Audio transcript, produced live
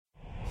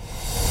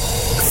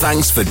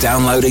Thanks for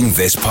downloading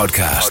this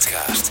podcast.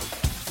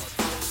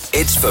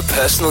 It's for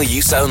personal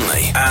use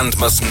only and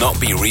must not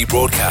be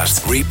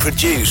rebroadcast,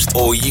 reproduced,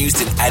 or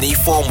used in any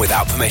form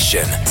without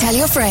permission. Tell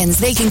your friends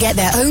they can get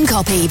their own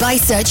copy by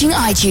searching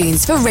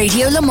iTunes for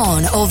Radio Le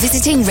Mans or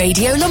visiting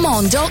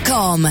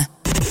radiolemans.com.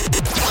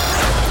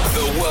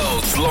 The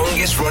world's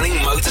longest running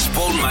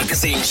motorsport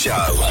magazine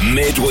show,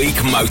 Midweek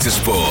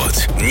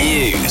Motorsport.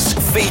 News,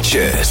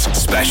 features,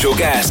 special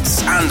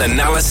guests, and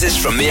analysis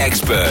from the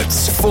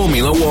experts.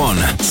 Formula One,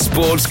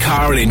 sports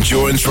car and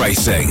endurance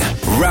racing,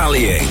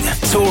 rallying,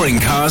 touring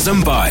cars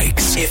and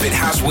bikes. If it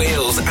has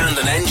wheels and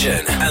an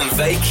engine, and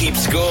they keep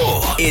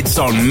score, it's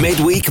on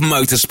Midweek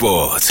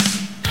Motorsport.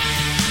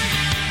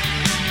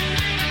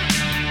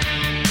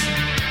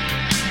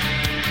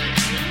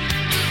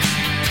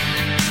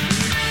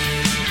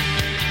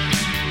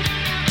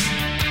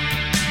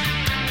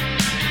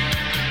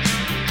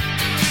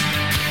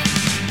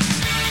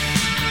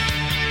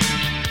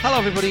 Hello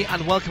everybody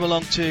and welcome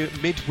along to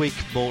Midweek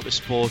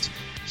Motorsport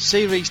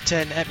Series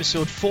 10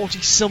 episode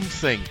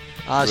 40-something,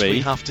 as we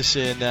have to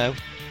say now.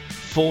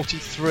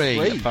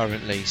 43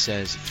 apparently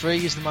says.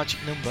 3 is the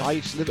magic number. I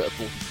used to live at a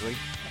 43. I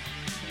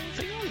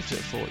think I lived at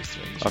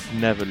 43. I've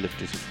never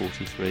lived at a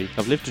 43.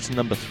 I've lived at a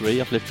number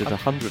 3, I've lived at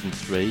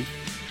 103.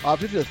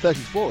 I've lived at a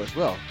 34 as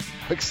well.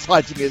 How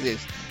exciting is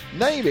this?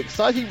 Name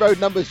exciting road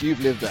numbers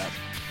you've lived at.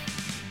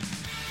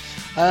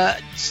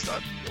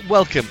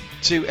 Welcome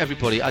to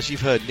everybody. As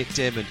you've heard, Nick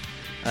Damon,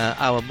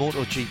 our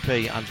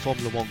MotoGP and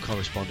Formula One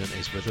correspondent,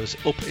 is with us.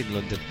 Up in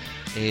London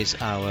is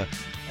our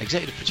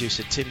executive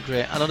producer, Tim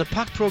Gray. And on a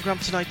packed programme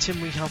tonight,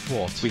 Tim, we have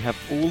what? We have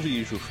all the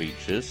usual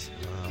features.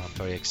 I'm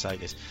very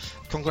excited.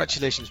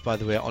 Congratulations, by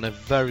the way, on a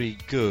very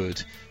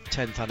good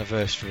 10th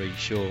anniversary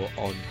show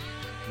on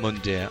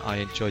Monday. I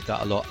enjoyed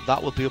that a lot.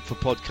 That will be up for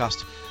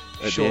podcast.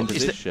 At the end of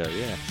this show,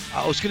 yeah.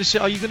 I was going to say,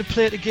 are you going to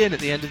play it again at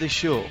the end of this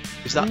show?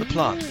 Is that the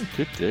plan?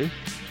 Could do.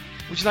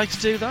 Would you like to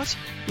do that?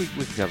 We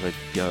could have a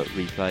go at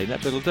replaying that,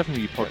 but it'll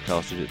definitely be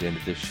podcasted at the end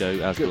of this show,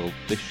 as will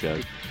this show.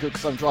 Good,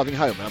 because I'm driving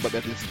home and I might be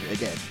able to listen to it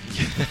again.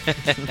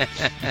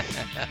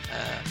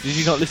 Did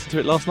you not listen to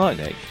it last night,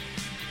 Nick?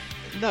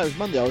 No, it was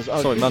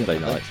Monday. Monday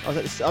night. I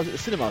was at the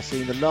cinema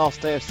seeing the last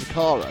day of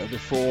Sakaro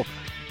before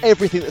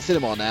everything at the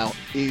cinema now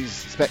is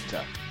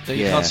Spectre. No,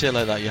 you can't say it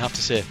like that. You have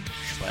to say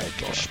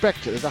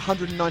Spectre. There's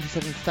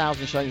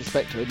 197,000 showings of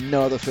Spectre and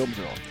no other films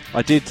are on.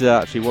 I did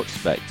actually watch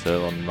Spectre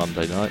on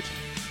Monday night.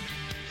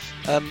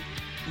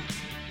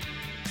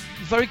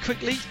 Very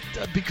quickly,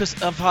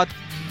 because I've had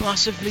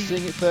massively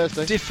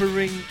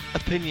differing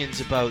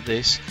opinions about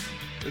this.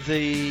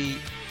 The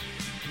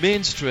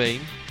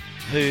mainstream,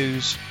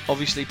 who's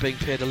obviously being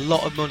paid a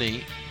lot of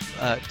money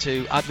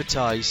to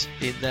advertise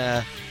in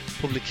their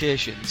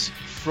publications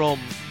from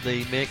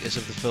the makers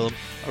of the film,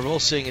 are all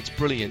saying it's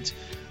brilliant,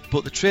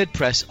 but the trade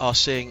press are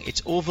saying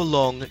it's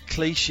overlong,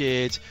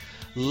 cliched,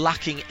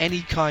 lacking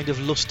any kind of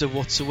lustre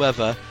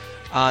whatsoever,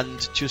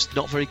 and just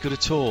not very good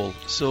at all.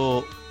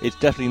 So it's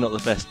definitely not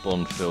the best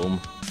Bond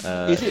film.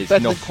 Is it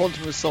better than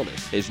Quantum of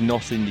Solace? It's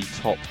not in the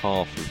top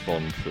half of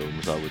Bond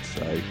films, I would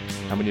say.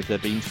 How many have there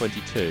been?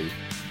 22?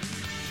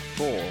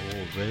 4. Oh,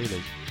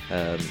 really?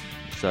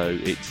 So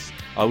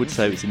I would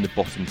say it's in the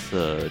bottom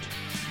third.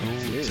 Oh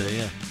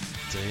dear.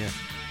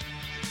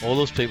 All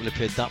those people who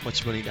paid that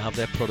much money to have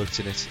their product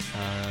in it.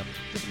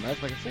 Doesn't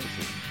matter, make a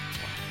fortune.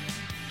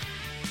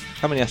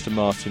 How many Aston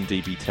Martin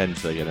DB10s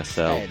are they going to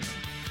sell? 10.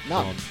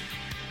 None.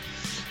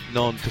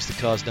 None, because the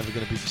car's never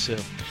going to be for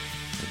sale.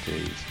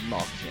 Indeed.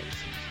 Marketing.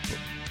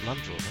 But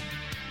Land Rover.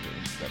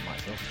 That might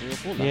sell 3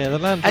 or 4. Yeah, the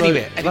Land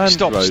Anyway,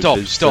 stop.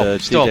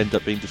 Did end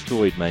up being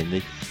destroyed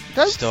mainly.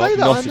 Don't say that.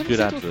 Not a good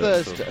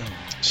advert.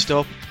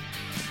 Stop.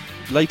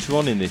 Later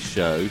on in this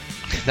show,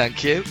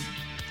 thank you,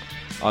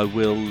 I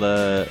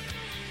will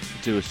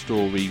do a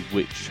story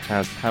which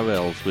has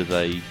parallels with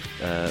a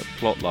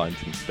plot line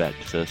from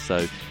Spectre.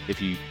 So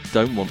if you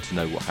don't want to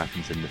know what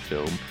happens in the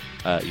film,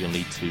 you'll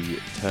need to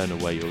turn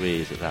away your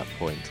ears at that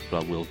point,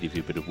 but I will give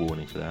you a bit of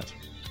warning for that.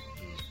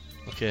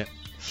 Okay.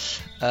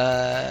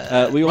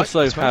 We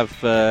also have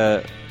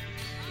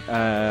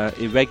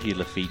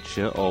irregular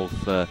feature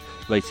of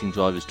Racing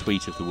Driver's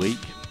Tweet of the Week.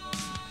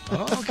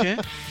 Oh, okay.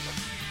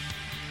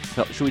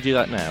 Shall we do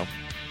that now?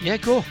 Yeah,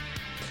 go.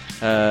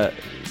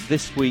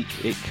 This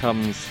week it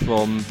comes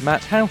from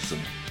Matt Howson.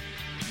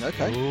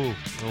 Okay. Oh,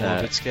 I'm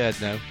a bit scared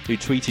now. Who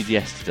tweeted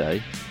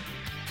yesterday,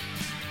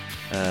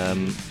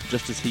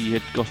 just as he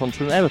had got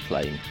onto an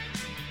aeroplane.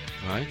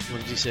 Right,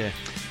 what did he say?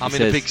 I'm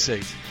in a big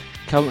seat.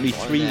 Currently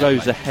 3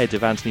 rows ahead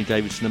of Anthony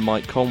Davidson and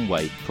Mike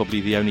Conway.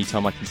 Probably the only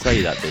time I can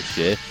say that this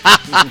year.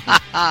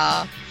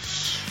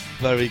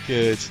 Very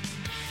good.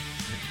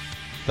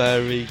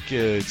 Very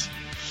good.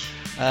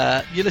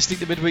 You're listening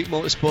to Midweek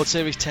Motorsport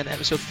Series 10,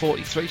 episode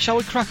 43. Shall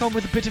we crack on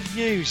with a bit of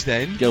news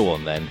then? Go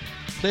on then.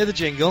 Play the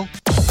jingle.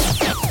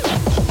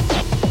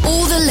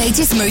 All the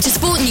latest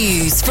motorsport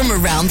news from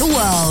around the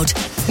world.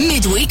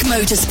 Midweek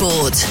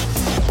Motorsport.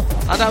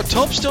 And our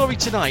top story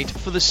tonight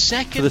for the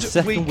second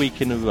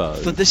week in a row.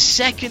 For the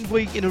second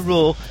week in a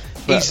row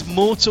Is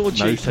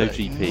MotoGP?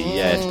 MotoGP,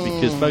 yes,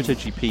 because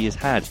MotoGP has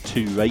had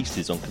 2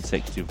 races on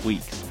consecutive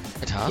weeks.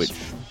 It has. Which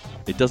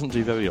it doesn't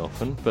do very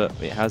often, but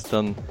it has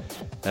done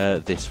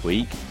this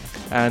week.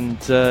 And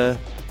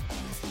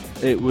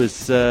it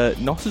was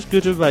not as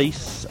good a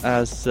race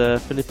as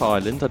Phillip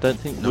Island. I don't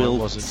think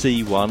we'll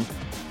see one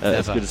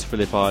as good as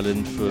Phillip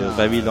Island for a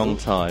very long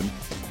time.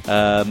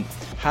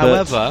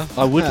 However,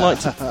 I would like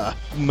to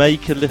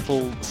make a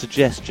little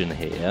suggestion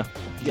here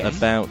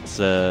about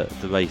the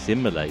race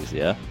in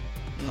Malaysia.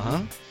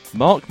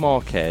 Marc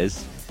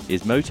Marquez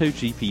is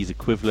MotoGP's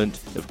equivalent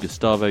of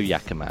Gustavo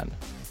Yakiman.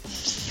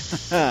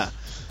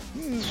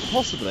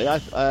 Possibly,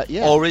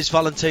 yeah. Or is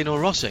Valentino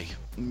Rossi?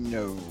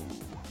 No.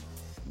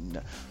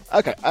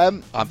 Okay.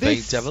 I'm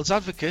being devil's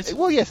advocate.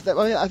 Well, yes.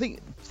 I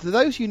think for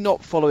those of you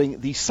not following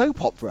the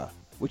soap opera,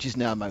 which is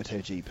now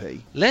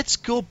MotoGP, let's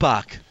go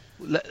back.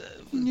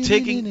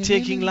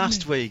 Taking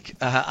last week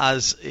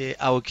as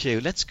our cue,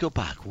 let's go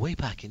back, way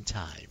back in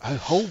time. A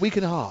whole week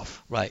and a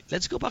half. Right,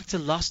 let's go back to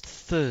last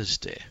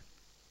Thursday.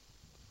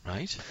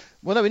 Right?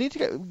 Well, no, we need to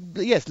go.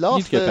 Yes,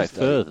 last Thursday. You need to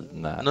go back further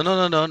than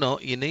that. No.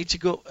 You need to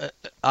go.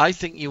 I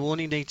think you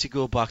only need to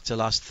go back to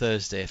last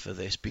Thursday for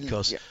this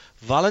because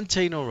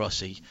Valentino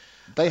Rossi.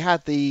 They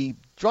had the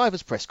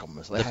drivers' press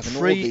conference. They the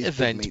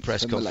pre-event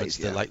press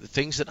conference. Like the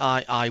things that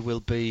I will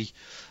be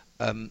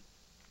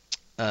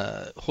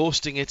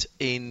hosting it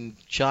in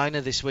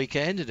China this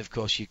weekend, and of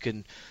course you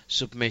can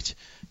submit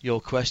your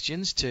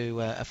questions to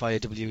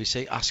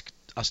FIAWEC, Ask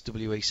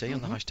WEC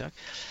on the hashtag.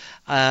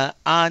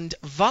 And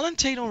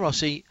Valentino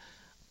Rossi,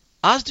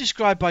 as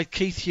described by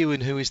Keith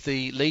Hewen, who is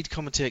the lead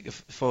commentator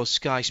for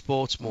Sky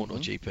Sports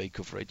MotoGP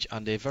coverage,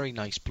 and a very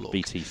nice bloke.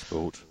 BT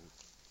Sport.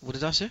 What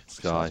did I say?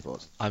 Sky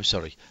Sports. I'm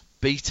sorry.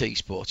 BT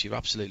Sport, you're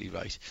absolutely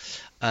right.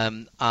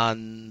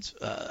 And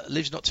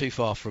lives not too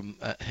far from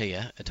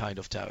here at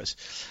Hindhoff Towers.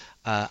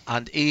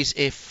 And is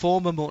a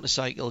former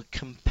motorcycle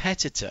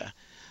competitor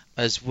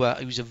as well.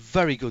 He was a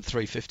very good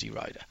 350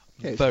 rider.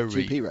 Yeah, it's a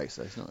GP race,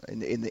 though. It's not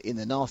in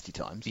the nasty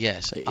times.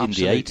 Yes, in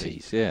absolutely. the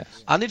 80s,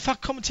 yes. And in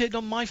fact, commentated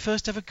on my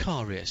first ever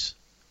car race.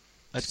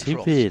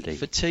 Really?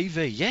 For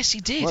TV. Yes,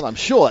 he did. Well, I'm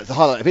sure that's the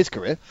highlight of his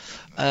career.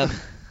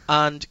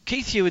 And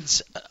Keith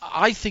Hewins,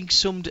 I think,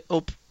 summed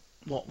up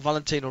what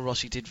Valentino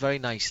Rossi did very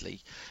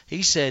nicely.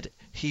 He said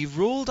he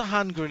rolled a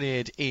hand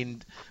grenade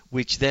in,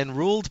 which then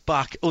rolled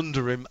back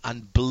under him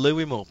and blew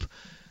him up.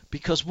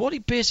 Because what he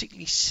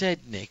basically said,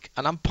 Nick,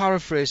 and I'm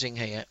paraphrasing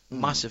here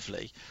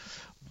massively,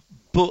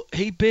 but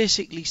he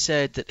basically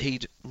said that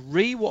he'd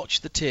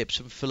re-watched the tapes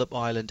from Phillip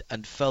Island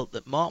and felt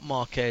that Marc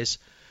Marquez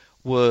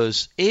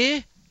was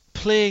A,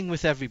 playing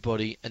with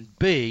everybody, and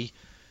B,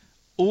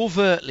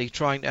 overtly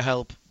trying to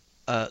help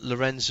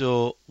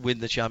Lorenzo win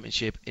the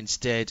championship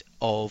instead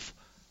of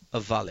a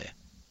Valle.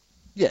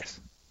 Yes.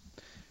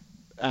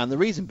 And the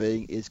reason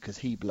being is because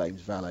he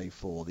blames Valle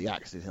for the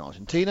accident in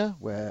Argentina,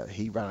 where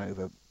he ran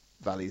over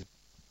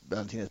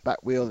Valentino's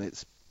back wheel, and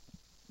it's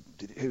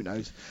who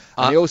knows.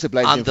 And he also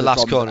blames him for the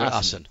last corner at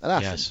Assen.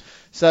 Yes.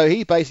 So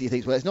he basically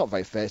thinks, well, it's not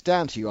very fair. It's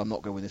down to you. I'm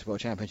not going to win this World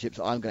Championship,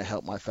 so I'm going to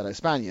help my fellow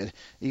Spaniard,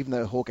 even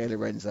though Jorge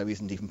Lorenzo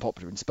isn't even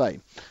popular in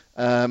Spain,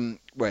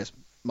 whereas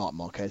Marc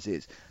Marquez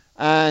is.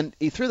 And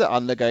he threw that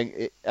under,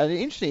 and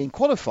interestingly, in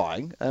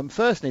qualifying,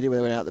 first nearly when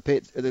they went out the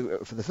pit for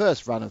the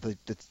first run of the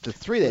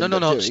three.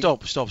 No,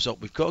 stop.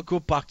 We've got to go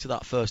back to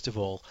that first of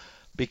all,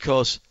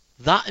 because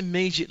that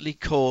immediately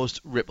caused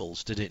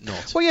ripples, did it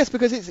not? Well, yes,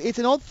 because it's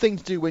an odd thing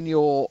to do when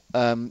you're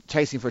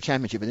chasing for a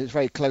championship, and it's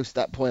very close at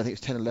that point. I think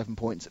it's 10, 11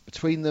 points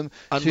between them.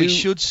 And we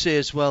should say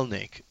as well,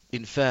 Nick,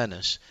 in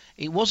fairness,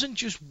 it wasn't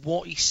just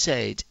what he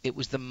said, it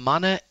was the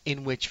manner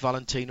in which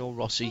Valentino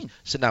Rossi...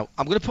 So now,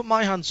 I'm going to put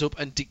my hands up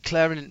and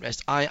declare an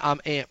interest. I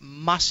am a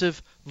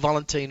massive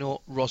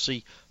Valentino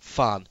Rossi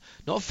fan.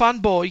 Not a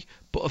fanboy,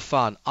 but a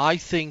fan. I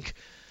think,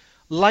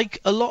 like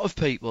a lot of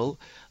people,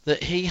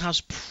 that he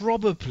has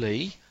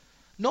probably,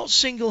 not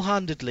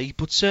single-handedly,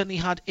 but certainly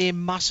had a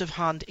massive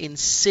hand in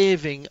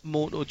saving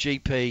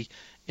MotoGP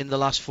in the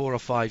last 4 or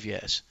 5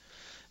 years.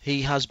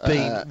 He has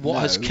been what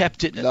has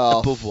kept it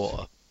above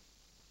water.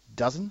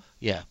 Dozen?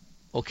 Yeah.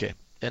 Okay.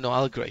 No,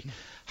 I'll agree.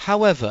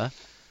 However,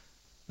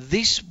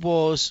 this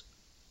was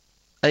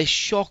a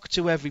shock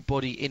to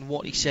everybody in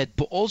what he said,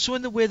 but also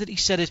in the way that he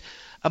said it.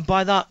 And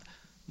by that,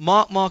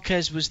 Marc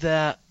Marquez was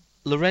there,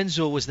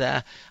 Lorenzo was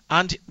there,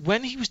 and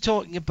when he was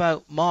talking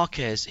about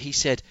Marquez, he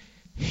said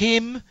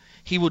him.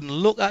 He wouldn't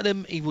look at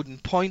him. He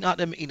wouldn't point at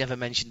him. He never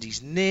mentioned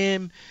his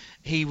name.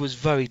 He was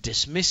very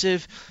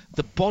dismissive.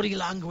 The body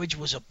language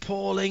was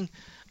appalling.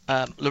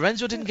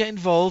 Lorenzo didn't get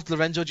involved.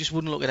 Lorenzo just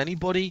wouldn't look at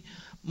anybody.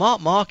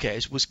 Marc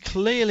Marquez was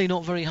clearly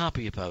not very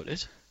happy about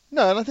it.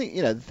 No, and I think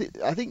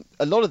I think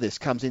a lot of this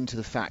comes into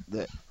the fact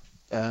that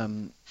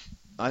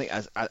I think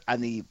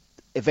and the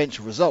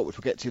eventual result, which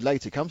we'll get to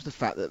later, comes to the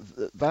fact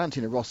that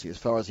Valentino Rossi, as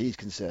far as he's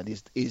concerned,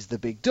 is the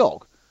big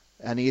dog.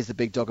 And he is the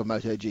big dog of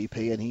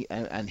MotoGP,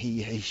 and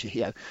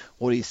he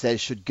what he says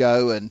should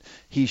go, and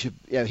he should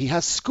he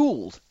has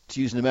schooled,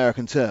 to use an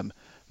American term,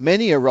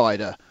 many a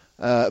rider,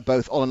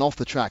 both on and off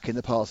the track in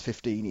the past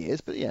 15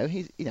 years. But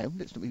he's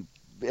let's not be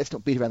let's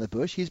not beat around the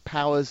bush. His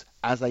powers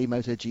as a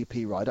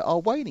MotoGP rider are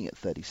waning at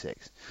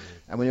 36,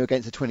 and when you're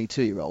against a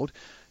 22-year-old,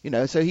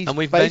 so he's. And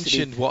we've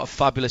mentioned what a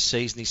fabulous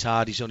season he's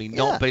had. He's only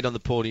not been on the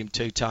podium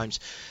twice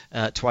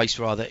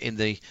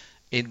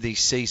in the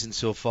season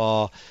so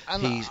far.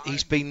 And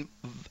he's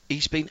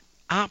been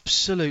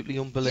absolutely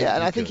unbelievable. Yeah,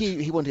 and I think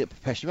he wanted it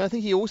professional. I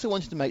think he also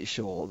wanted to make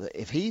sure that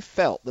if he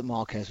felt that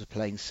Marquez was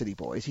playing silly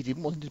boys, he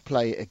didn't want him to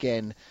play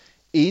again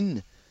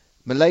in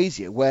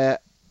Malaysia, where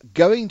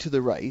going to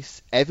the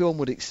race, everyone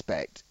would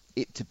expect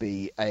it to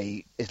be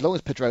as long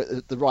as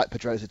the right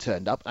Pedrosa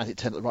turned up, as it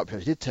turned out the right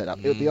Pedrosa did turn up,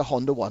 it would be a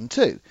Honda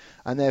 1-2.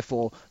 And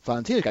therefore,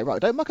 Valentino go,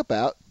 right, don't muck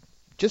about,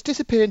 just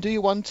disappear and do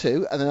your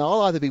 1-2, and then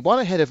I'll either be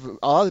ahead of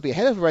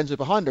Lorenzo,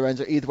 behind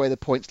Lorenzo. Either way, the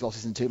points loss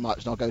isn't too much,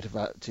 and I'll go to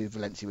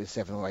Valencia with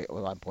 7 or 8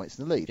 or 9 points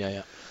in the lead.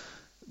 Yeah.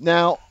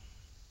 Now,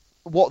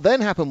 what then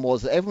happened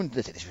was that everyone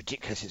said it's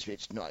ridiculous.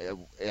 It's not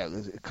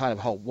kind of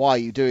whole. Why are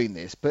you doing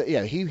this? But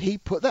he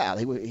put that out.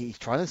 He's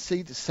trying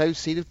to sow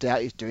seed of doubt.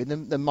 He's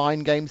doing the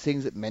mind game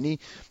things that many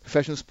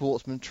professional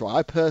sportsmen try.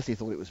 I personally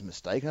thought it was a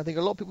mistake, and I think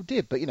a lot of people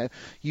did. But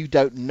you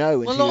don't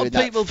know until you're in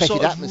that fetid atmosphere. A lot of people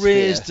sort of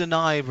raised an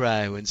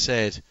eyebrow and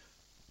said,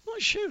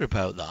 not sure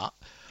about that.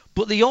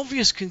 But the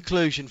obvious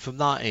conclusion from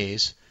that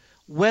is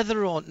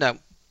whether or now,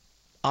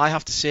 I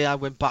have to say I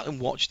went back and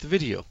watched the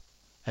video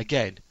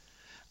again,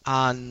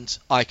 and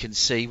I can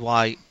see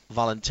why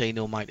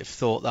Valentino might have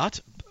thought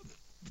that.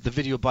 The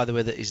video, by the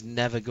way, that is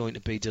never going to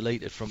be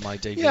deleted from my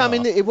DVR. Yeah, I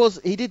mean,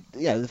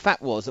 the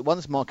fact was that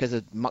once Marquez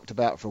had mucked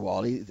about for a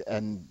while, he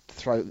then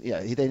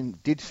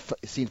did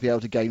seem to be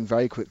able to gain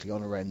very quickly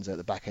on Lorenzo at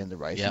the back end of the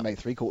race. He made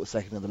 3/4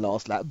 second in the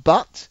last lap,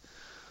 but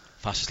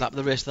fastest lap of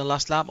the race in the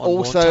last lap on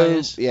also,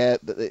 worn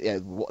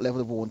tyres. What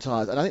level of worn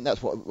tyres. And I think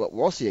that's what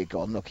Rossi had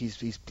gone. Look,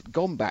 he's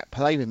gone back,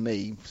 playing with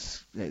me,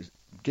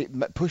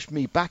 pushed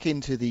me back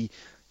into the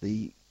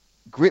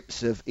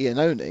grips of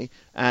Iannone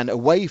and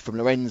away from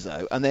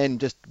Lorenzo, and then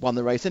just won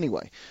the race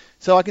anyway.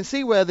 So I can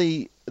see where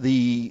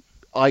the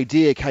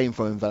idea came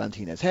from in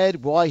Valentino's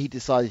head. Why he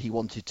decided he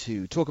wanted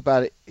to talk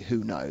about it,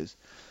 who knows.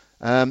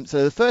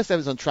 So the first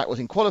evidence on track was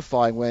in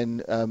qualifying,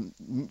 when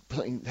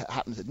something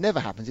happens that never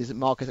happens, is that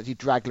Marquez actually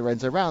dragged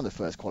Lorenzo around the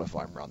first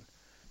qualifying run.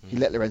 He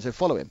let Lorenzo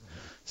follow him.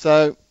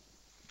 So,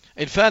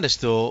 in fairness,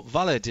 though,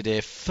 Valle did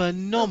a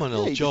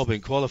phenomenal job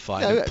in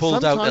qualifying. He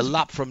pulled out a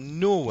lap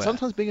from nowhere.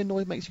 Sometimes being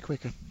annoyed makes you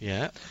quicker.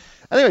 Yeah.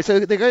 Anyway, so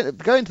they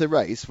go into the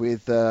race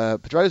with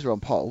Pedrosa on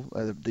pole.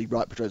 The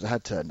right Pedrosa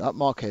had turned up.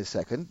 Marquez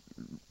second,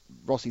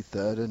 Rossi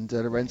third, and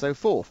Lorenzo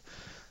fourth.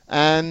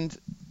 And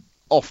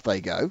off they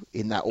go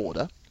in that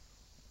order.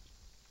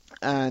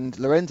 And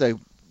Lorenzo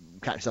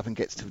catches up and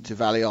gets to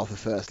Valle after the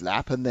first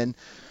lap, and then...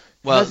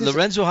 Well,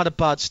 Lorenzo had a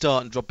bad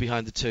start and dropped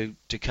behind the two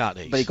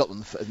Ducatis. But he got them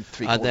in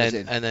 3 quarters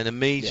in. And then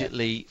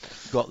immediately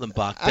got them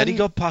back. Then he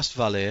got past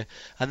Valle,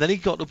 and then he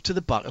got up to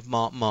the back of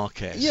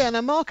Marquez. Yeah, now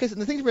Marquez, and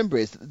the thing to remember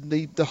is that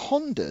the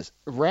Hondas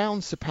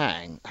around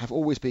Sepang have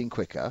always been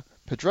quicker.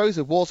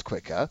 Pedrosa was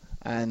quicker,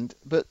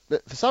 but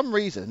for some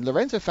reason,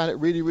 Lorenzo found it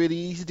really, really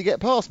easy to get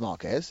past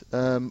Marquez,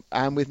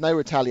 and with no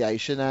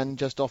retaliation, and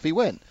just off he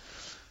went.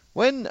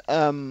 When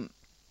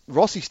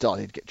Rossi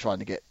started trying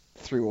to get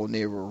through or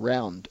near or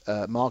around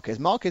Marquez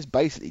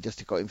basically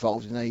just got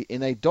involved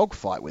in a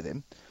dogfight with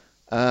him.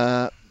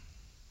 And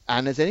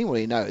as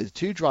anybody knows,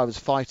 two drivers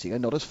fighting are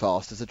not as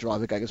fast as a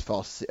rider goes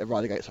fast as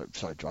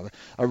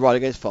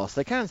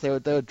they can. So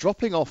they were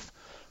dropping off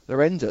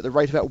Lorenzo at the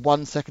rate of about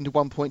 1 second to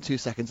 1.2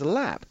 seconds a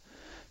lap.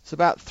 So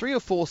about 3 or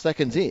 4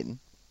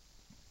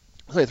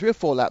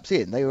 laps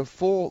in, they were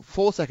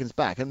four seconds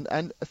back,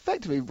 and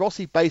effectively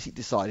Rossi basically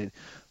decided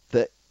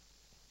that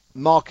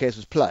Marquez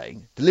was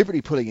playing,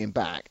 deliberately pulling him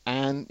back,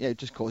 and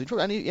just causing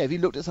trouble. And if you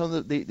looked at some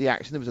of the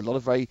action, there was a lot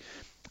of very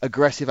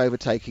aggressive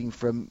overtaking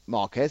from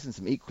Marquez, and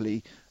some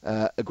equally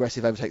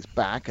aggressive overtakes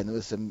back, and there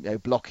was some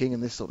blocking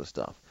and this sort of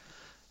stuff.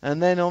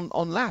 And then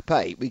on lap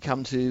 8, we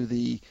come to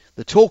the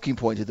talking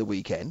point of the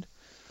weekend,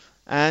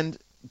 and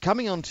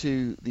coming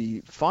onto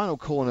the final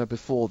corner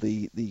before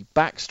the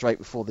back straight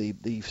before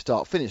the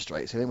start-finish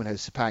straight. So anyone who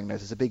knows Sepang knows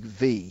there's a big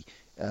V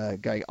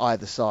going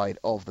either side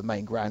of the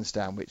main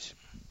grandstand, which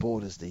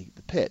borders the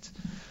pit.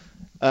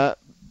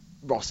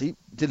 Rossi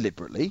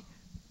deliberately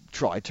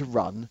tried to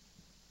run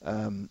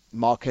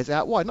Marquez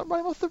out wide, not run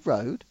him off the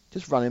road,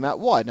 just run him out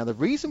wide. Now the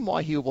reason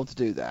why he would want to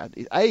do that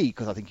is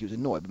because I think he was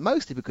annoyed, but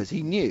mostly because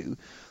he knew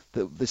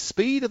that the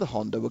speed of the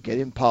Honda would get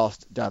him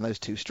past down those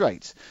two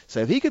straights. So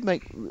if he could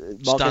make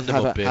Marquez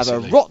have a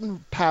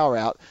rotten power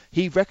out,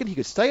 he reckoned he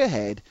could stay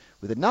ahead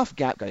with enough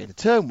gap going into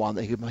turn 1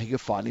 that he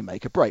could finally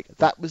make a break.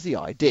 That was the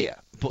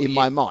idea in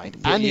my mind.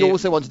 And he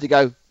also wanted to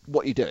go,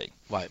 what are you doing?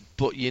 Right,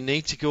 but you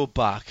need to go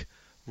back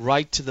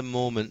right to the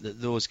moment that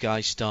those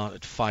guys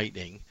started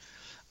fighting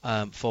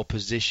for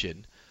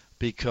position,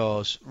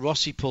 because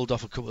Rossi pulled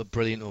off a couple of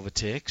brilliant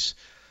overtakes.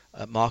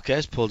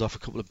 Marquez pulled off a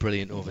couple of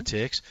brilliant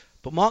overtakes,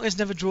 but Marquez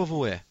never drove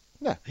away.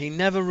 No. He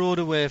never rode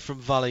away from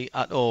Valle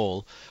at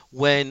all,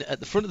 when at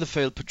the front of the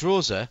field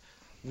Pedrosa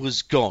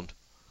was gone.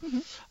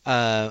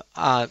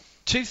 Mm-hmm.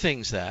 Two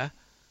things there.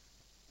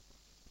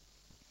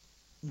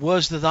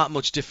 was there that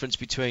much difference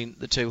between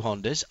the two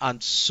Hondas?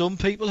 And some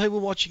people who were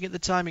watching at the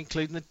time,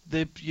 including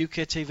the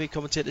UK TV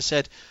commentator,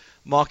 said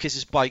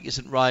Marquez's bike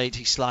isn't right,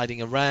 he's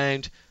sliding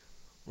around.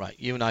 Right,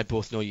 you and I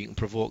both know you can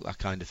provoke that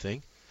kind of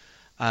thing.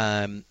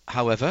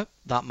 However,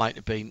 that might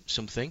have been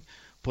something.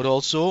 But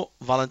also,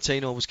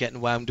 Valentino was getting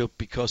wound up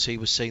because he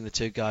was seeing the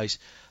two guys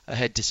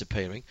ahead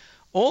disappearing.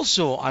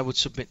 Also, I would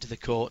submit to the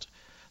court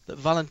that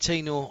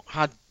Valentino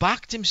had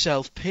backed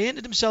himself,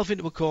 painted himself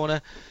into a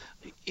corner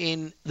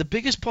in the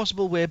biggest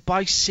possible way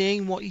by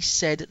saying what he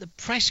said at the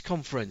press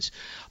conference,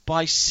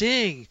 by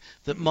saying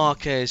that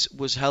Marquez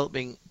was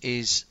helping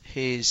his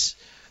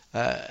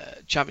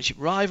championship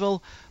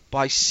rival,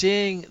 by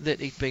saying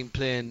that he'd been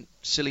playing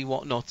silly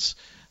whatnots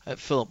at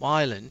Phillip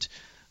Island.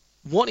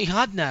 What he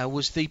had now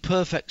was the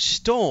perfect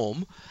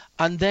storm,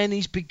 and then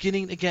he's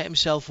beginning to get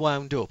himself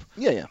wound up.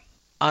 Yeah.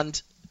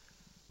 And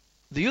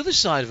the other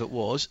side of it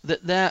was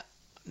that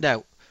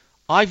now,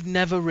 I've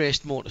never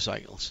raced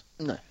motorcycles.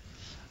 No.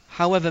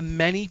 However,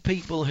 many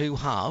people who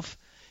have,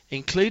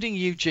 including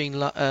Eugene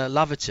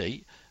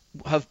Laverty,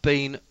 have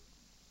been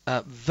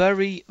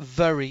very,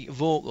 very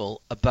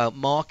vocal about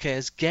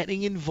Marquez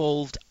getting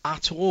involved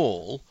at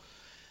all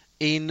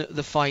in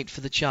the fight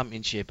for the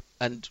championship.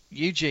 And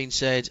Eugene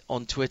said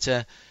on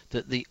Twitter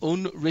that the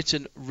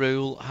unwritten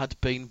rule had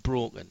been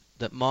broken,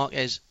 that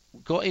Marquez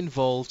got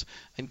involved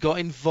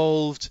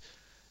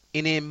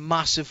in a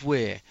massive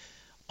way.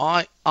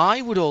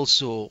 I would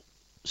also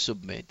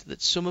submit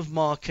that some of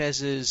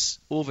Marquez's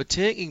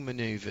overtaking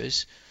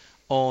manoeuvres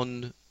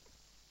on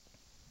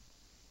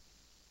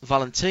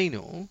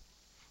Valentino,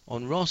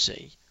 on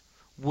Rossi,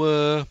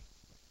 were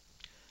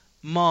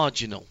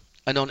marginal.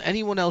 And on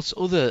anyone else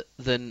other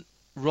than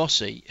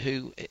Rossi,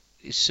 who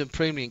is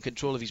supremely in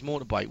control of his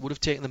motorbike, would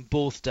have taken them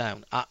both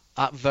down at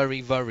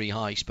very, very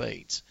high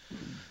speeds.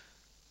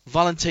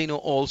 Valentino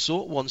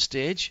also, at one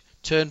stage,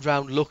 turned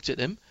round, looked at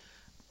him,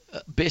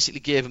 basically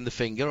gave him the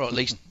finger, or at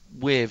least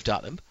waved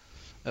at him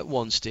at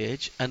one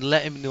stage, and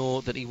let him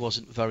know that he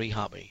wasn't very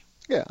happy.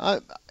 Yeah,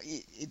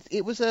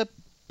 it was a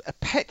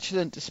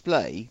petulant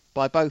display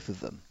by both of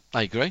them.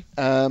 I agree.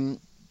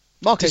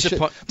 Marquez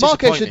shouldn't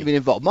have been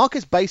involved.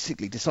 Marquez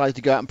basically decided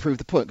to go out and prove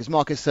the point, because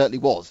Marquez certainly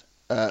was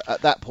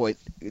at that point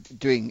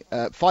doing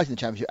fighting the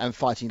championship and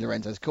fighting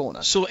Lorenzo's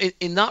corner. So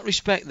in that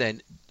respect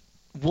then,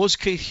 was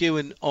Keith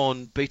Hewen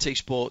on BT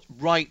Sport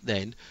right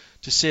then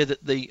to say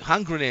that the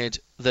hand grenade,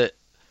 that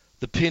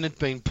the pin had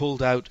been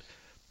pulled out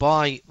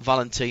by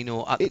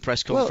Valentino at the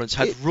press conference,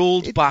 had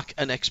rolled back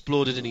and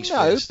exploded in his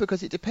face? No,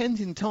 because it depends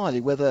entirely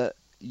whether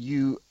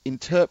you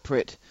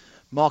interpret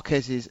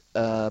Marquez's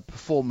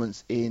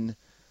performance in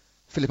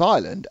Phillip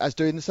Island as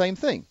doing the same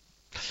thing.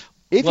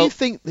 If you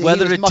think that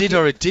whether it did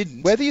or it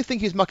didn't, whether you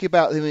think he was mucking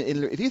about with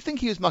him, if you think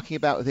he was mucking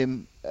about with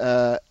him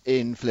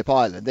in Phillip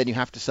Island, then you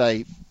have to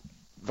say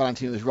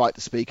Valentino was right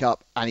to speak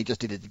up, and he just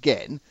did it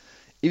again.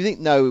 If you think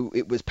no,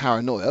 it was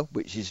paranoia,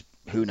 which is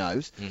who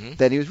knows,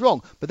 then he was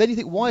wrong. But then you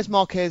think, why is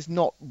Marquez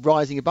not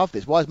rising above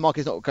this? Why is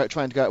Marquez not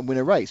trying to go out and win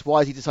a race?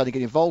 Why is he deciding to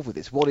get involved with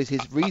this? What is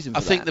his reason for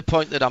that? I think the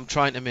point that I'm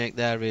trying to make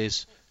there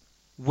is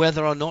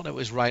whether or not it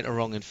was right or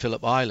wrong in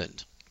Phillip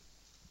Island,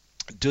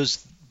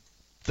 does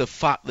the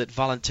fact that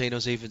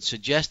Valentino's even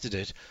suggested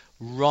it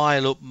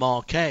rile up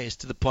Marquez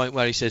to the point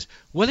where he says,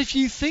 well, if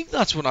you think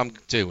that's what I'm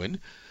doing,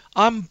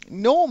 I'm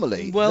going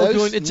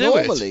to do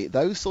it. Normally,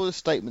 those sort of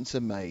statements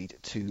are made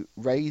to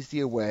raise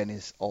the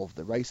awareness of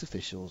the race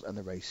officials and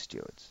the race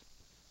stewards.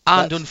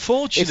 And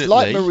unfortunately, it's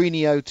like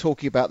Mourinho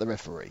talking about the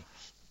referee.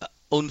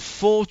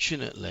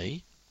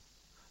 Unfortunately,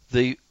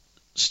 the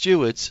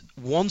stewards,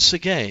 once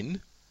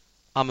again,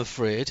 I'm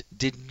afraid,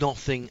 did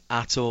nothing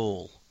at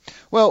all.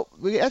 Well,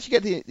 we actually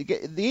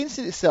get the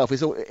incident itself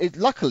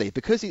luckily,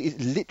 because it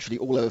is literally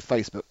all over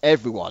Facebook,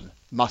 everyone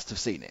must have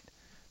seen it.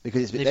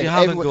 Because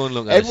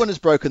everyone has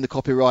broken the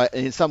copyright,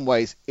 and in some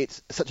ways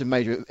it's such a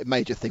major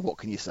thing. What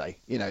can you say?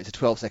 It's a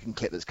 12-second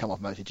clip that's come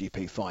off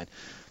MotoGP. Fine.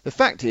 The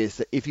fact is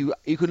that if you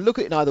can look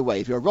at it in either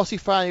way. If you're a Rossi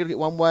fan, you look at it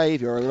one way.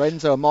 If you're a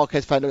Lorenzo or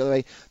Marquez fan, you look at it the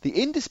other way.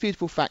 The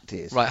indisputable fact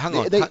is. Right. Hang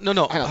on.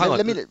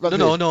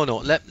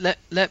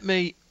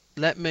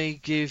 Let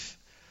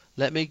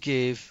me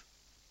give.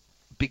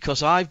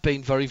 Because I've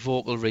been very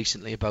vocal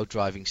recently about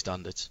driving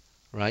standards,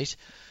 right?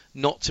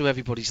 Not to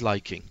everybody's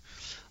liking.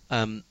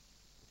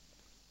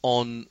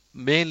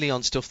 Mainly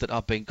on stuff that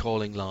I've been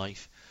calling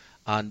live,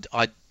 and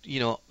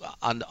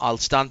I'll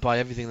stand by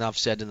everything that I've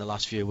said in the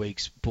last few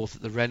weeks, both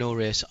at the Renault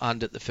race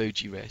and at the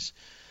Fuji race.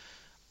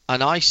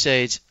 And I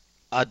said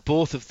at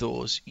both of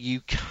those, you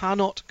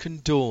cannot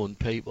condone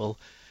people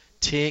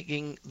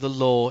taking the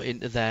law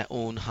into their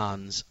own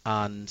hands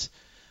and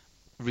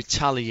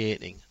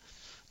retaliating.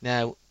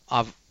 Now,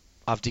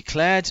 I've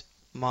declared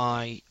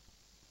my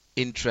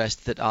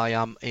interest that I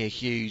am a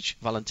huge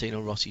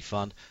Valentino Rossi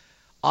fan.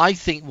 I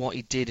think what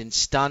he did in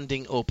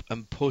standing up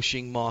and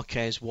pushing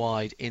Marquez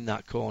wide in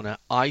that corner,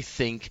 I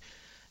think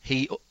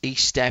he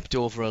stepped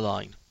over a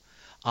line.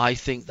 I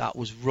think that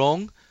was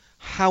wrong.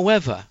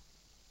 However,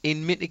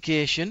 in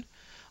mitigation,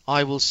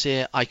 I will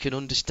say I can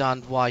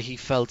understand why he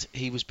felt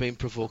he was being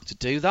provoked to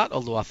do that,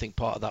 although I think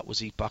part of that was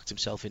he backed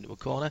himself into a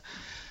corner.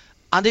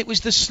 And it was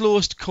the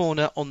slowest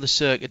corner on the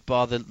circuit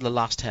bar the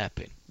last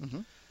hairpin.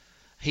 Mm-hmm.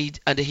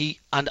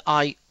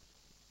 I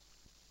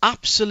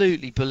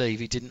absolutely believe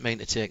he didn't mean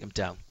to take him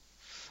down.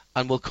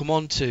 And we'll come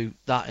on to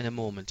that in a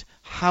moment.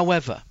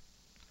 However,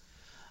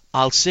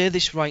 I'll say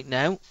this right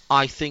now.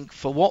 I think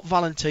for what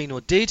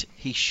Valentino did,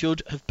 he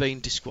should have been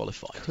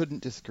disqualified.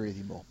 Couldn't disagree with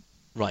you more.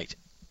 Right.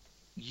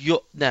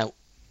 Now,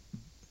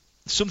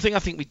 something I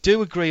think we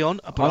do agree on.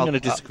 I'm going to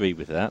disagree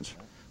with that.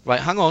 Right,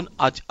 hang on.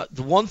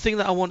 The one thing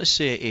that I want to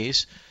say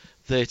is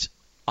that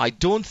I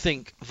don't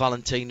think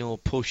Valentino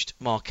pushed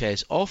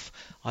Marquez off.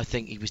 I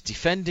think he was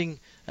defending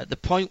at the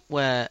point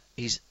where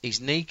his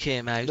knee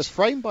came out. The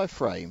frame by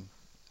frame,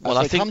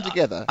 as they come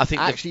together,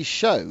 actually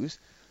shows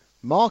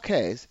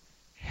Marquez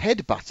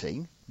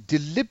headbutting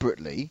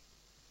deliberately.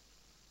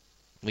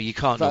 Well, you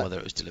can't know whether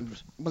it was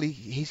deliberate. Well,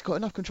 he's got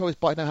enough control of his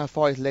body to know how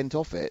far he's leant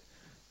off it.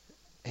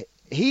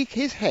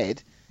 His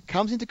head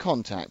comes into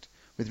contact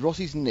with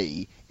Rossi's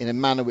knee in a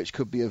manner which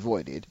could be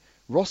avoided.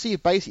 Rossi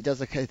basically does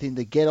the thing,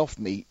 the get off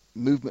me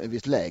movement of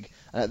his leg,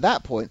 and at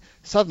that point,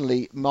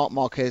 suddenly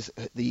Marquez,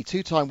 the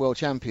two-time world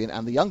champion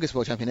and the youngest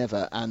world champion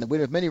ever, and the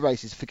winner of many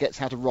races, forgets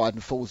how to ride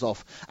and falls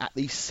off at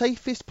the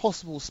safest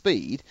possible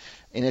speed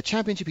in a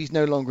championship he's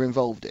no longer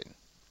involved in.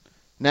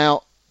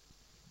 Now,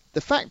 the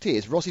fact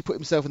is, Rossi put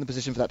himself in the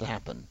position for that to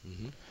happen.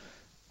 Mm-hmm.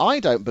 I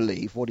don't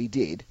believe what he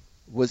did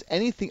was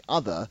anything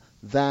other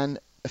than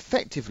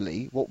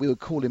effectively what we would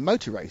call in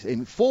motor racing,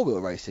 in four-wheel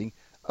racing,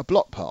 a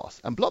block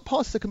pass. And block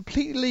passes are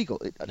completely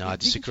legal. No, I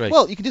disagree.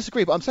 You can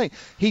disagree, but I'm saying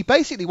he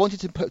basically wanted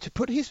to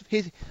put his...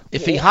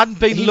 If he hadn't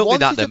been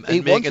looking at them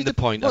and making the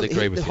point, I'd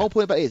agree with you. The whole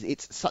point about it is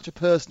it's such a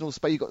personal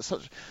space. You've got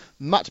such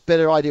much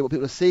better idea what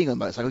people are seeing on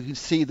the motorcycle. You can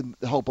see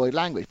the whole body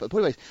language. But the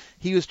point is,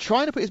 he was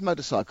trying to put his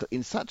motorcycle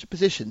in such a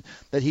position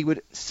that he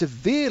would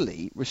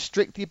severely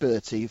restrict the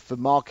ability for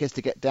Marquez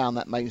to get down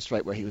that main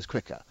straight where he was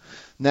quicker.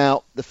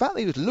 Now, the fact that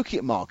he was looking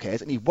at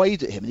Marquez and he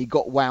waved at him and he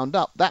got wound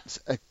up, that's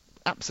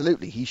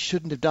absolutely, he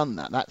shouldn't have done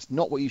that. That's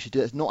not what you should do.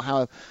 That's not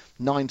how a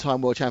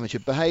 9-time world champion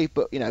should behave.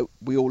 But,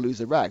 we all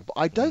lose a rag. But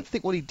I don't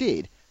think what he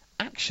did,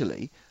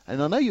 actually, and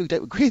I know you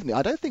don't agree with me,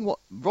 I don't think what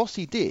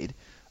Rossi did,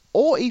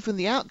 or even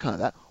the outcome of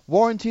that,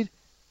 warranted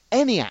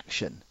any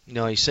action.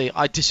 No, you see,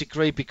 I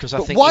disagree because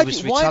I think he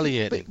was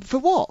retaliating. For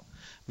what?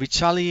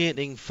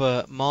 Retaliating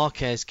for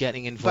Marquez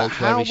getting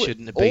involved where he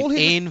shouldn't have been,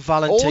 in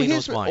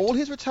Valentino's mind. All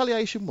his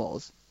retaliation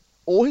was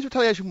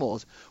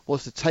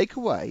to take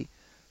away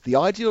the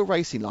ideal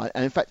racing line,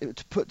 and in fact,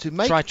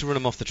 tried to run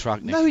him off the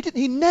track. Nick. No, he didn't.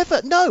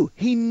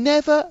 He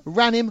never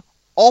ran him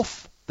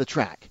off the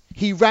track.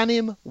 He ran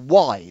him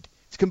wide.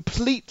 It's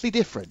completely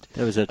different.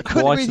 There was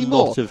quite a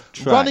lot of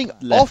track running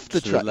off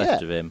the track.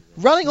 Left of him.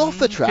 Running off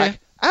the track. Okay.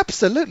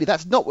 Absolutely,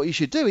 that's not what you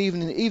should do.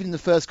 Even in the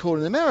first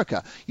corner in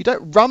America, you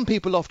don't run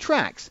people off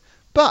tracks.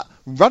 But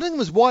running them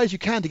as wide as you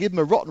can to give them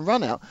a rotten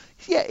run out.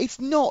 Yeah, it's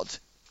not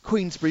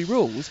Queensberry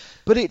rules,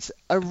 but it's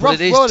a rough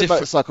world of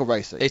motorcycle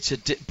racing.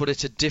 But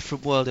it's a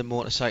different world in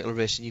motorcycle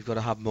racing. You've got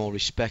to have more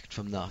respect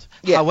from that.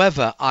 Yeah.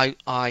 However,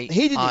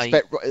 he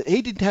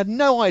had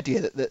no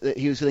idea that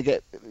he was going to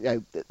get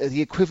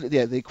the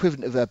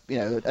equivalent of a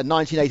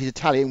 1980s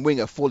Italian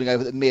winger falling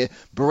over the mere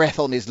breath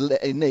on his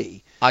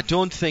knee. I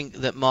don't think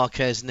that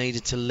Marquez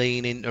needed to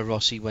lean into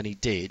Rossi when he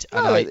did,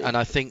 and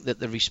I think that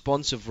the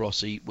response of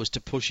Rossi was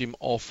to push him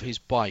off his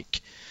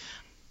bike.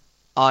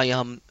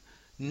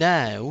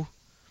 Now,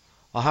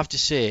 I have to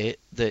say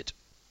that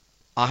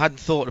I hadn't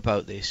thought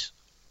about this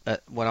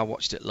when I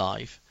watched it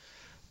live,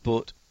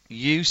 but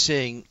you're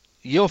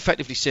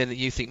effectively saying that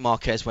you think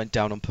Marquez went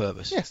down on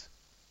purpose. Yes,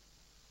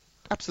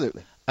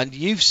 absolutely. And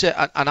you've said,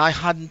 and I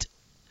hadn't.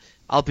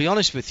 I'll be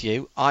honest with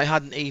you, I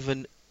hadn't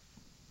even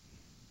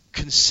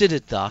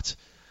considered that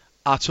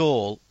at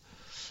all.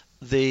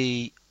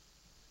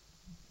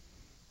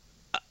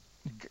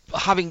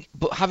 Having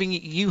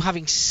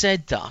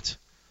said that.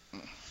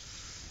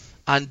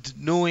 And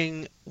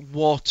knowing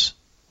what...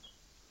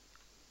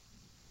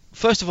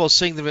 First of all,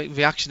 seeing the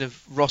reaction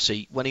of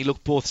Rossi when he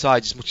looked both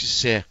sides as much as to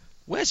say,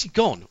 where's he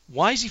gone?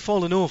 Why is he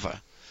fallen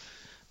over?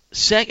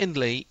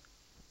 Secondly,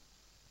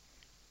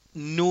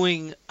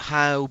 knowing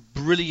how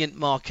brilliant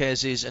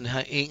Marquez is and how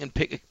he can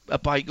pick a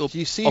bike up off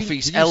his elbow.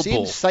 Did you see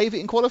him save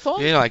it in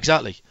qualifying? Yeah,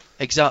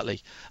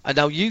 exactly. And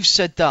now you've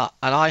said that,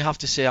 and I have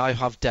to say I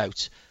have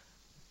doubts.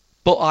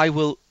 But I'm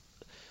going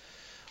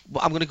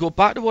to go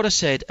back to what I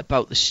said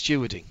about the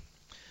stewarding.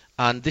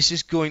 And this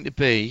is going to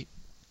be,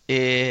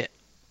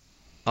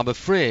 I'm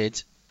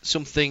afraid,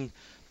 something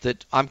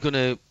that I'm going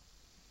to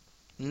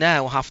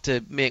now have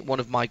to make one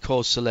of my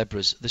cause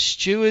celebres. The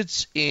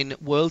stewards in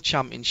World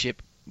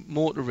Championship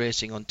motor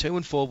racing on 2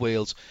 and 4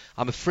 wheels,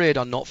 I'm afraid,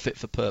 are not fit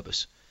for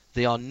purpose.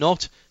 They are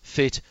not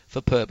fit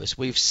for purpose.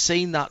 We've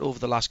seen that over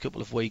the last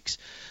couple of weeks,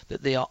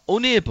 that they are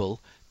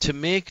unable to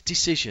make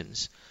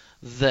decisions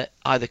that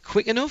either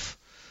quick enough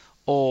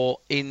or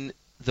in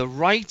the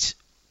right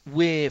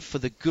way for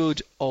the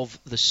good of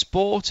the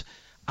sport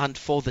and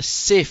for the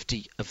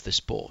safety of the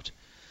sport.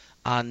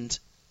 And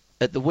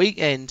at the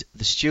weekend,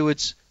 the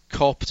stewards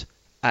copped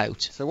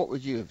out. So what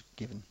would you have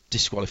given?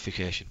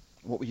 Disqualification.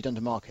 What would you done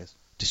to Marquez?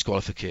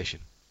 Disqualification.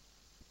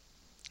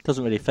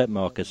 Doesn't really affect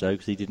Marquez though,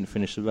 because he didn't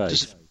finish the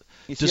race.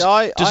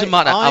 Doesn't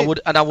matter. I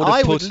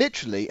would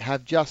literally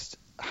have just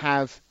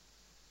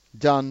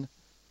done.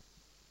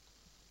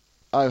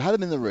 I had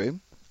him in the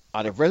room.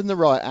 I'd have read him the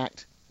riot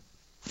act.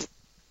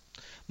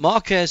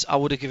 Marquez, I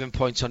would have given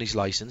points on his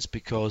licence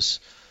because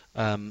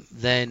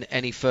then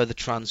any further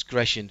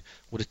transgression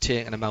would have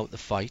taken him out of the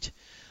fight.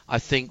 I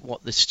think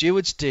what the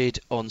stewards did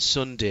on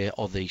Sunday,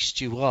 or the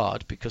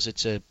steward, because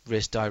it's a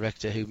race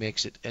director who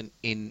makes it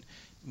in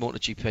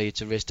MotoGP,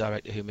 it's a race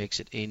director who makes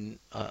it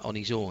on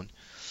his own.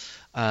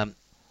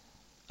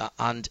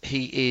 And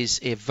he is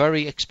a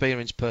very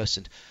experienced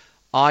person.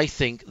 I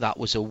think that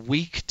was a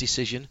weak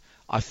decision.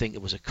 I think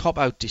it was a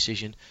cop-out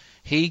decision.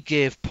 He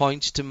gave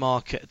points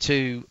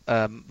to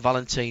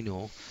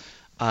Valentino,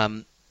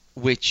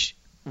 which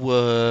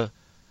were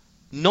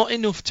not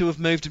enough to have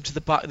moved him to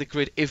the back of the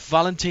grid. If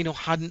Valentino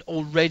hadn't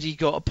already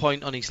got a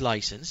point on his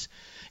licence,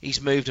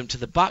 he's moved him to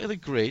the back of the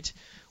grid,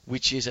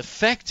 which is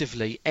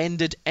effectively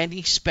ended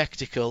any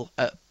spectacle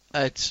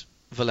at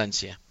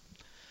Valencia.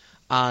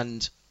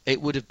 And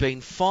it would have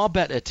been far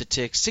better to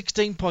take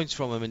 16 points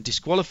from him and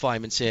disqualify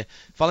him and say,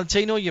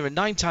 Valentino, you're a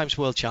 9 times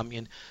world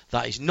champion.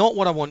 That is not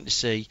what I want to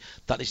see.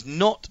 That is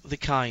not the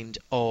kind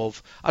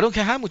of... I don't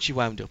care how much you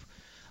wound up.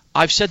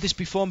 I've said this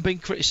before and been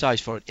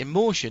criticised for it.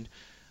 Emotion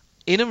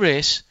in a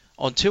race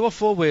on 2 or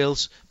 4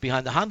 wheels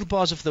behind the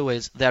handlebars of the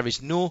wheels, there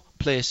is no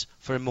place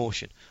for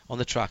emotion on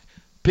the track.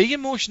 Be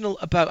emotional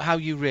about how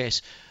you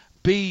race.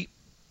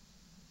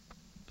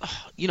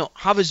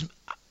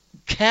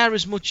 Care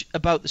as much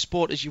about the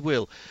sport as you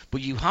will,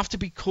 but you have to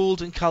be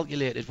cold and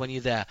calculated when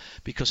you're there,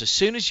 because as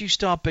soon as you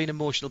start being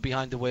emotional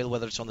behind the wheel,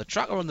 whether it's on the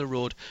track or on the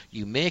road,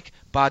 you make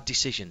bad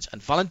decisions.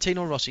 And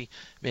Valentino Rossi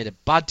made a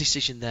bad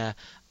decision there,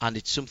 and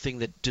it's something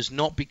that does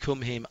not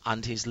become him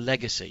and his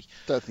legacy.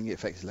 Don't think it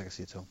affects his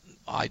legacy at all.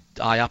 I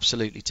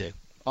absolutely do.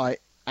 I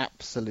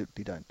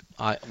absolutely don't.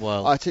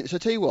 So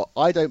tell you what,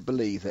 I don't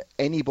believe that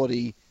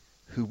anybody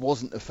who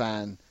wasn't a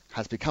fan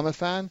has become a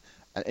fan,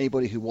 and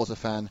anybody who was a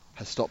fan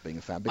has stopped being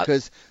a fan.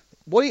 Because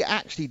what he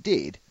actually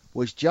did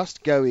was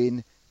just go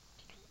in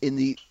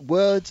the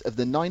words of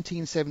the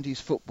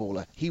 1970s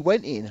footballer, he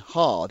went in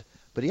hard,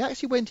 but he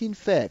actually went in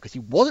fair, because he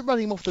wasn't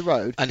running him off the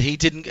road. And he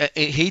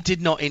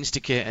did not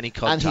instigate any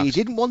contact. And he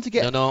didn't want to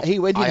get... No, he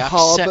went in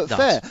hard but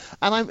that. fair.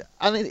 And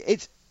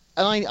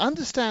I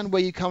understand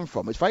where you come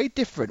from. It's very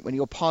different when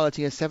you're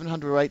piloting a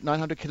 700 or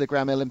 900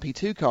 kilogram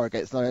LMP2 car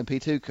against an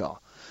LMP2 car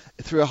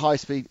through a high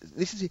speed.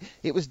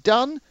 It was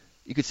done...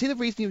 You could see the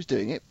reason he was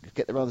doing it,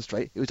 get the rather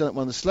straight. It was done at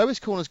one of the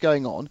slowest corners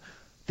going on.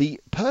 The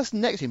person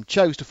next to him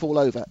chose to fall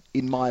over,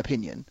 in my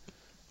opinion.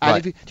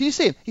 And did you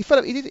see him? He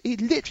fell. He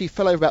literally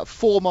fell over about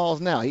 4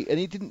 miles an hour, and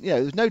he didn't.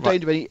 There was no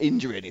danger of any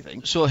injury or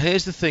anything. So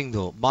here's the thing,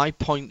 though. My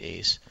point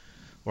is,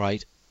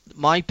 right?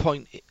 My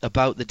point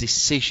about the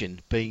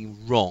decision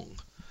being wrong,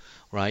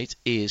 right,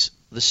 is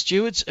the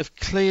stewards have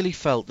clearly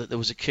felt that there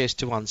was a case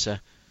to answer.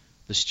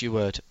 The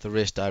steward, the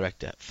race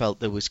director, felt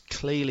there was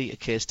clearly a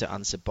case to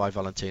answer by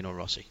Valentino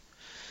Rossi.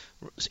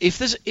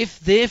 If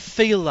they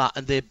feel that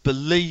and they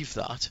believe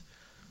that,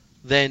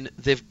 then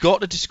they've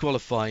got to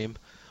disqualify him,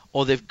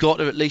 or they've got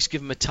to at least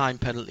give him a time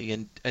penalty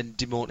and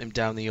demote him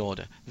down the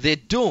order. They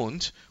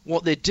don't.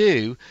 What they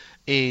do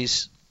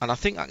is, and I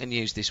think I can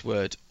use this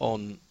word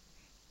on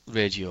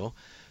radio,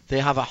 they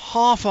have a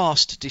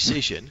half-arsed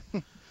decision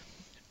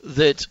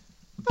that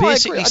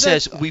basically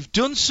says, we've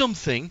done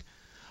something,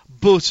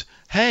 but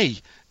hey,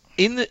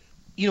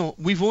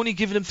 we've only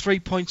given him 3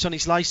 points on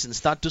his licence.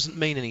 That doesn't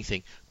mean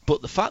anything.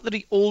 But the fact that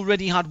he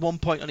already had 1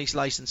 point on his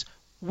licence,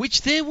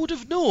 which they would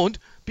have known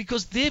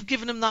because they've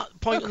given him that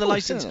point on the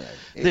licence,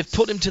 they've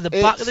put him to the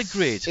back of the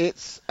grid.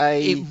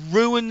 It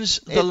ruins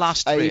the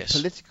last race. It's a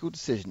political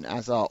decision,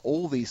 as are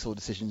all these sort of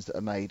decisions that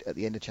are made at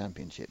the end of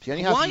championships.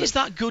 Why is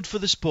that good for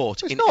the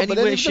sport in any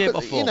way, shape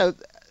or form?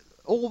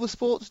 All the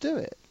sports do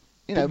it.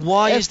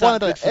 Why is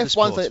that good for the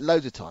sport? F1's done it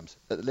loads of times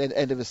at the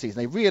end of the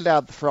season. They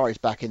re-allowed the Ferraris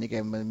back in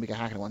again when Mika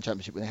Hakkinen won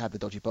championship when they had the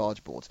dodgy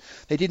barge boards.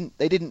 They didn't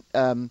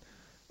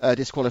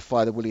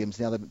disqualify the Williams,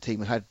 the other team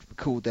who had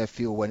cooled their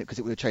fuel because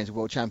it would have changed the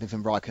world champion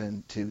from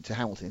Raikkonen to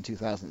Hamilton in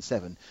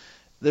 2007.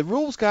 The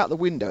rules go out the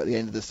window at the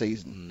end of the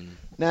season.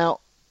 Now,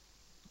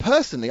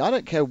 personally, I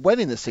don't care when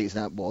in the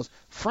season that was.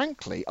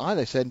 Frankly,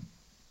 I said,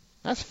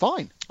 that's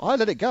fine. I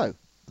let it go.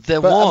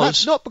 And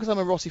that's not because I'm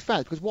a Rossi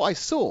fan, because what I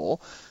saw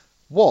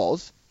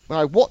was, when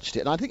I watched it,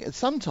 and I think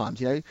sometimes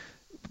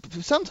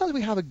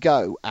we have a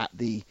go at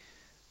the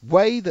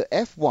way that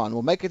F1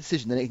 will make a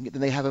decision, then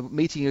they have a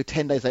meeting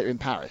 10 days later in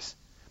Paris.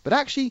 But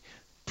actually,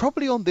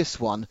 probably on this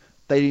one,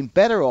 they'd been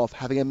better off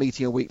having a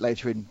meeting a week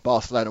later in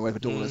Barcelona, wherever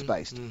Dorna's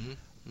based.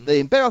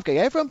 They'd been better off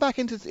getting everyone back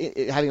into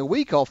having a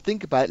week off,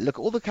 think about it, look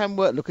at all the camera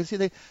work, look and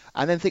see,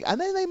 and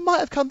then they might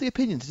have come to the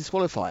opinion to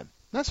disqualify him.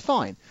 That's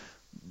fine.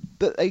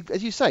 But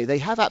as you say, they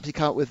have actually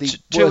come up with the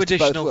two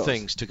additional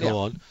things to go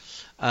on.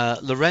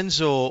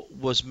 Lorenzo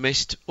was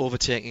missed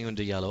overtaking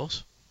under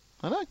yellows.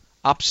 I know.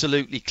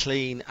 absolutely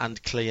clean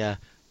and clear.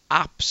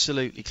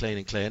 Absolutely clean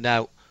and clear.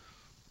 Now,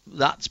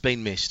 that's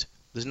been missed.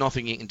 There's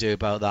nothing you can do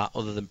about that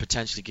other than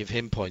potentially give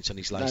him points on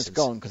his licence. No, it's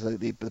gone because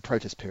the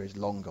protest period is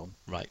long gone.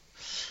 Right.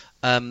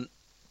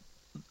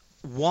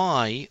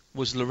 Why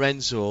was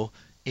Lorenzo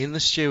in the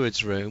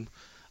steward's room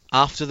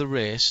after the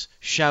race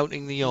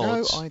shouting the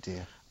odds? No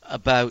idea.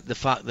 About the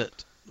fact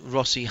that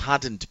Rossi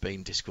hadn't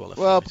been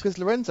disqualified. Well, because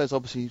Lorenzo's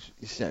obviously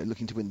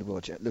looking to win the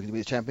looking to win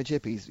the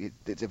championship.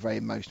 It's a very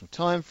emotional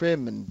time for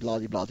him, and blah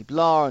blah blah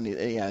blah,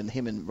 and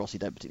him and Rossi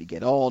don't particularly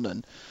get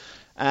on,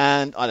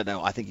 and I don't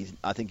know. I think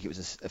it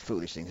was a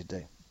foolish thing to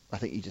do. I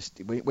think he just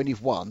when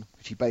you've won,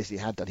 which he basically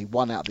had done, he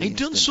won out of the incident.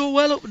 He'd done so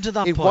well up to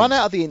that point. He won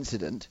out of the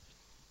incident.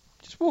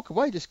 Just walk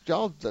away. Just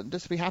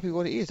be happy with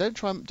what it is. Don't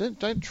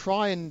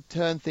try and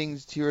turn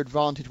things to your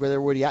advantage where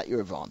they're already at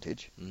your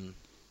advantage. Mm.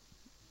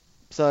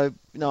 So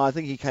no, I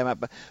think he came out.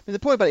 I mean, the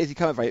point about it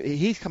is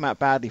he's come out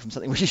badly from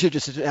something which he should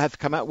just have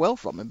come out well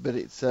from him. But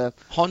it's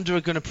Honda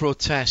are going to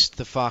protest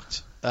the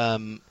fact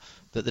that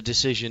the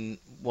decision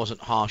wasn't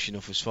harsh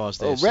enough as far as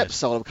they're concerned.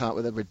 Repsol have come up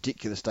with a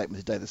ridiculous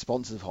statement today. The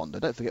sponsors of Honda,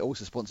 don't forget,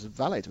 also sponsors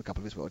Valle to a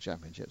couple of his world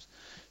championships,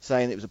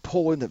 saying it was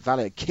appalling that Valle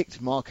had kicked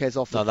Marquez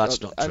off. No,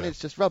 that's not true. And it's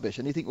just rubbish.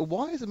 And you think, well,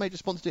 why is a major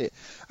sponsor do it?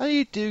 And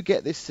you do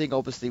get this thing,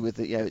 obviously, with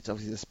it's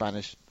obviously the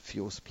Spanish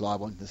fuel supply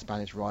wanting the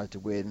Spanish ride to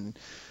win.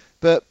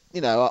 But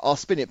I'll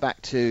spin it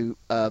back to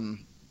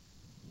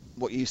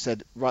what you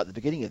said right at the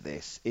beginning of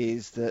this: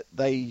 is that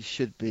they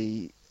should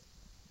be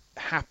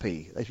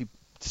happy. They should be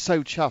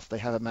so chuffed they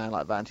have a man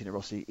like Valentino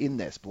Rossi in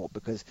their sport,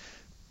 because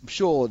I'm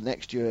sure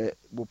next year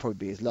will probably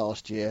be his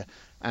last year,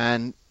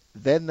 and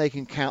then they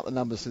can count the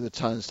numbers through the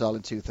turnstile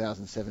in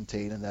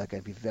 2017, and they're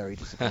going to be very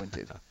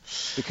disappointed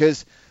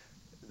because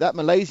that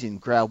Malaysian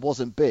crowd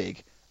wasn't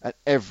big, and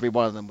every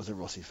one of them was a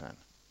Rossi fan.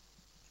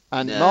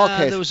 And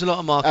Marquez, there was a lot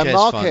of Marquez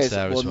fans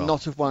there as well. will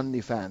not have won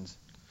any fans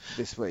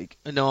this week.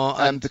 No,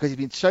 because he's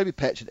been so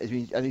petulant,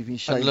 he's been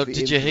showing. And look,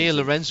 did you hear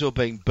Lorenzo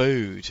being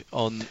booed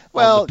on the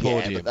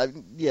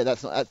podium?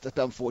 That's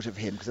unfortunate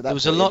for him, because there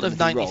was a lot of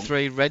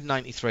 93 red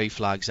 93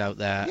 flags out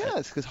there. Yeah,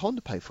 it's because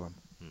Honda paid for them.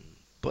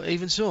 But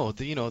even so,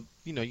 you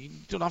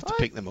don't have to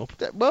pick them up.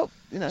 Well,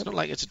 it's not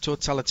like it's a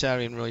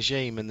totalitarian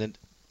regime, and then.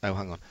 Oh,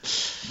 hang on.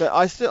 But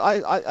I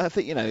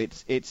think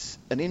it's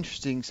an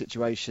interesting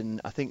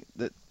situation. I think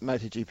that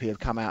MotoGP have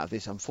come out of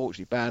this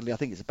unfortunately badly. I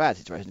think it's a bad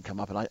situation to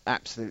come up, and I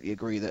absolutely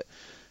agree that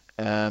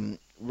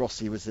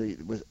Rossi was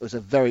a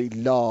very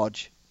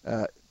large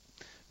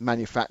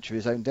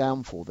manufacturer's own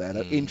downfall there.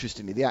 Now,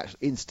 interestingly, the actual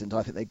incident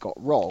I think they got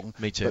wrong.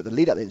 Me too. But the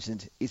lead up to the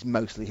incident is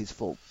mostly his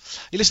fault.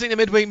 You're listening to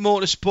Midweek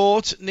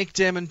Motorsport. Nick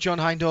Damon, John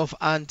Hindhaugh,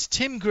 and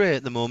Tim Gray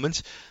at the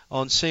moment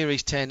on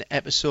Series 10,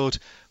 Episode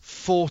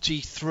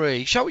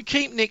 43. Shall we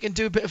keep Nick and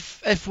do a bit of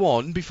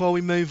F1 before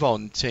we move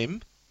on,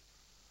 Tim?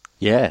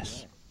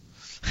 Yes.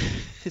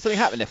 Did something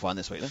happen in F1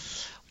 this week then?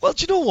 Well,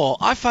 do you know what?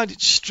 I found it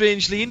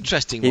strangely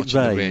interesting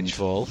watching the range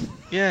fall.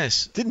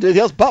 Yes. Didn't do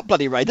anything else but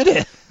bloody rain, did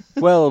it?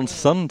 Well, on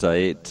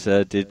Sunday it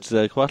did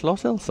quite a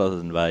lot else other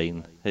than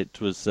rain. It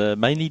was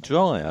mainly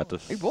dry.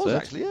 It was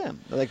actually, yeah.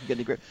 They could get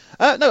any grip.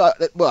 I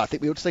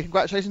think we ought to say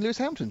congratulations to Lewis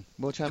Hamilton,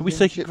 World Championship. Can we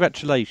say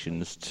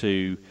congratulations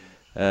to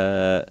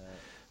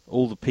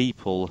all the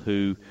people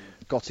who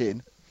got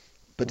in,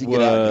 but didn't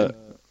get out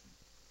again?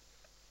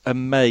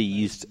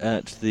 Amazed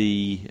at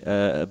the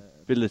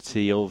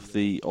ability of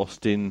the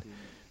Austin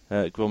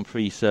Grand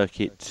Prix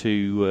circuit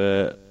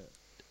to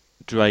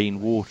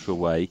drain water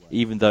away,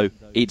 even though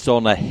it's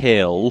on a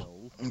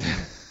hill.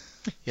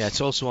 Yeah, it's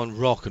also on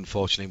rock,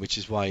 unfortunately, which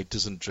is why it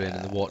doesn't drain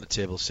and the water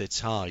table sits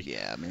high.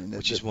 Yeah, I mean,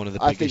 which is one of the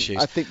big issues.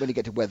 I think when you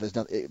get to weather,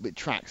 it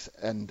tracks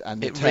and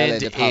the it tail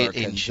rained end of 8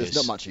 inches. There's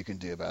not much you can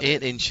do about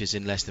it. 8 inches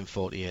in less than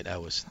 48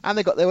 hours. And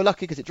they were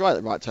lucky because it dried at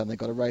the right time. They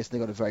got a race, and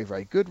they got a very,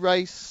 very good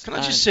race. Can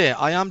I just say,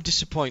 I am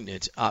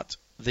disappointed at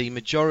the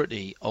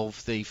majority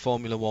of the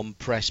Formula One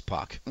press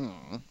pack.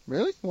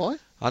 Really? Why?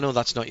 I know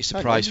that's not your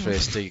surprise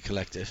phrase to your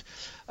collective.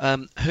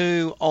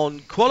 Who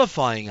on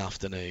qualifying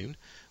afternoon,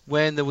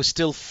 when there was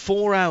still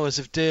 4 hours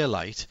of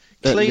daylight,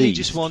 clearly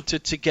just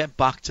wanted to get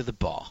back to the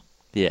bar.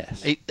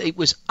 Yes. It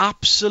was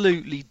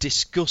absolutely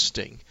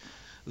disgusting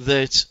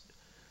that,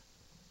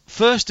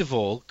 first of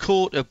all,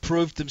 Coulter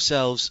proved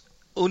themselves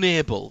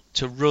unable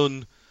to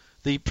run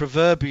the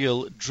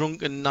proverbial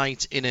drunken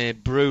night in a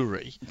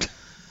brewery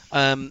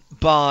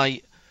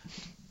by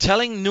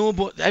telling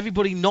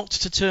everybody not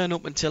to turn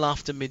up until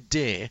after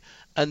midday,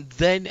 and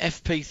then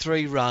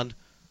FP3 ran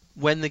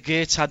when the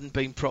gates hadn't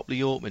been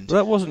properly opened.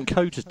 Well, that wasn't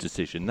Coulter's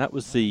decision. That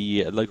was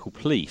the local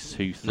police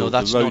who thought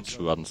the roads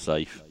were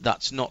unsafe.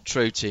 That's not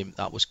true, Tim.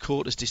 That was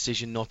Coulter's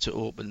decision not to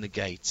open the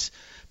gates.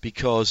 But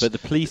the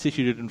police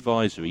issued an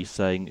advisory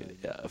saying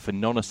for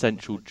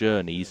non-essential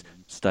journeys,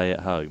 stay at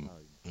home.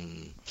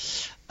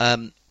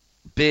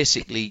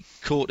 Basically,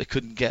 Coulter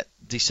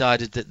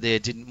decided that they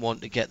didn't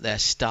want to get their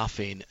staff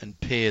in and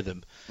pay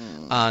them,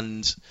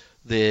 and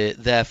they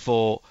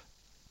therefore,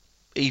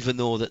 even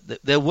though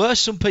that there were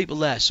some people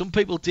there, some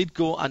people did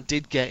go and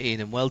did get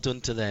in, and well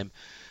done to them.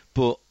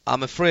 But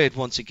I'm afraid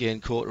once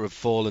again Coulter have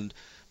fallen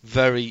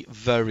very,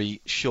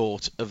 very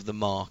short of the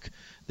mark.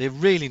 They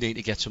really need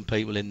to get some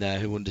people in there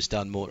who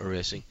understand motor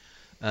racing.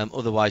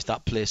 Otherwise,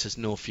 that place has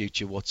no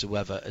future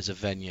whatsoever as a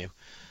venue.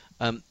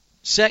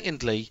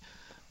 Secondly,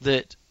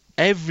 that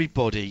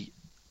everybody,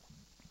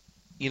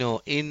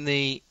 in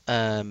the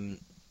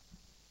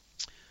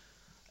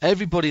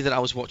everybody that I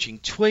was watching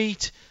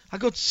tweet, I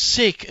got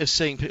sick of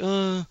seeing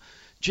people.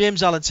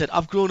 James Allen said,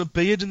 "I've grown a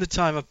beard in the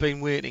time I've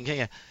been waiting."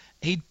 Yeah,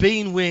 he'd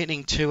been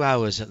waiting 2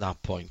 hours at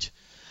that point,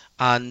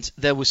 and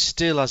there was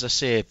still, as I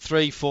say,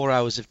 3-4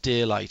 hours of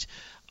daylight.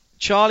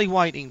 Charlie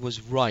Whiting was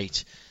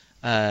right.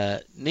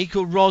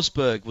 Nico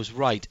Rosberg was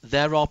right.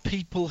 There are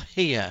people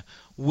here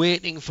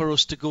waiting for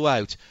us to go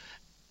out.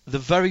 The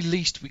very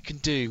least we can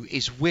do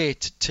is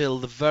wait till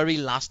the very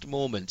last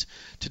moment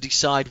to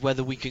decide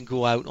whether we can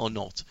go out or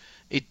not.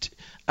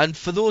 And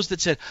for those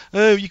that said,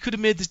 "Oh, you could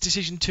have made this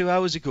decision 2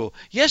 hours ago."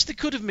 Yes, they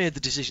could have made the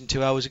decision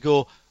 2 hours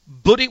ago,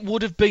 but it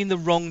would have been the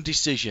wrong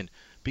decision,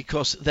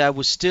 because there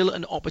was still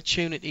an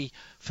opportunity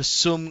for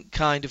some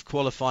kind of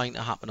qualifying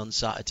to happen on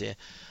Saturday.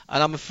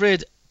 And I'm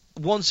afraid,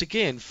 once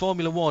again,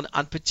 Formula One,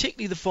 and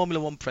particularly the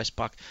Formula One press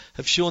pack,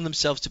 have shown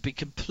themselves to be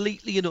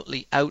completely and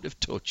utterly out of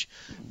touch.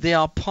 They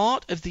are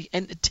part of the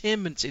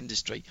entertainment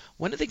industry.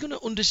 When are they going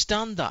to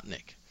understand that,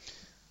 Nick?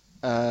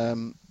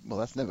 Well,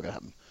 that's never going to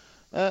happen.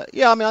 I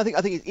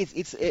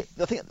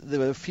think there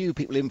were a few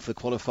people in for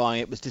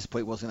qualifying. It was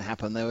disappointing it wasn't going to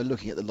happen. They were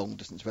looking at the long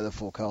distance weather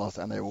forecast,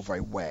 and they were all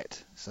very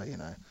wet, so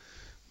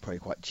probably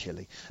quite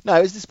chilly. No,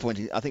 it was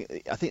disappointing. I think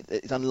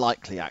it's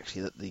unlikely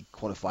actually that the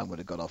qualifying would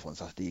have got off on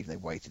Saturday if they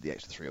waited the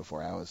extra 3 or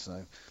 4 hours.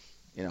 So,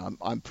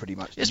 I'm pretty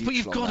much. Yes, but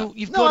you've got to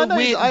wait and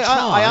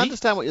try. I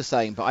understand what you're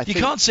saying, but you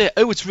can't say,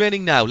 "Oh, it's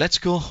raining now, let's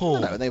go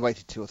home." No, and they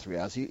waited 2 or 3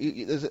 hours.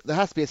 There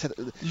has to be a set.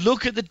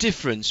 Look at the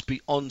difference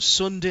on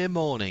Sunday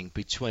morning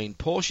between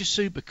Porsche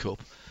Super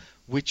Cup,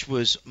 which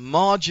was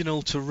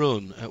marginal to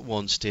run at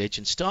one stage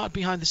and started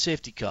behind the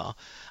safety car,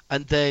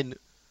 and then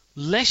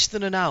less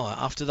than an hour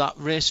after that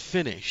race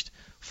finished,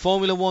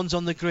 Formula One's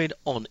on the grid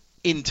on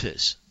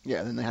Inters. Yeah,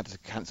 and then they had to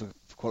cancel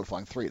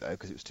qualifying 3 though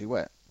because it was too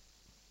wet.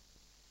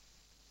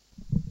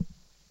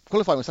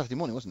 Qualifying was Saturday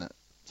morning, wasn't it?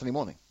 Sunday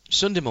morning.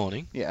 Sunday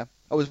morning. Yeah.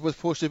 Was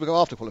Porsche Super Cup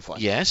after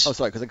qualifying? Yes. Oh,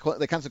 sorry, because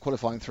they cancelled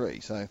qualifying 3,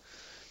 so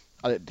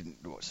I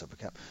didn't watch Super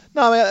Cup.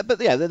 No, but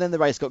yeah, then the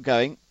race got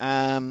going.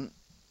 I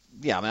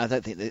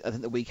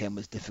think the weekend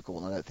was difficult,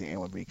 and I don't think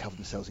anyone really covered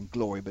themselves in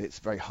glory. But it's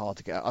very hard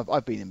to get.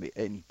 I've been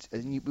in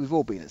we've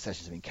all been at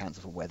sessions that have been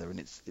cancelled for weather,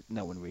 and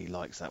no one really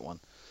likes that one.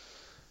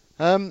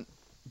 And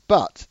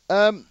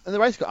the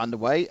race got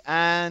underway,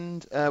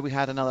 and we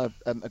had another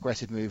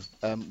aggressive move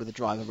with the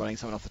driver running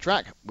someone off the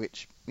track,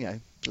 which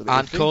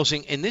and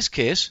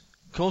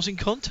causing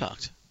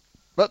contact.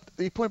 But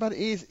the point about it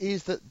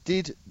is that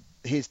did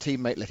his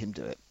teammate let him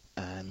do it?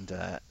 And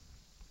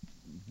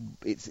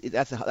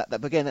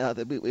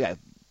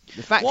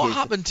the fact what is,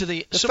 happened to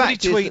somebody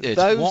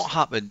tweeted what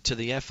happened to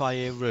the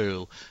FIA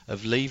rule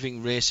of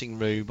leaving racing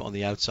room on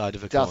the outside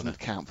of a corner? Doesn't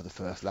count for the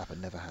first lap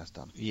and never has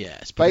done.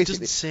 Yes, but basically, it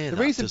doesn't say the that.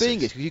 The reason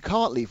being is because you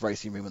can't leave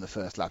racing room on the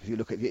first lap. If you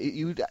look at it,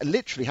 you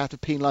literally have to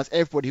penalise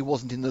everybody who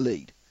wasn't in the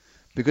lead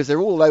because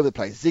they're all over the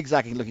place,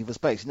 zigzagging, looking for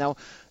space. Now,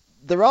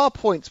 there are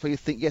points where you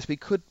think, yes, we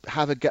could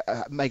have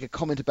make a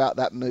comment about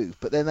that move,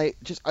 but then they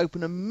just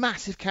open a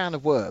massive can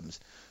of worms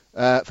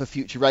for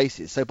future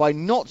races. So by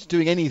not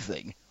doing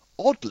anything,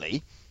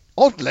 oddly,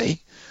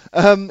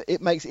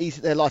 it makes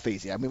their life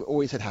easier. I mean, we've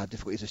always said how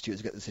difficult it is for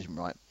stewards to get the decision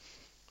right.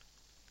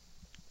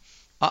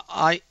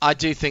 I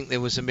do think there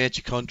was a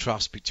major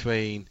contrast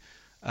between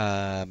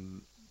that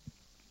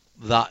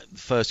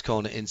first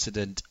corner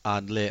incident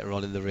and later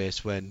on in the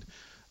race when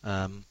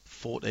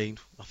 14,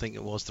 I think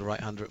it was, the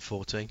right-hander at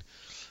 14.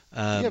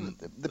 But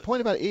the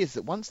point about it is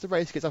that once the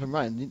race gets up and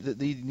running,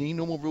 the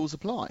normal rules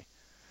apply.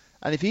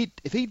 And if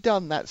he'd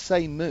done that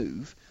same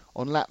move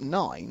on lap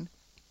 9,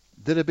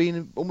 there'd have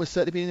been almost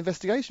certainly been an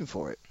investigation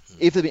for it.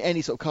 If there'd been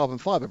any sort of carbon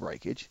fibre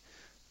breakage,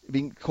 it'd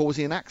been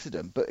causing an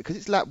accident. But because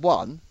it's lap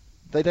 1,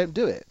 they don't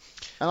do it.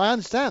 And I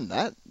understand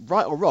that,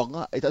 right or wrong.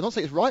 I'm not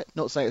saying it's right,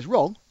 not saying it's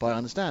wrong, but I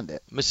understand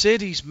it.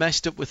 Mercedes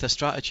messed up with their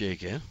strategy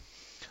again.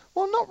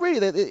 Well, not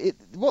really.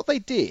 What they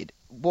did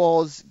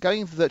was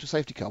going for the virtual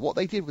safety car. What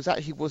they did was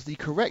the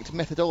correct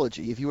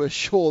methodology if you were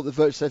sure the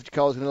virtual safety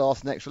car was going to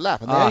last an extra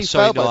lap. And I'm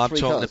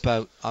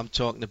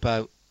talking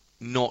about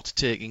not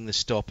taking the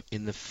stop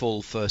in the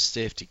full first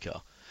safety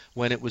car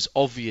when it was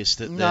obvious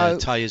that their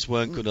tyres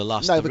weren't going to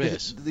last the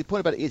race. The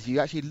point about it is, if you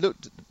actually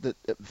looked at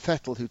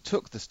Vettel, who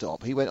took the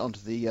stop, he went onto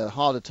the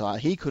harder tyre.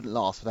 He couldn't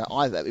last without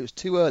either. It was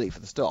too early for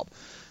the stop,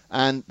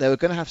 and they were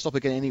going to have to stop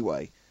again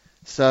anyway.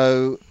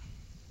 So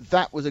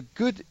that was a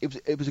good.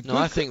 It was a good. No,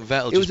 I think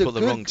Vettel just put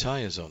the wrong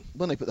tyres on.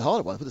 Well, they put the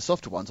harder ones, put the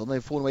softer ones on.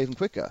 They've fallen away even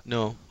quicker.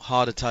 No,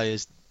 harder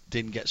tyres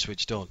didn't get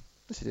switched on.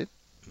 Yes, it did.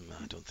 No,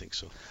 I don't think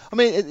so. I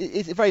mean,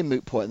 it's a very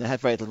moot point, and they had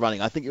very little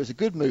running. I think it was a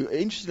good move.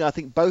 Interestingly, I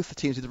think both the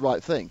teams did the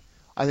right thing.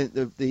 I think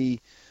the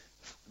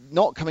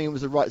not coming in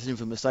was the right decision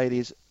for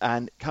Mercedes,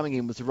 and coming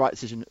in was the right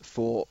decision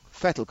for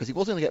Vettel, because he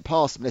wasn't going to get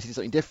past them unless he did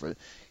something different.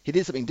 He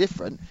did something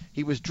different.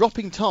 He was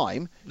dropping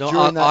time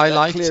during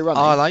that clear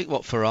running. I like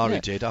what Ferrari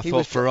did. I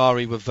thought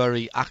Ferrari were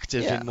very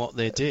active in what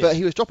they did. But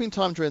he was dropping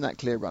time during that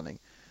clear running.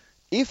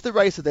 If the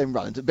race had then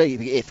run, and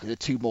maybe if there were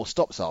 2 more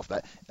stops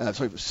after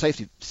that,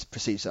 safety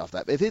procedures after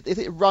that, but if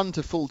it run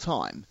to full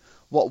time,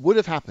 what would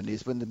have happened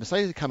is when the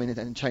Mercedes had come in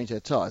and changed their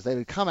tyres, they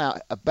would come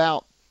out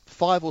about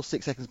 5 or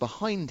 6 seconds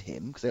behind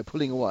him, because they were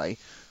pulling away,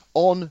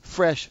 on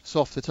fresh,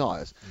 softer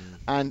tyres.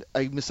 And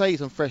a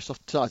Mercedes on fresh,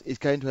 softer tyres is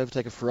going to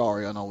overtake a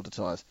Ferrari on older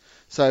tyres.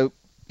 So,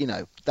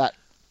 that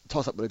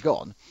toss-up would have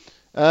gone.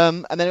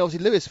 And then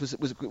obviously Lewis was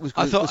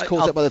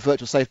caught up by the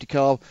virtual safety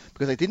car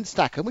because they didn't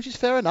stack them, which is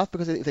fair enough,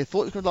 because they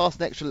thought it was going to last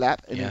an extra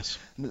lap. And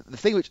the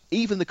thing which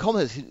even the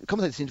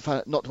commentators seem to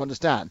find not to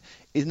understand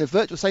is, in a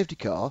virtual safety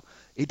car,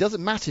 it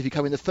doesn't matter if you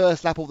come in the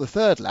first lap or the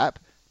third lap,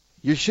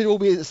 you should all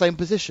be in the same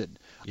position.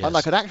 Yes.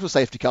 Unlike an actual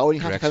safety car when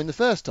you have to come in the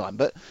first time.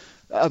 But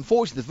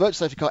unfortunately, the virtual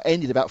safety car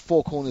ended about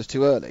 4 corners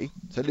too early,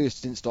 so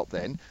Lewis didn't stop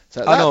then.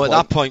 So at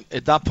that point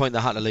they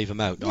had to leave him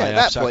out. Yeah,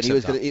 at that point he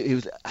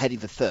was heading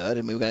for third,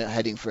 and we were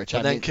heading for a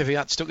championship. And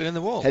then Kvyat stuck it in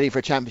the wall. Heading for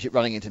a championship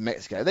running into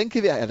Mexico. Then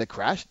Kvyat had a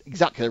crash,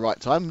 exactly the right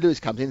time.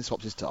 Lewis comes in and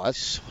swaps his tyres.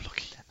 So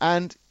lucky.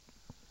 And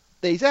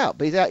he's out.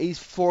 But he's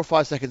 4 or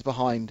 5 seconds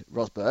behind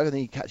Rosberg, and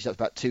then he catches up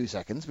to about 2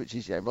 seconds, which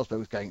is, Rosberg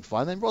was going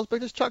fine. Then Rosberg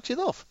just chucks it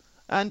off.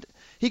 And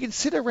he can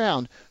sit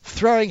around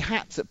throwing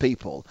hats at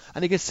people,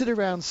 and he can sit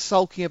around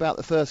sulking about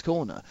the first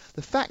corner.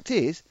 The fact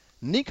is,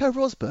 Nico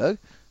Rosberg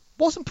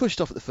wasn't pushed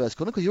off at the first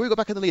corner because he already got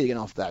back in the lead again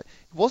after that.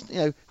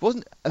 He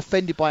wasn't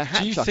offended by a hat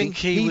chucking. Do you think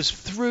he was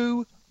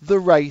through the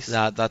race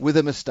with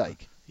a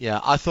mistake? Yeah,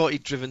 I thought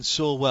he'd driven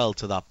so well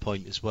to that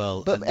point as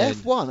well. But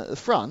F1 at the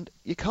front,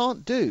 you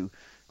can't do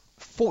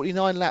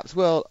 49 laps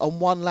well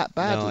on 1 lap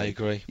badly. No, I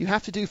agree. You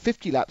have to do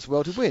 50 laps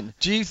well to win.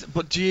 Do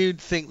you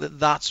think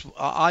that's...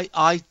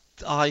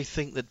 I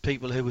think that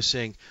people who were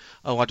saying,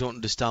 I don't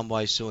understand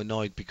why he's so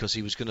annoyed because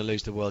he was going to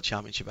lose the World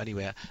Championship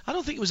anyway. I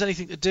don't think it was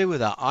anything to do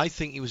with that. I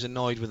think he was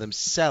annoyed with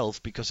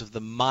himself because of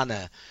the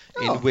manner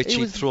in which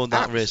he'd thrown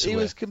that race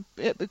away.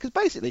 Because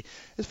basically,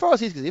 as far as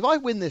he's concerned, if I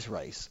win this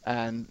race,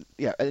 and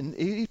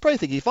he's probably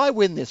thinking, if I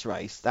win this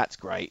race, that's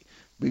great.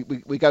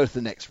 We go to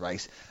the next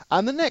race.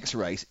 And the next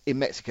race in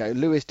Mexico,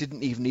 Lewis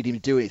didn't even need him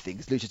to do anything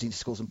because Lewis just needed to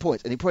score some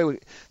points. And he probably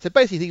so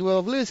basically thinking, well,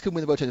 if Lewis can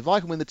win the World Championship, if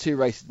I can win the 2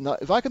 races,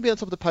 if I can be on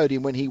top of the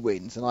podium when he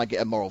wins and I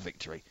get a moral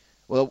victory,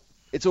 well,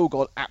 it's all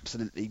gone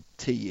absolutely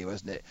TU,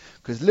 hasn't it?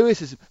 Because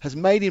Lewis has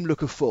made him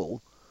look a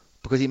fool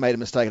because he made a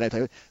mistake.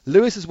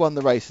 Lewis has won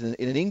the race in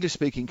an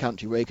English-speaking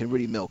country where he can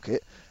really milk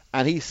it,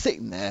 and he's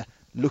sitting there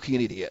looking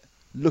an idiot,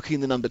 looking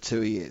the number 2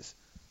 he is.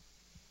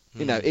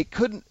 It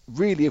couldn't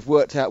really have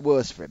worked out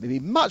worse for him. It'd be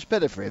much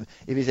better for him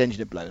if his engine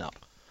had blown up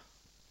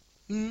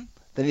than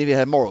if he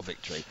had a moral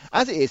victory.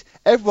 As it is,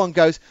 everyone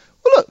goes,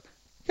 well, look,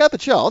 you had the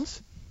chance.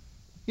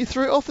 You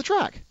threw it off the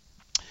track.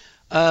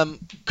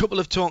 Couple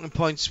of talking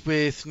points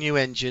with new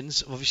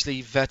engines.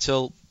 Obviously,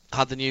 Vettel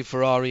had the new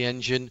Ferrari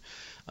engine.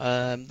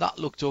 That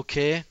looked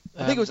okay.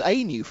 I think it was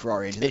a new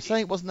Ferrari engine. They were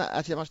saying it wasn't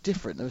actually that much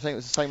different. They were saying it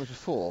was the same as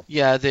before.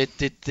 Yeah, they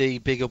did the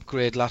big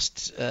upgrade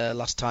last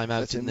time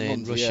out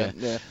in Russia.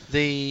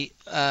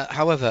 Yeah.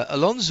 However,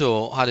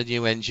 Alonso had a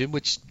new engine,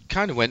 which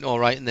kind of went all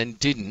right and then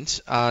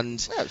didn't.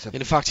 And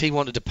in fact, he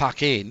wanted to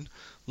pack in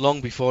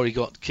long before he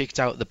got kicked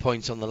out at the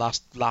points on the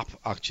last lap,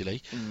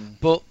 actually.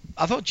 But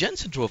I thought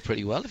Jensen drove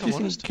pretty well, if I'm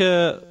honest.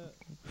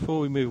 Before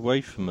we move away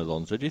from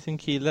Alonso, do you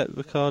think he let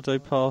Ricciardo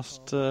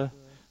past...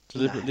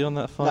 deliberately on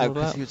that final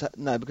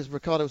lap? Because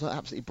Ricciardo was on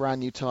absolutely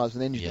brand new tyres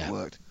with an engine that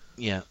worked.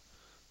 Yeah.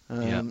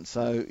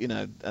 So,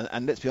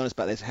 and let's be honest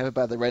about this, however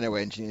bad the Renault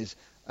engine is,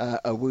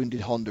 a wounded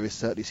Honda is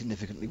certainly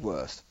significantly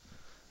worse.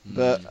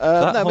 But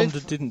Honda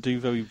didn't do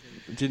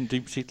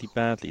particularly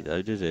badly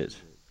though, did it?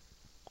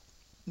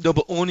 No,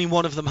 but only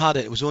one of them had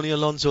it. It was only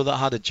Alonso that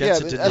had it.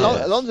 Jensen didn't have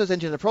it. Alonso's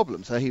engine had a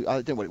problem, so I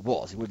don't know what it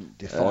was. He wouldn't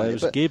define it. It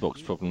was a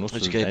gearbox problem,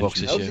 wasn't it? It was a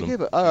gearbox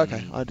issue.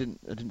 Okay. I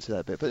didn't see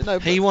that bit. But no.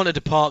 He wanted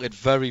to park it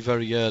very,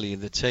 very early,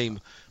 and the team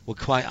were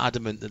quite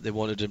adamant that they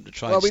wanted him to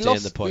try and stay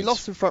in the points. We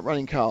lost some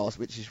front-running cars,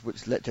 which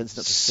let Jensen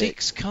up to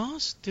 6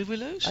 cars. Did we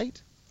lose?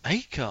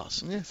 8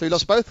 cars. Yeah, so we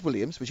lost both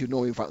Williams, which would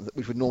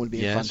normally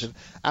be in front of,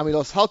 and we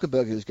lost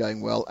Hulkenberg, who was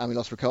going well, and we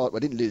lost Ricciardo. Well,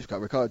 didn't lose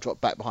Ricciardo. Ricciardo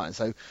dropped back behind,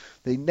 so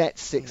the net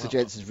 6 of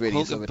Jensen's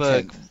really sort of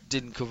a 10th.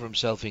 Didn't cover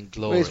himself in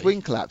glory. Well, his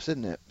wing collapsed,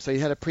 didn't it? So he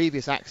had a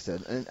previous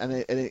accident,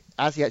 and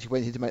as he actually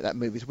went in to make that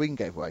move, his wing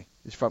gave way,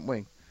 his front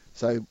wing.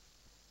 So.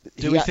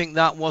 Do we think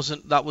that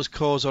was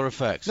cause or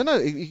effect? No.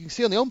 You can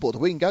see on the onboard the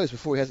wing goes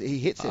before he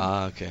hits him.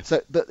 Okay.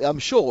 So, but I'm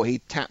sure he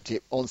tapped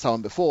it on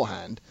someone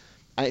beforehand.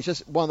 And it's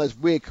just one of those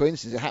weird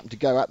coincidences. It happened to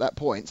go at that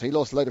point, so he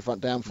lost a load of front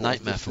downforce.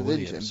 Nightmare for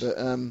Williams. But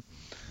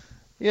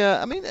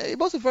it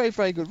was a very,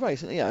 very good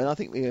race. And I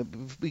think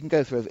we can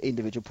go through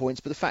individual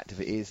points, but the fact of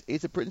it is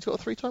that Britain's got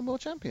a 3-time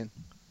world champion.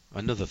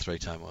 Another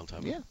 3-time world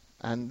champion. Yeah,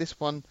 and this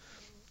one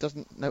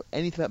doesn't know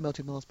anything about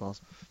melting Mars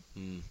bars.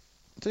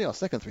 It's only our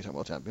second 3-time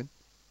world champion.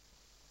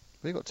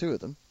 We've got 2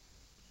 of them.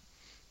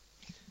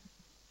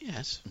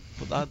 Yes,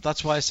 but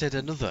that's why I said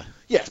another.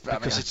 Yes, but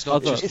because it's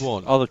not just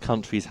one. Other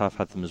countries have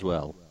had them as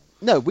well.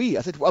 No,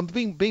 I said I'm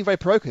being very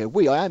parochial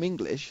here. I am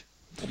English.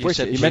 You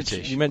mentioned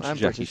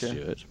Jackie British,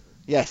 Stewart.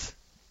 Yes.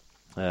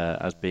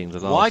 As being the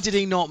last. Why did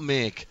he not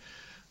make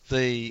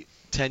the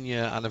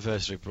 10-year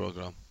anniversary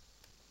programme?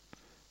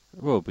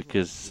 Well,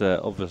 because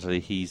obviously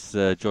he's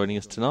joining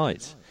us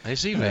tonight.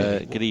 Is he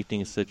really? Good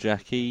evening, Sir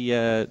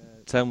Jackie.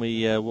 Tell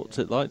me what's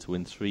it like to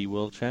win 3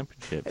 World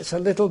Championships? It's a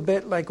little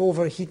bit like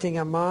overheating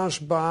a Mars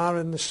bar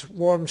in the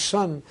warm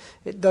sun.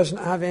 It doesn't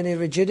have any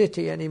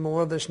rigidity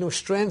anymore. There's no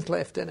strength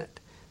left in it.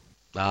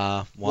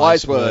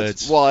 Wise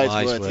words.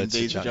 Wise words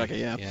indeed, Jackie.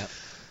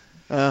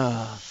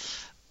 Yeah.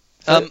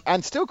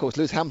 And still, of course,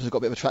 Lewis Hamilton's got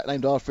a bit of a track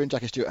named after him.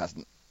 Jackie Stewart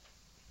hasn't.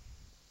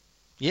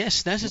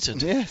 Yes,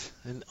 Snetterton. Yes.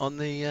 On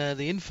the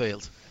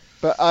infield.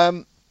 But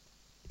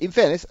in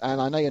fairness,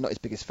 and I know you're not his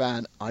biggest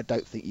fan, I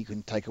don't think you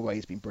can take away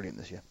he's been brilliant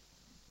this year.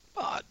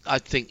 I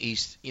think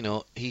he's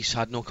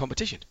had no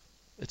competition.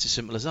 It's as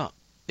simple as that.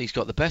 He's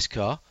got the best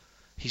car.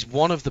 He's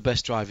one of the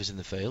best drivers in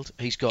the field.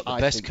 He's got the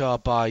best car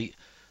by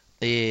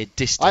a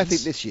distance. I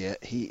think this year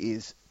he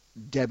is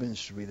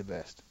demonstrably the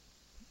best.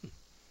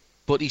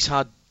 But he's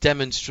had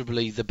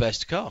demonstrably the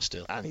best car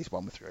still. And he's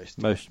won with race.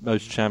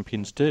 Most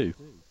champions do.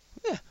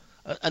 Yeah.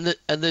 And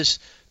there's,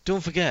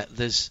 don't forget,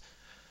 there's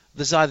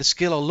either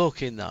skill or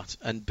luck in that,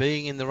 and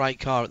being in the right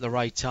car at the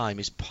right time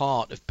is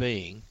part of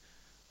being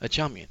a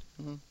champion.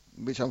 Mm-hmm.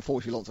 Which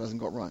unfortunately Alonso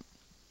hasn't got right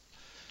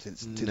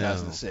since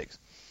 2006.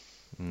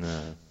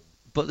 No.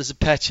 But there's a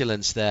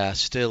petulance there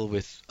still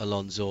with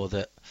Alonso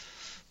that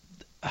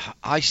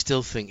I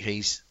still think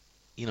he's,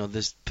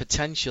 there's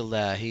potential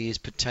there. He is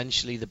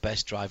potentially the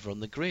best driver on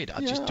the grid.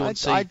 I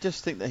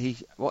just think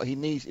that what he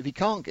needs, if he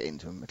can't get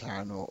into a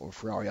McLaren or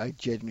Ferrari, I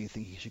genuinely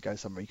think he should go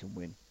somewhere he can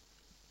win.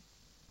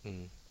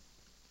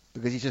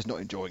 Because he's just not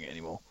enjoying it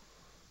anymore.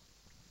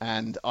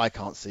 And I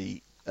can't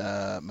see.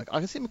 I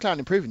can see McLaren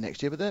improving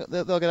next year, but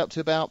they'll get up to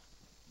about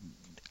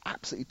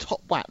absolutely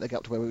top whack. They get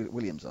up to where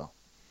Williams are.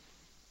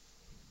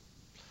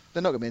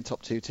 They're not going to be in the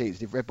top 2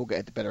 teams. If Red Bull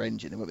get a better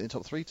engine, they won't be in the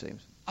top 3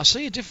 teams. I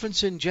see a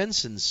difference in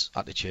Jensen's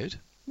attitude.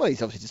 Well,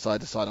 he's obviously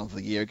decided to sign on for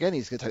the year again.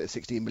 He's going to take the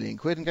 16 million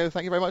quid and go,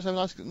 thank you very much, have a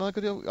nice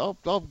good deal.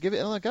 I'll give it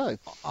another go.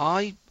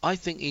 I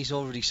think he's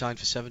already signed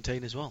for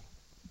 17 as well.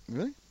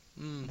 Really?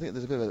 I think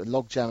there's a bit of a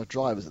logjam of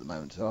drivers at the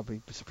moment, so I'll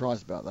be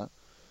surprised about that.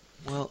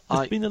 Well,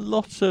 there's been a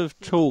lot of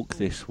talk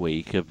this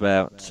week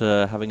about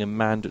having a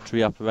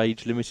mandatory upper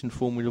age limit in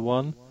Formula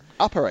 1.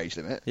 Upper age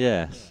limit?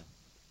 Yes.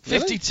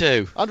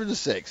 52.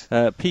 106.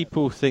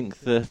 People think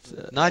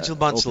that... Nigel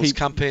Mansell's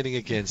campaigning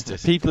against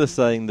it. People are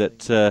saying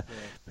that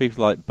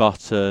people like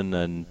Button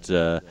and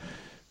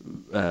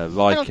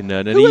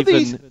Raikkonen and even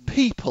these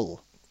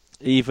people?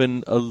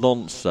 Even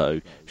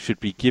Alonso should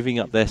be giving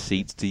up their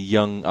seats to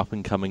young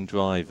up-and-coming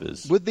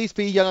drivers. Would these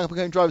be young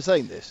up-and-coming drivers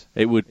saying this?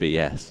 It would be,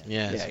 yes.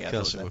 Yes, of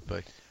course it would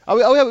be.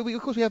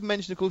 Of course we haven't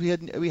mentioned, of course,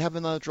 we have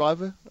another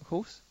driver, of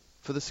course,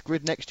 for the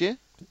grid next year.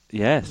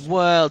 Yes.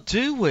 Well,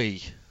 do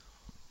we?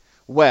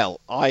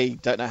 Well, I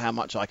don't know how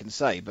much I can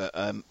say, but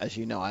as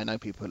you know, I know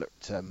people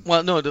at...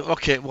 Well, no,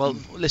 okay, well,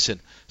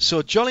 listen.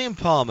 So Jolyon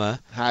Palmer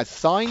has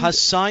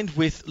signed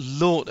with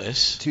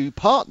Lotus to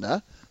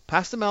partner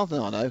Pastor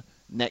Maldonado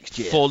next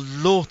year. For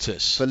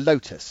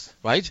Lotus.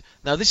 Right?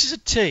 Now, this is a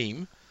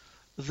team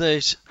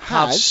that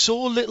have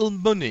so little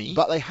money...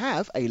 But they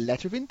have a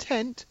letter of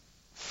intent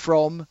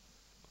from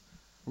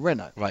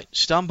Renault. Right,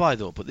 stand by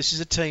though, but this is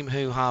a team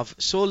who have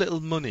so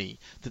little money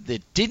that they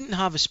didn't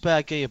have a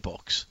spare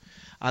gearbox,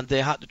 and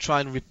they had to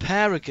try and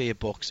repair a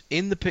gearbox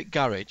in the pit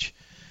garage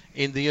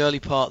in the early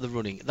part of the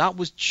running. That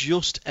was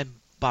just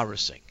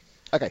embarrassing.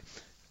 Okay,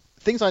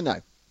 things I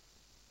know.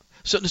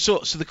 So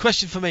the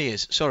question for me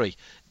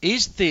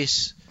is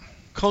this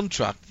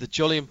contract that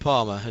Jolyon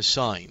Palmer has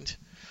signed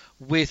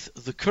with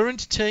the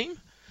current team,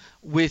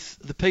 with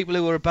the people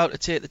who are about to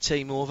take the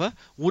team over,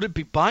 would it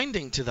be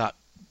binding to that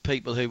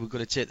people who were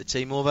going to take the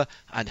team over,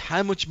 and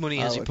how much money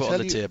has he put on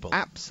the table?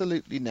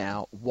 Absolutely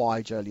now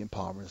why Jolyon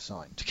Palmer has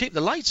signed. To keep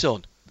the lights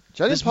on.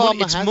 Jolyon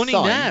Palmer has money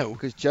signed now.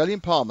 Because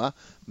Jolyon Palmer,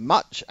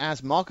 much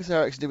as Marcus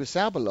Ericsson did with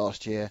Sauber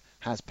last year,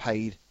 has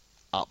paid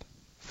up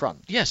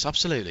front. Yes,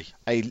 absolutely.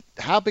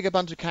 How big a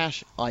bunch of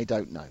cash, I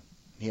don't know.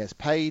 He has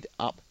paid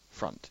up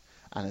front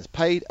and has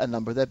paid a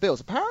number of their bills.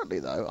 Apparently,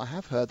 though, I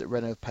have heard that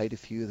Renault have paid a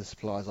few of the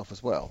suppliers off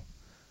as well.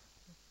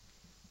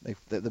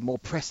 The more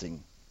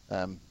pressing,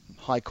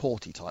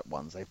 high-quality type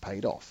ones they've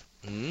paid off.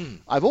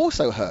 I've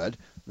also heard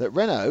that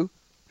Renault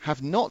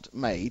have not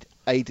made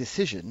a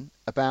decision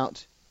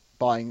about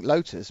buying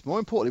Lotus. More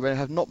importantly,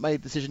 Renault have not made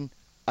a decision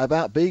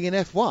about being in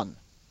F1.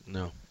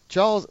 No.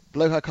 Charles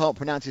Bloch, I can't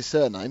pronounce his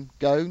surname,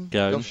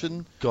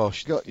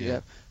 Gosh,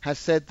 has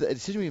said that a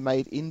decision will be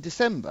made in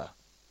December.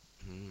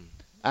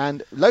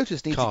 And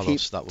Lotus needs to keep...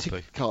 that would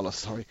be. Carlos,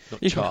 sorry.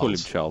 You can call him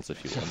Charles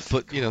if you want.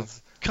 But,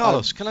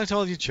 Carlos, can I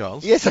tell you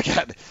Charles? Yes, I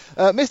can.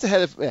 Mr.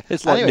 Head of...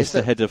 It's like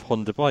Mr. Head of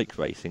Honda Bike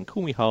Racing.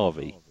 Call me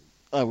Harvey.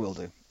 I will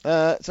do.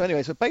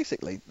 So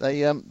basically, they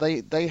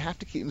have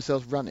to keep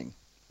themselves running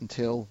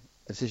until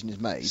a decision is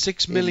made.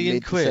 £6 million.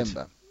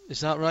 December. Is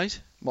that right?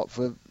 What,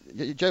 for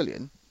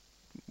Jolyon?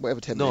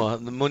 Whatever, 10 No,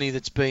 million. the money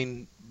that's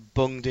been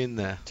bunged in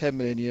there. 10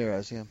 million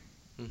euros, yeah.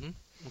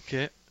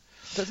 Okay.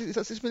 Is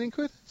that 6 million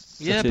quid?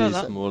 Yeah, That about is,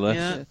 that. more or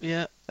less.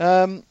 Yeah.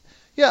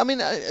 Yeah, I mean,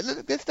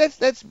 let's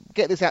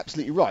get this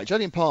absolutely right.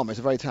 Jolyon Palmer is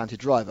a very talented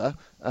driver,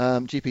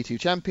 GP2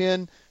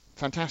 champion,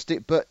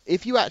 fantastic. But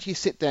if you actually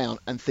sit down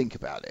and think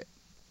about it,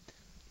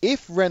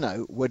 if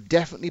Renault were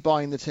definitely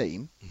buying the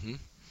team,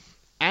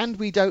 and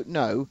we don't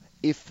know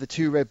if the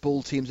two Red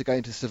Bull teams are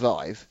going to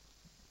survive,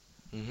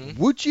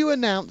 would you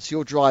announce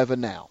your driver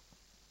now?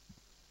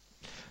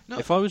 No.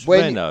 If I was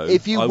when, Renault,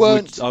 if you I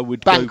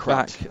would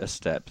bankrupt. go back a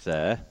step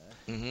there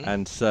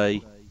and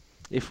say,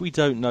 if we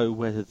don't know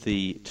whether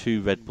the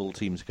two Red Bull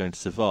teams are going to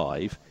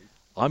survive,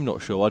 I'm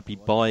not sure I'd be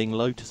buying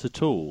Lotus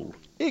at all.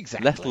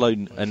 Exactly. Let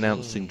alone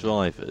announcing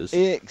drivers.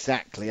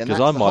 Exactly.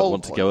 Because I might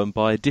want to go and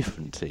buy a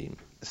different team.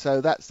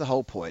 So that's the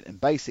whole point. And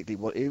basically,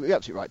 you're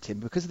absolutely right, Tim,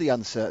 because of the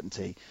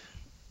uncertainty,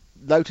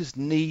 Lotus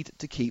need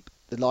to keep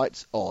the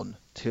lights on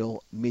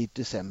till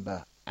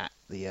mid-December at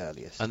the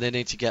earliest. And they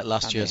need to get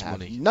last year's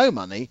money. No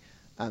money.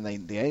 And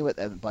the only way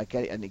by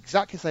getting, and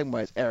exactly the same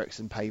way as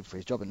Ericsson paid for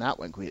his job, and that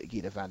went to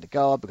Guido van der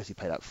Garde because he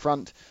paid up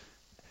front.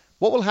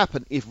 What will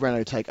happen if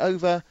Renault take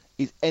over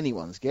is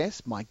anyone's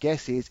guess. My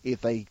guess is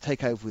if they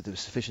take over with a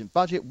sufficient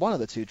budget, one of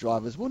the two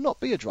drivers will not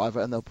be a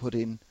driver, and they'll put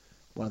in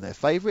one of their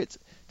favourites,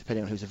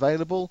 depending on who's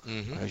available.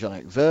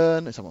 Jean-Luc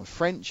Verne, someone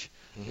French.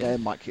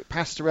 Might kick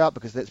Pastor out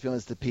because, let's be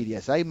honest, the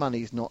PDSA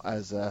money is not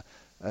as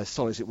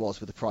solid as it was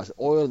with the price of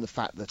oil and the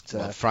fact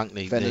that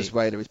frankly,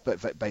 Venezuela is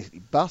basically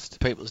bust.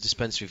 People's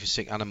dispensary for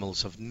sick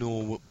animals have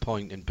no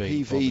point in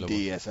being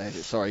PVDSA,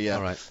 sorry, yeah.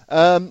 All right.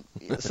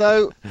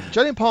 So,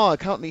 Jolyon Palmer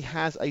currently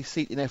has a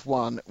seat in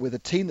F1 with a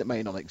team that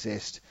may not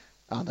exist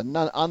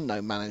under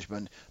unknown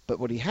management, but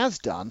what he has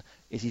done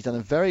is he's done a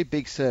very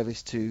big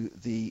service to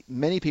the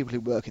many people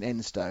who work in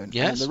Enstone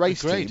and the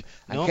race team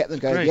and kept them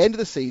going at the end of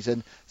the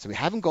season, so we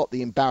haven't got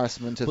the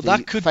embarrassment of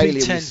the failure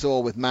we saw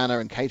with Manor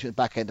and Cater at the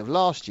back end of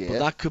last year. But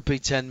that could be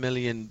 10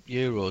 million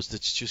euros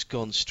that's just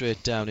gone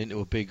straight down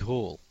into a big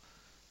hole.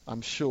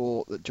 I'm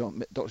sure that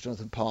Dr.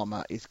 Jonathan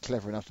Palmer is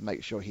clever enough to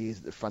make sure he is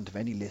at the front of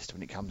any list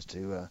when it comes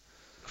to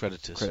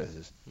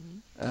creditors.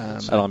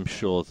 And I'm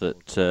sure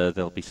that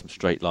there'll be some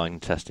straight line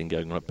testing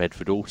going on at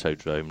Bedford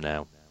Autodrome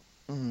now.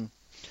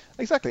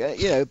 Exactly,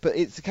 but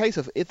it's a case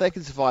of if they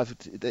can survive,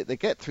 they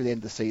get through the end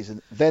of the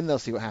season, then they'll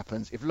see what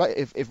happens. If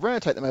Renault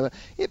take them over,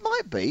 it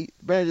might be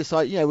Renault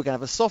decide, we're going to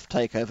have a soft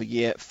takeover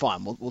year.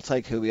 Fine, we'll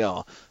take who we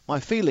are. My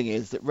feeling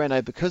is that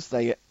Renault, because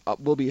they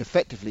will be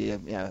effectively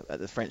at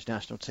the French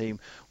national team,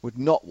 would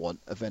not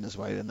want a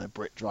Venezuelan and a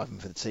Brit driving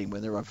for the team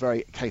when there are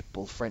very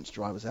capable French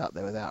drivers out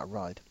there without a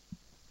ride.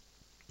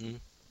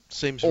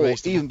 Seems or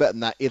reasonable. Even better than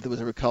that, if there was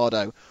a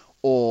Ricciardo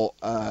or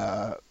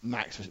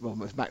Max. Well,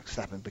 if Max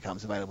Verstappen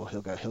becomes available,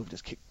 he'll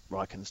just kick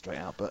Raikkonen straight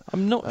out. But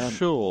I'm not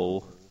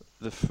sure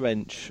the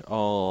French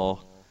are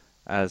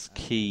as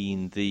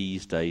keen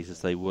these days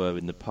as they were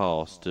in the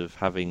past of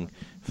having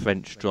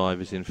French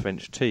drivers in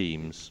French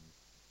teams.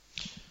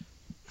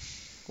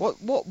 What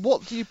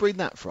do you bring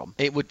that from?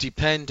 It would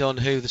depend on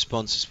who the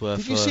sponsors were.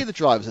 Did you see the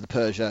drivers of the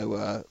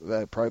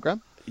Peugeot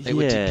programme? It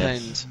would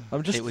depend.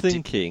 I'm just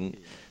thinking.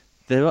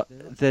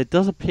 There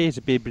does appear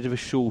to be a bit of a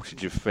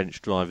shortage of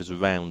French drivers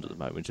around at the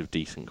moment of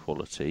decent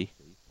quality.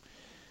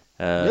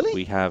 Really?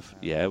 We have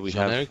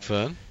Jean-Eric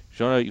Verne.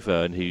 Jean-Eric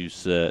Verne,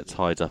 who's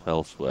tied up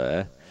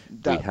elsewhere.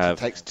 That we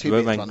have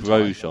Romain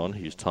Grosjean,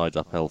 who's tied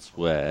up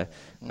elsewhere.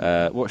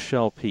 What's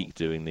Charles Pic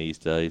doing these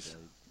days?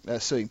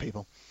 Suing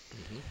people.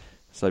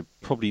 So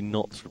probably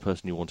not the sort of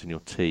person you want in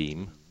your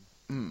team.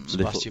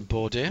 Sebastian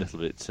Bourdais. Little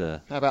bit.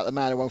 How about the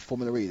man who won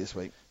Formula E this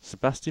week?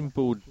 Sebastian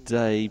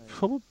Bourdais,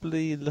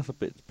 probably a little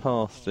bit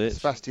past it.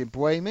 Sebastian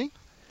Buemi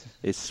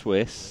is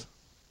Swiss.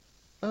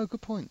 Oh, good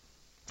point.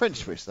 French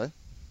Swiss though.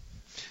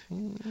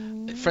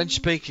 French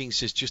speaking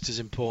is just as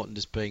important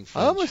as being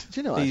French.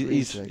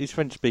 He's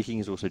French speaking.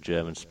 He's also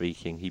German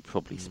speaking. He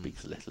probably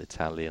speaks a little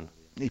Italian.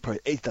 He's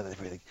done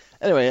everything.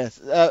 Anyway, yes.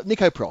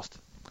 Nico Prost.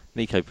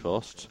 Nico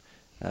Prost.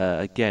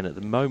 Again, at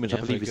the moment, I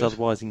believe he's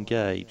otherwise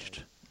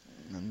engaged.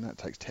 And that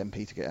takes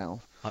 10p to get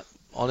out of.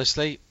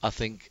 Honestly, I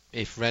think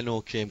if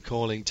Renault came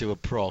calling to a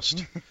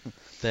Prost,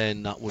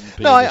 then that wouldn't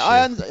be. No,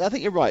 I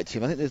think you're right,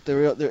 Tim. I think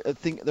there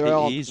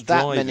aren't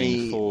that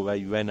many for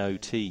a Renault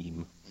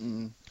team.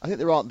 I think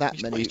there aren't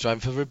that many. He's driving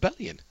for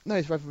Rebellion. No,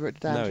 he's driving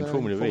for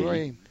Formula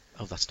E.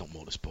 Oh, that's not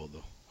motorsport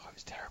though. Oh,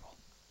 it's terrible.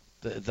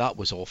 That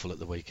was awful at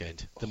the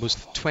weekend. There was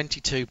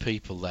 22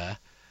 people there,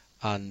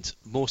 and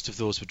most of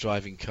those were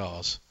driving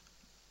cars.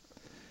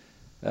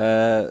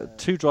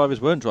 Two drivers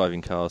weren't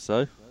driving cars,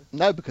 though.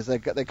 No, because their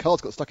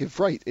cars got stuck in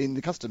freight in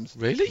the customs.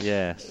 Really?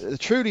 Yes. The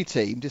Truly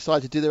team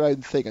decided to do their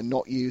own thing and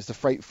not use the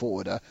freight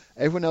forwarder.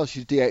 Everyone else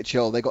used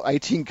DHL. They got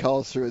 18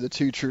 cars through, and the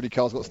two Truly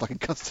cars got stuck in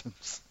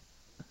customs.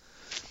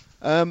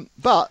 Do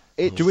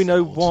we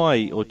know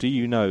why, or do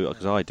you know?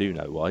 Because I do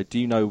know why. Do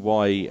you know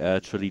why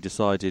Truly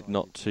decided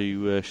not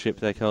to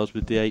ship their cars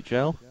with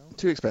DHL?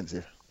 Too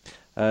expensive.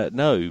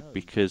 No,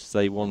 because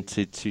they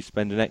wanted to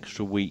spend an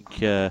extra week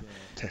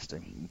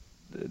testing.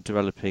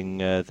 developing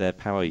their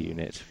power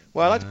unit.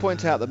 Well, I'd like to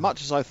point out that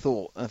much as I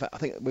thought, in fact, I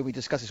think when we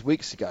discussed this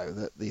weeks ago,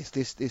 that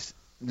this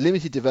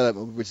limited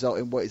development will result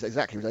in what is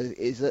exactly related,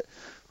 is that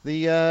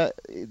the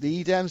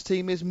EDAMS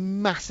team is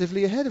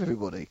massively ahead of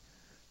everybody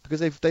because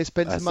they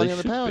spent some money on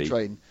the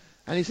powertrain.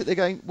 And you sit there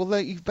going, well,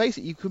 you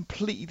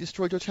completely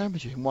destroyed your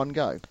championship in one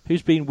go.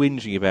 Who's been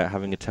whinging about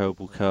having a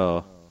terrible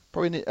car?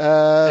 Probably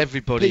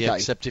everybody, Piquet.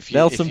 except if you...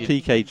 Nelson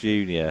Piquet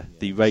Jr.,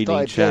 the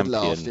reigning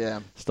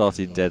champion,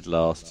 started dead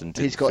last and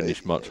didn't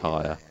finish much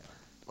higher.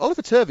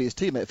 Oliver Turvey, his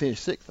teammate,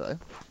 finished 6th, though.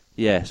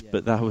 Yes,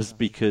 but that was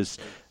because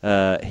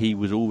he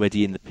was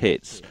already in the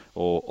pits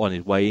or on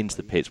his way into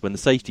the pits when the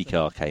safety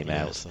car came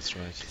out. Yes, that's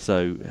right.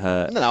 So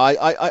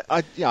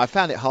I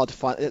found it hard to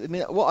find. I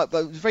mean, it was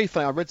very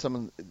funny. I read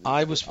someone.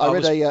 I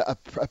read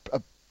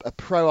a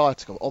pro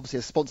article, obviously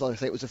a sponsor. I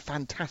say it was a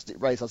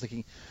fantastic race. I was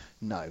thinking,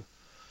 no.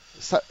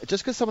 So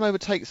just because someone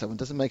overtakes someone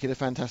doesn't make it a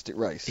fantastic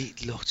race.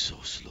 It looked so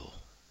slow.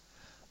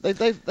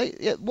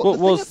 What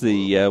was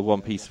the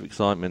one piece of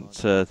excitement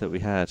that we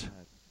had?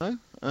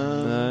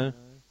 No.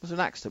 Was there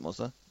an accident, was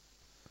there?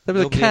 There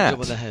was a cat.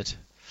 With the head.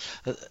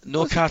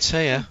 No cats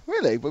here.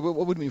 Really? What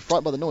wouldn't be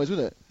frightened by the noise, would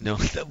it? No.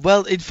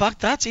 Well, in fact,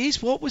 that is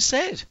what was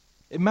said.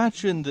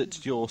 Imagine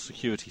that your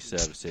security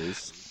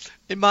services...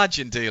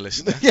 Imagine, dear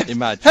listener. Yes.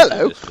 Imagine,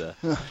 hello. Listener.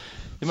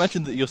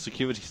 Imagine that your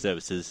security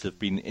services have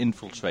been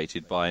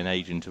infiltrated by an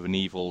agent of an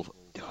evil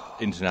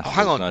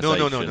international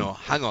organisation. No.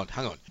 Hang on.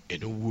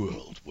 In a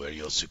world where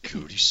your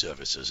security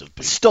services have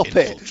been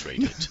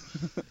infiltrated.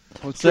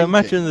 So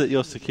imagine that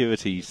your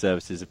security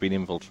services have been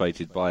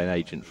infiltrated by an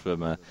agent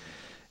from an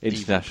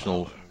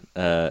international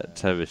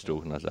terrorist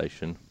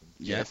organisation.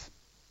 Yes.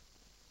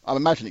 I'm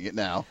imagining it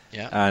now.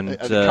 Yeah. And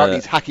currently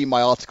he's hacking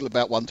my article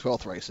about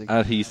 1/12 racing.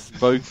 And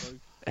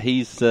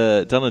he's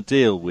done a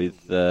deal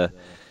with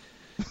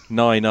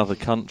 9 other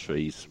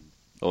countries,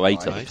 or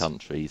 8 other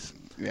countries.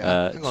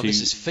 Yeah. Hang on,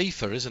 this is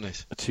FIFA, isn't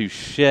it? To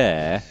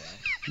share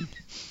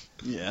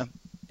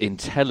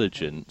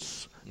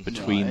intelligence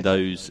between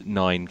those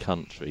 9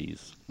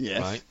 countries.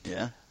 Yes. Right.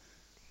 Yeah.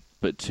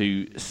 But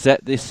to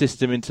set this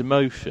system into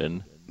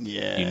motion,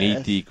 you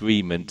need the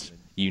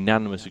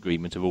unanimous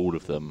agreement of all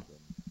of them.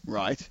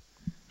 Right.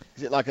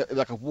 Is it like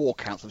a war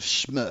council of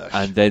Schmersh?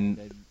 And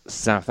then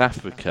South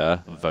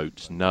Africa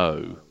votes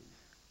no.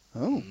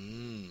 Oh.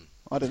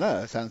 I don't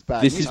know. That sounds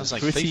bad. This Sounds is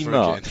like pretty FIFA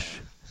much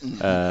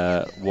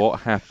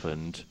what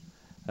happened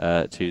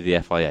to the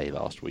FIA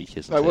last week,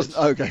 isn't it? It wasn't.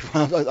 Okay.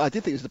 Well, I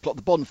did think it was the plot of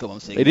the Bond film I'm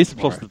seeing. It is the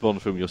plot of the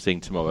Bond film you're seeing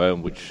tomorrow,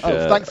 which.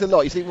 Thanks a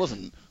lot. You see, it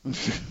wasn't.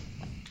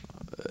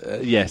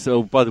 Yes.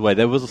 Oh, by the way,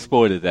 there was a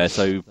spoiler there,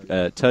 so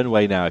turn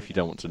away now if you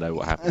don't want to know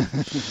what happened.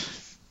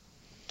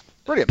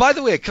 Brilliant. By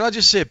the way, can I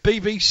just say,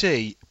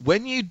 BBC,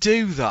 when you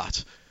do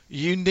that,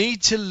 you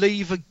need to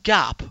leave a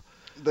gap.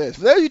 For those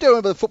who don't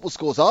remember the football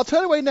scores are,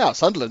 turn away now.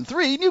 Sunderland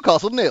 3,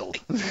 Newcastle 0.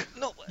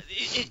 No,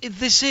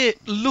 they say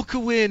look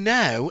away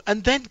now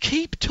and then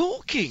keep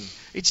talking.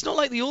 It's not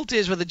like the old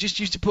days where they just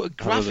used to put a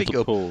graphic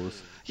up.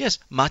 Pause. Yes,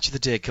 match of the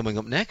day coming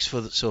up next.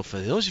 So for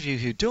those of you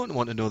who don't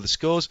want to know the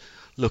scores,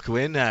 look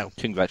away now.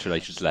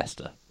 Congratulations,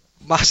 Leicester.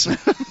 Massive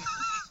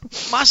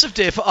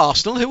day for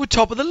Arsenal, who were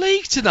top of the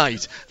league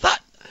tonight.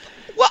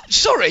 What?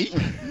 Sorry,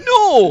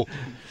 no,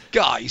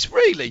 guys,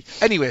 really.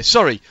 Anyway,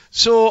 sorry.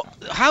 So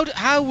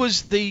how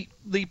was the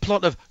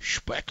plot of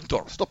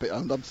Spectre? Stop it!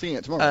 I'm seeing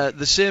it tomorrow.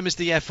 The same as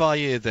the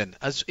FIA then?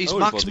 Is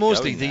Max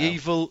Mosley the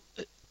evil?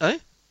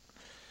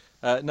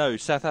 No,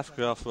 South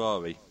Africa are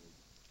Ferrari.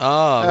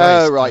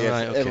 Ah, right. Yes.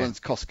 Right, okay. Everyone's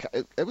cost cap.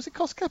 Was it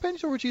cost cap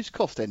engine or reduced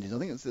cost engines? I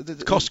think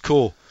it's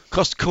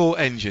Cost core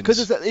engines.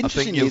 Because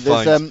interestingly,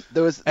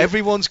 there was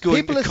everyone's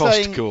going to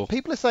cost core.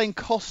 People are saying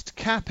cost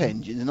cap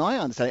engines, and I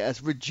understand it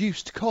as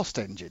reduced cost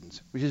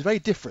engines, which is very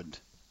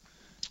different.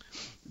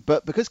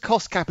 But because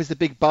cost cap is the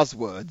big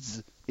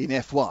buzzwords in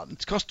F1,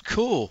 it's cost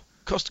core.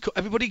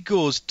 Everybody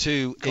goes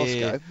to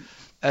Costco.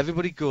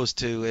 Everybody goes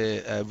to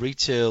a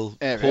retail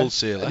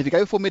wholesaler. And if you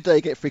go for midday,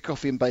 you get free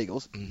coffee and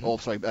bagels. Or,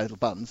 little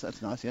buns.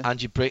 That's nice, yeah.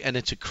 And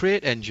it's a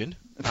crate engine,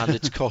 and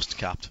it's cost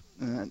capped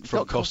from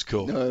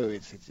Costco. No,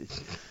 it's...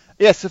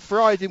 Yes, so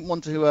Ferrari didn't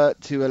want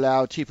to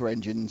allow cheaper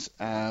engines.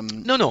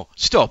 No,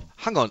 stop.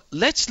 Hang on.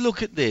 Let's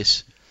look at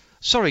this.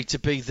 Sorry to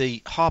be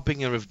the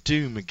harbinger of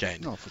doom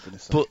again. Oh, for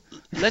goodness sake. But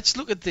let's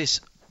look at this.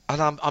 And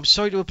I'm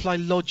sorry to apply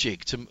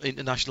logic to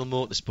international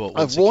motorsport.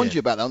 I've warned you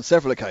about that on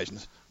several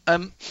occasions.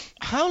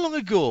 How long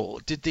ago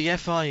did the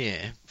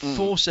FIA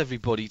force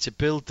everybody to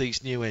build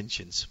these new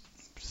engines?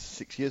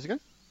 6 years ago?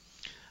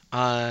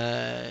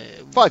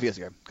 5 years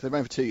ago. Because they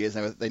ran for 2 years.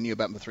 They knew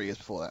about them for 3 years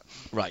before that.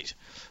 Right.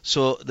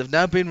 So they've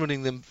now been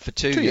running them for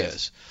 2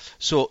 years.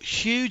 So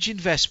huge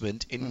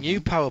investment in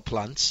new power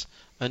plants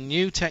and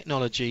new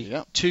technology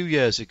 2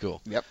 years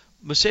ago. Yep.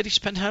 Mercedes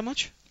spent how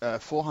much?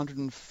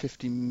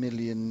 $450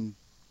 million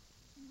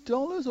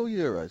or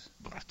euros?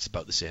 That's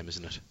about the same,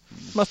 isn't it?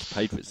 Must have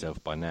paid for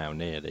itself by now,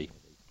 nearly.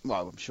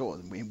 Well, I'm sure.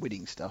 We're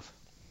winning stuff.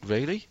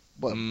 Really?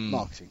 Well,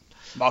 marketing.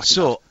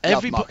 So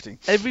marketing.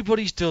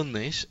 everybody's done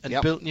this and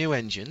Yep. built new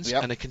engines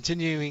Yep. and are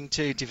continuing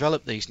to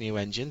develop these new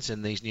engines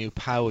and these new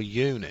power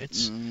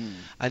units.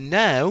 And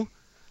now,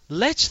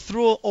 let's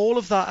throw all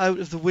of that out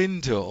of the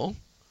window.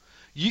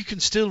 You can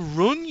still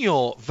run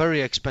your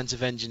very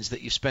expensive engines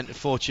that you spent a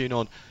fortune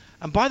on.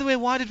 And by the way,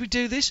 why did we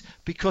do this?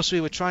 Because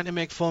we were trying to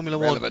make Formula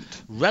One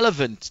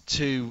relevant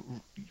to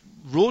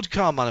road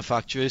car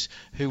manufacturers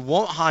who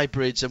want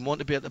hybrids and want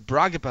to be able to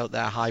brag about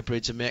their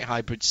hybrids and make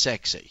hybrids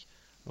sexy.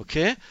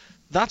 Okay?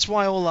 That's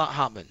why all that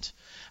happened.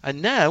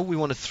 And now we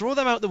want to throw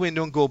them out the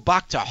window and go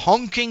back to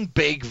honking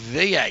big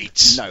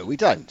V8s. No, we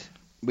don't.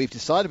 We've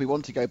decided we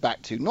want to go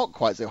back to not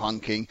quite so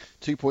honking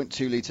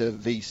 2.2 litre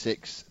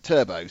V6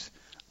 turbos,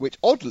 which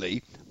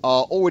oddly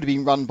are already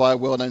being run by a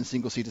well-known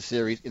single-seater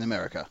series in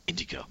America.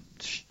 Indigo.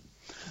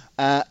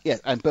 Yes,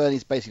 and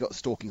Bernie's basically got the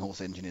stalking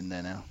horse engine in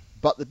there now.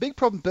 But the big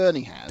problem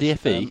Bernie has...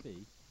 DFE?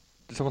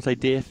 Did someone say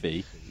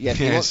DFE? Yes.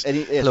 Yes.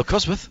 Hello,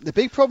 Cosworth. The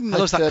big problem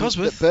Hello,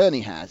 that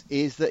Bernie has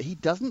is that he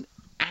doesn't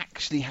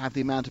actually have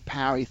the amount of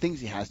power he thinks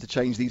he has to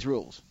change these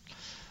rules.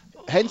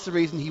 Hence the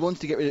reason he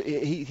wants to get rid of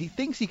it. He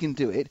thinks he can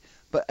do it,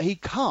 but he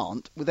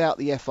can't without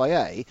the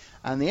FIA.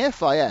 And the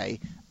FIA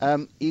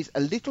is a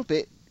little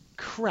bit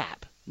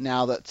crap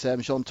now that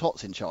Jean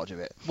Tot's in charge of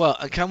it. Well,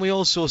 can we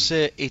also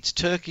say it's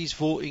turkeys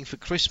voting for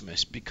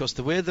Christmas? Because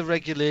the way the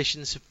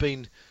regulations have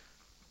been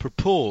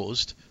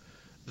proposed,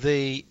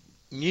 the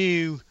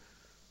new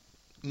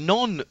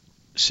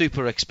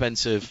non-super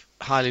expensive,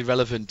 highly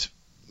relevant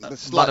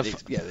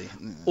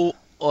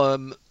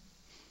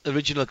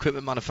original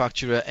equipment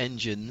manufacturer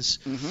engines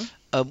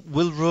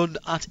will run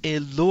at a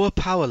lower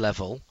power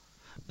level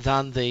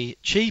than the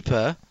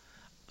cheaper,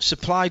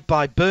 supplied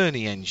by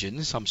Bernie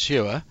engines, I'm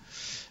sure,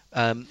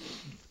 that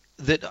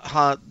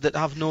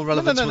have no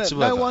relevance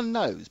whatsoever. No one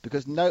knows,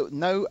 because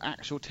no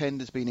actual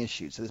tender's been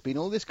issued. So there's been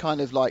all this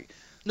kind of like...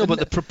 No, but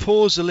the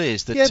proposal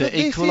is that to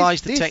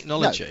equalise the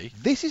technology...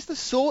 No, this is the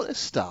sort of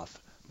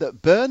stuff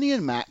that Bernie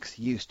and Max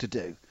used to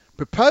do.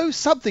 Propose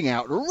something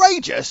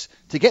outrageous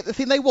to get the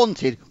thing they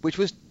wanted, which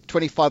was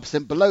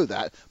 25% below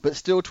that, but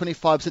still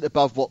 25%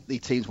 above what the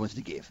teams wanted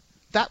to give.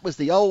 That was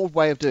the old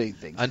way of doing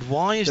things. And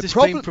why is this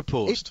being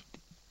proposed?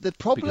 The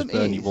problem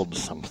because Bernie is...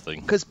 wants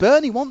something. Because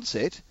Bernie wants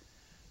it,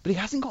 but he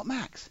hasn't got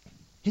Max.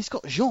 He's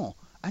got Jean,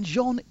 and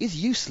Jean is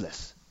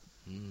useless.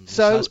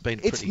 So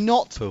it's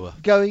not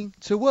going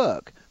to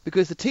work,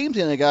 because the team's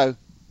going to go,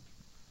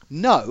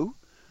 no,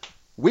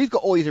 we've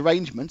got all these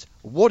arrangements,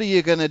 what are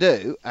you going to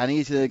do? And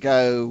he's going to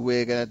go,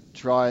 we're going to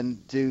try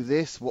and do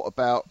this, what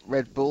about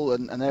Red Bull?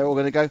 And they're all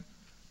going to go,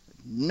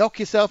 knock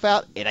yourself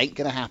out, it ain't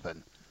going to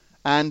happen.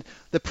 And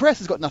the press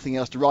has got nothing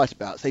else to write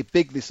about, so they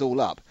big this all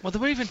up. Well, they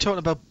were even talking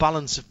about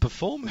balance of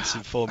performance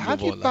in Formula 1.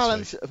 How do you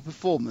balance a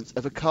performance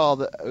of a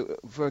car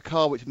for a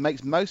car which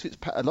makes a lot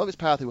of its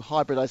power through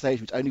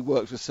hybridisation, which only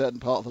works with a certain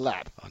part of the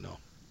lap? I know.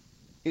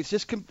 It's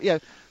just people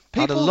I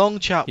had a long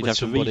chat with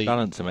somebody. You'd have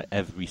to rebalance them at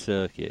every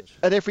circuit.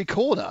 At every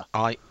corner.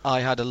 I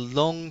had a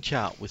long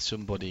chat with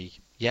somebody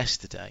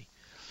yesterday,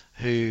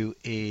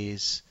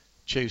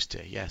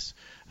 Tuesday,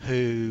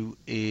 who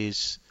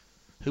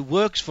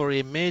works for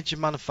a major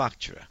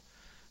manufacturer,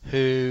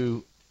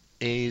 who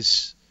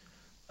is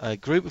a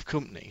group of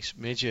companies,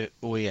 major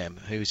OEM,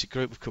 who is a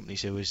group of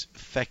companies who is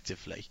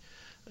effectively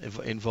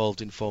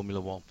involved in Formula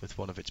 1 with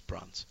one of its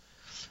brands.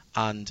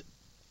 And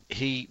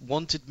he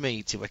wanted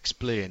me to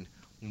explain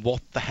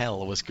what the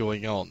hell was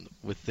going on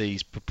with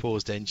these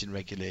proposed engine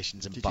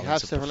regulations and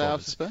balance of performance. Did you have several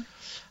hours to spare?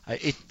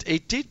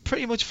 It did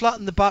pretty much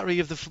flatten the battery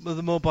of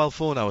the mobile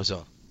phone I was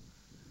on.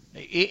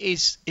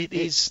 It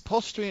is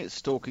posturing at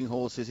stalking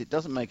horses. It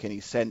doesn't make any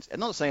sense. I'm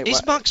not saying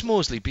is Max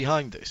Mosley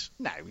behind this?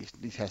 No,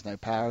 he has no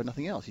power and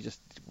nothing else. He just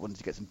wanted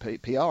to get some PR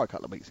a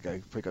couple of weeks ago.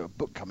 He got a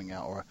book coming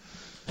out or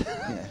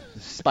a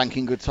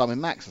spanking good time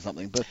in Max or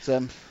something. But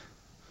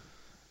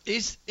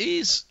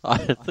I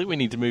think we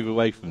need to move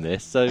away from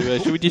this. So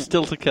should we do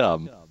still to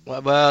come?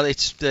 Well,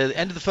 it's the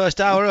end of the first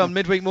hour on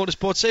Midweek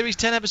Motorsport Series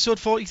 10, episode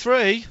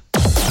 43.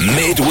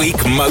 Midweek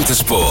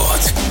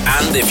Motorsport.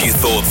 And if you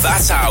thought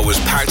that hour was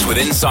packed with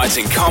insights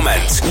and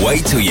comments,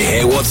 wait till you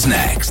hear what's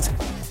next.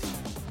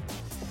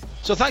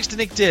 So thanks to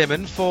Nick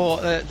Damon for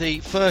the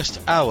first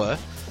hour.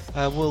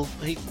 I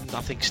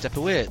think, step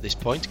away at this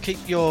point.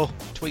 Keep your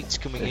tweets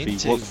coming in.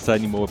 If he wants to say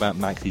any more about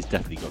Max, he's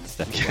definitely got to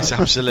step away. Yes,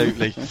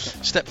 absolutely.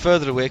 Step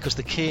further away, because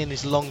the cane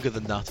is longer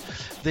than that.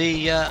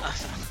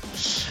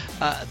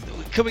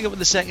 Coming up in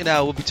the second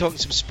hour, we'll be talking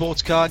some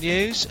sports car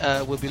news.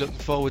 We'll be looking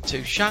forward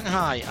to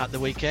Shanghai at the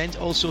weekend.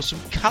 Also,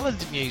 some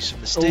calendar news from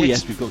the States. Oh,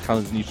 yes, we've got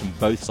calendar news from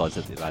both sides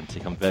of the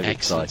Atlantic. I'm very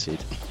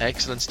excited.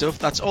 Excellent stuff.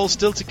 That's all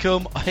still to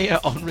come here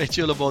on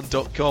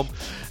RadioLeMans.com.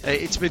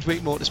 It's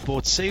Midweek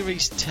Motorsport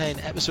Series 10,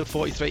 episode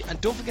 43.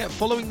 And don't forget,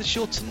 following the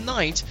show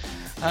tonight,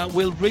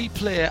 we'll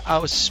replay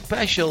our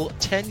special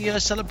 10-year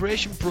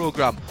celebration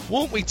programme.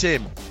 Won't we,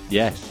 Tim?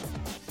 Yes.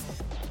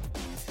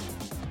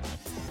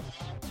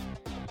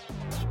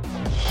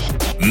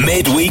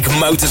 Midweek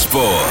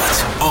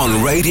Motorsport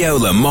on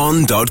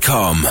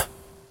RadioLeMans.com.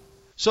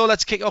 So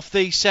let's kick off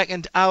the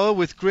second hour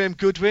with Graham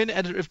Goodwin,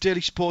 editor of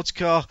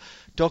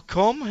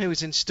dailysportscar.com, who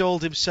has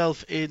installed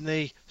himself in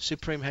the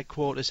Supreme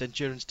Headquarters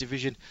Endurance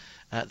Division.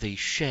 The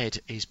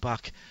shed is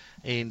back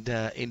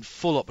in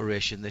full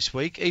operation this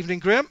week. Evening,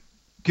 Graham.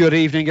 Good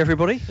evening,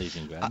 everybody.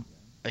 Evening, Graham.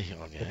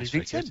 Good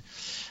evening.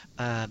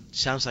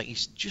 Sounds like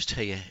he's just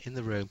here in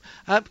the room.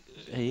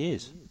 He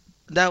is.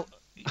 Now,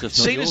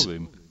 just not your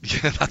room.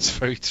 Yeah, that's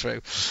very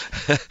true.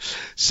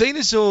 Seeing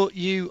as though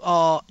you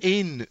are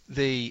in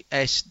the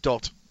s.h.e.d,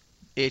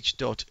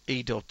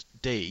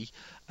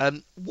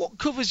 what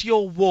covers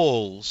your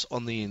walls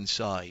on the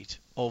inside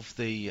of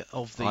the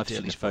I've Daily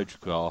seen a Sport?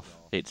 photograph.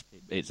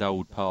 It's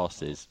old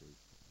passes.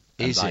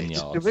 Is it?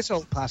 There is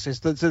old passes.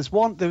 There's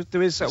one. There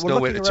is. There's no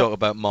way to talk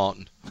about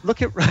Martin.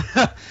 Looking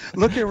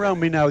around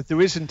me now, there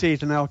is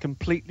indeed now a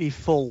completely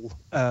full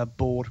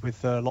board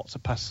with lots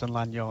of passes and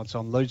lanyards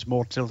on. Loads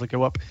more still to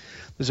go up.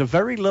 There's a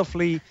very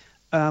lovely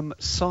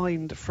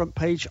signed front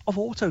page of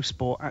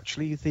Autosport.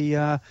 Actually,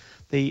 the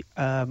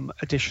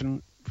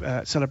edition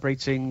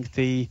celebrating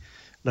the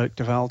Loic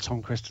Duval,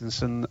 Tom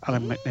Christensen,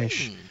 Alan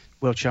McNish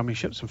World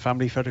Championships and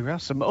family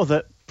photographs, some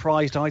other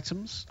prized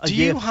items. Do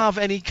you have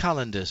any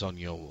calendars on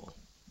your wall?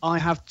 I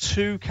have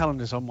 2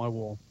 calendars on my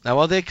wall. Now,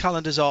 are they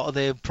calendars or are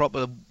they a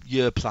proper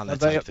year planner?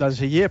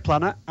 There's a year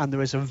planner and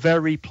there is a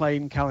very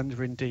plain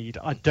calendar indeed.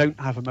 I don't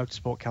have a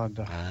motorsport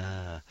calendar.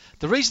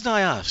 The reason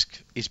I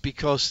ask is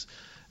because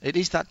it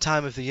is that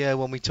time of the year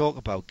when we talk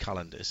about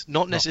calendars.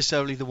 Not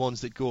necessarily the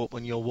ones that go up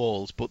on your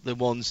walls, but the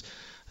ones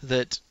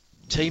that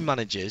team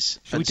managers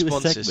Should and we do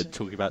sponsors... a segment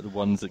talking about the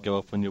ones that go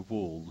up on your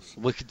walls?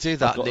 We could do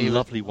that. I've got a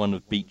lovely one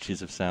of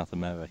beaches of South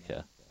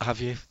America. Have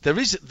you? There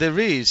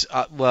is.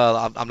 Well,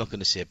 I'm not going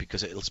to say it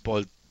because it'll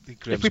spoil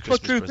Graham's If we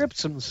put Drew present.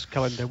 Gibson's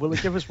calendar, will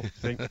it give us one?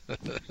 Think?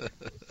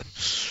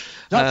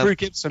 That Drew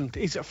Gibson,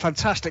 he's a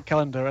fantastic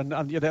calendar,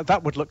 and you know,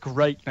 that would look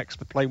great next to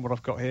the plain what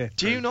I've got here.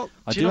 Do you not?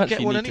 I do you not actually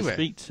get one need anywhere?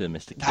 to speak to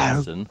Mr.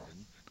 Gibson.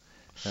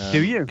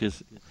 Do you?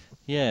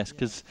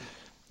 Because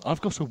I've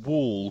got a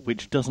wall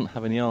which doesn't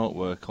have any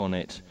artwork on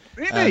it.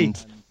 Really?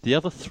 And the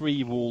other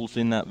 3 walls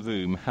in that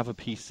room have a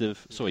piece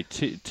of... Sorry,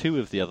 two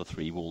of the other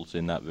 3 walls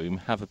in that room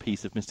have a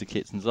piece of Mr.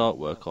 Kitson's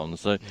artwork on.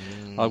 So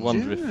I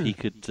wonder if he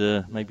could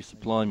maybe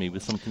supply me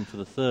with something for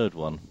the 3rd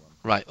one.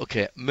 Right,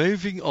 okay.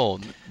 Moving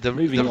on.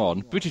 Moving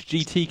on. British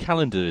GT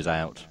calendar is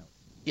out.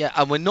 Yeah,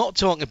 and we're not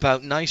talking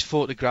about nice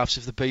photographs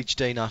of the Beach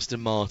Dean Aston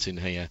Martin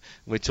here.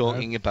 We're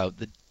talking about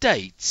the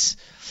dates.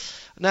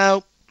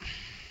 Now...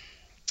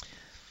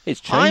 It's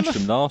changed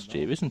from last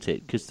year, isn't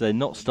it? Because they're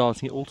not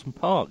starting at Alton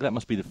Park. That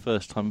must be the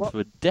first time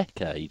for a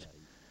decade.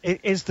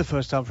 It is the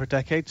first time for a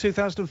decade.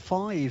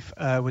 2005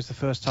 was the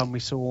first time we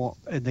saw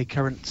in the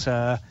current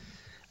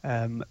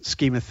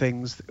scheme of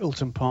things,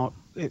 Alton Park.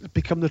 It's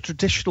become the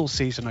traditional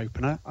season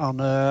opener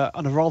on a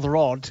rather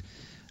odd.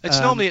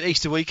 It's normally an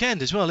Easter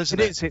weekend as well, isn't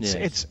it? It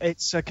is.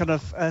 It's a kind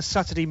of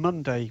Saturday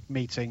Monday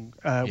meeting,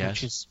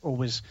 which is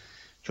always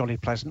jolly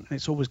pleasant, and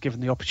it's always given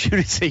the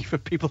opportunity for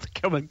people to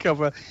come and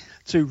cover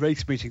 2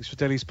 race meetings for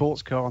Daily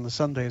Sports Car on the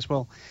Sunday as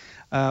well.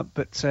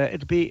 But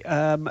it'll be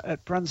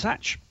at Brands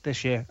Hatch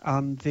this year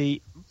on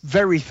the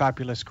very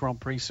fabulous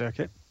Grand Prix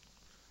circuit.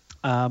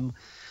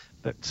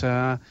 But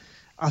I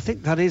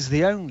think that is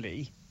the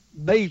only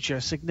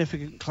major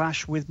significant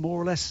clash with more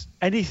or less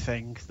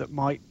anything that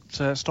might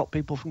stop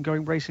people from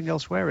going racing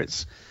elsewhere.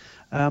 It's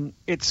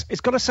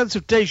got a sense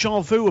of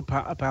deja vu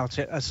about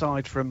it,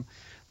 aside from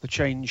the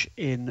change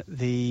in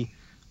the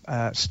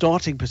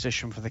starting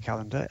position for the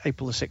calendar,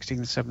 April the 16th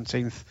and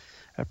 17th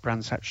at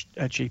Brands Hatch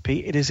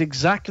GP. It is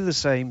exactly the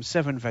same,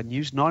 7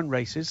 venues, 9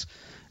 races.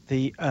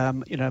 The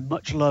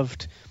much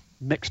loved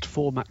mixed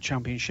format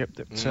championship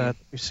that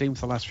we've seen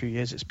for the last few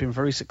years. It's been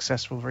very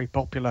successful, very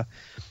popular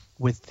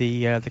with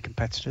the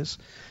competitors.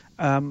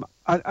 And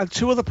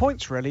 2 other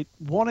points really.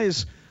 One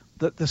is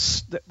that the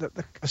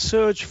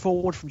surge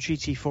forward from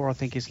GT4, I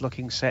think, is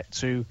looking set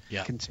to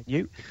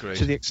continue. Agreed.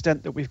 To the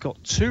extent that we've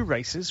got 2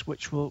 races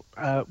which will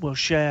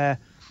share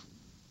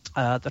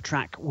the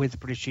track with the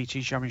British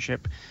GT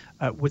Championship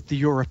with the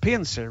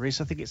European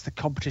Series. I think it's the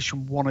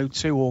Competition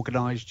 102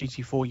 organised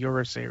GT4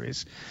 Euro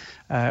Series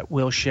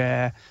will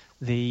share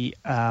the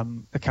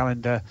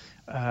calendar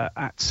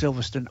at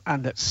Silverstone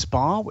and at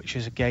Spa, which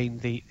is again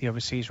the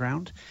overseas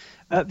round.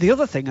 The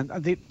other thing,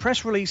 and the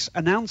press release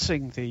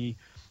announcing the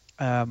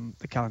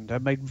calendar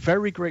made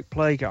very great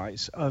play,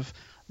 guys, of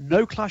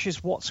no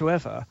clashes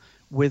whatsoever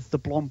with the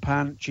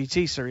Blancpain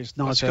GT Series.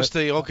 That's because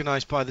they're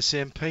organised by the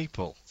same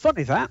people.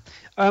 Funny that.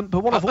 But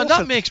what I've and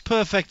also... that makes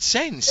perfect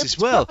sense as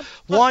well.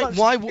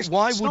 Why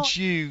would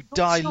you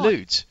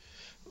dilute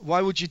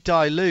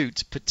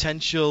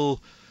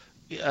potential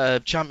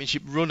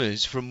championship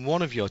runners from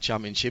one of your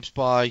championships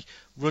by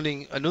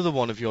running another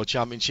one of your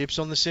championships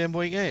on the same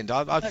weekend?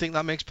 I think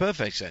that makes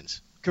perfect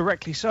sense.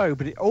 Correctly so,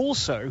 but it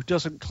also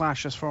doesn't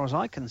clash, as far as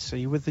I can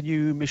see, with the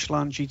new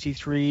Michelin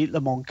GT3 Le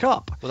Mans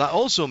Cup. Well, that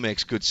also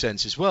makes good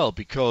sense as well,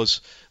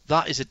 because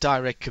that is a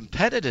direct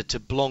competitor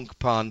to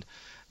Blancpain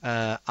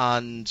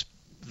and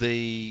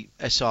the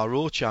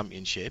SRO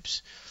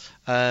championships.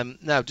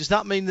 Now, does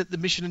that mean that the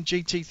Michelin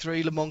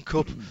GT3 Le Mans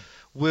Cup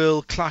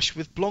will clash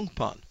with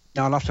Blancpain?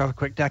 Now I'll have to have a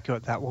quick deco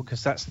at that one,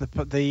 because that's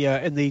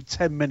the in the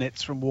 10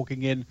 minutes from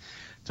walking in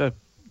to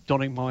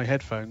donning my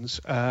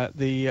headphones,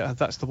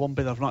 that's the one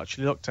bit I've not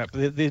actually looked at.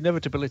 But the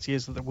inevitability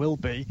is that there will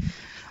be.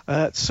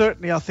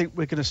 Certainly, I think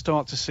we're going to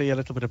start to see a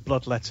little bit of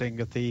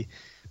bloodletting of the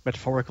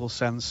metaphorical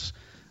sense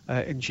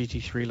in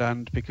GT3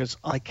 land, because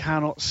I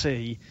cannot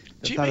see.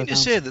 Do you mean to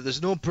say that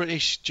there's no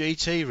British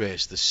GT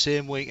race the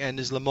same weekend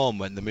as Le Mans,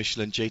 when the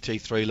Michelin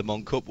GT3 Le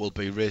Mans Cup will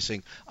be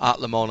racing at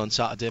Le Mans on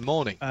Saturday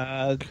morning?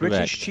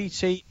 British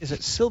GT is at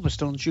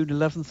Silverstone June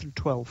 11th and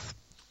 12th,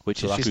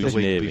 which is the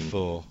week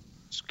before.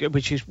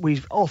 Which is,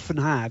 we've often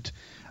had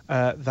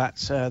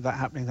that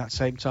happening that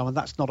same time, and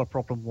that's not a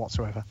problem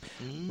whatsoever.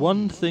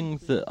 One thing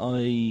that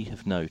I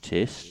have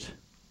noticed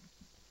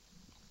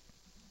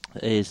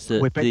is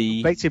that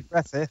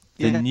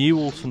the new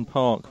Alton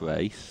Park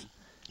race,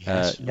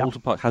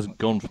 Alton Park hasn't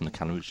gone from the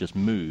calendar; it's just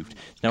moved.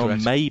 It's now a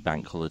May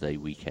bank holiday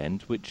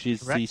weekend, which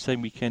is the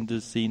same weekend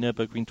as the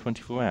Nürburgring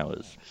 24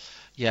 Hours.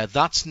 Yeah,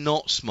 that's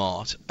not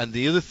smart. And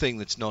the other thing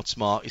that's not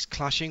smart is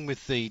clashing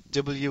with the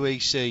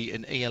WEC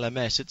and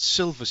ELMS at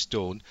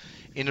Silverstone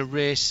in a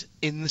race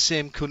in the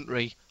same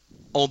country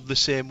on the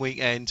same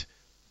weekend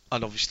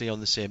and obviously on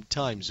the same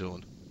time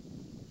zone.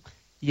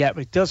 Yeah,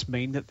 but it does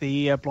mean that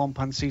the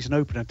Blancpain season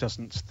opener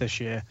doesn't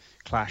this year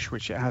clash,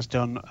 which it has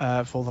done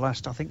for the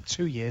last, I think,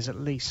 2 years at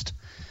least.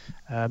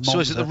 So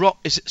is it the Rock?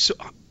 Is it so?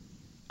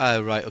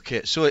 Oh, right,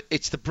 okay. So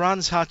it's the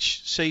Brands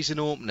Hatch season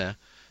opener.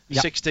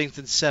 16th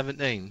and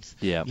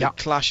 17th. That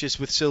clashes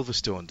with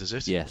Silverstone, does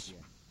it? Yes.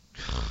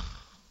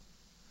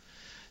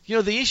 You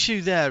know, the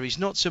issue there is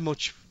not so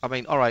much. I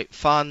mean, all right,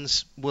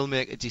 fans will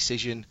make a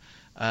decision.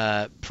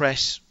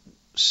 Press,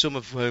 some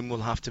of whom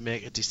will have to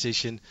make a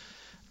decision.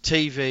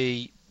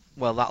 TV,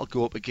 well, that'll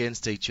go up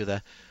against each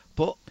other.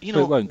 But you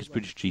know, it won't, because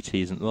British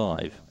GT isn't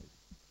live.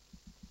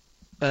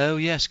 Oh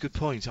yes, good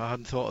point. I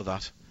hadn't thought of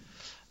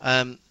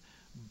that.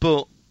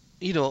 But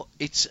you know,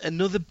 it's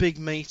another big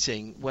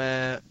meeting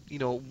where, you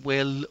know,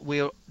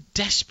 we're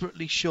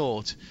desperately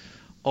short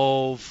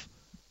of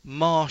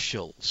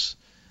marshals,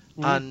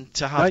 and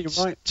to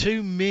have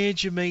two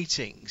major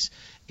meetings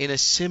in a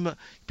similar,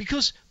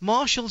 because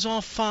marshals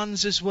are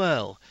fans as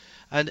well,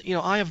 and you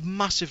know, I have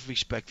massive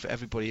respect for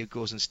everybody who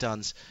goes and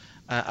stands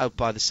out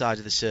by the side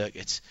of the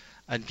circuit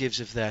and gives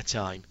of their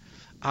time,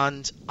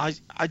 and I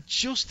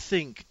just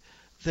think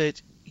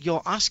that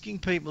you're asking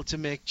people to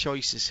make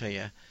choices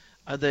here.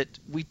 That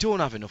we don't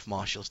have enough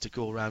marshals to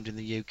go around in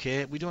the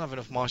UK. We don't have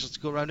enough marshals to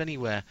go around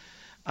anywhere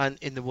and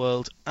in the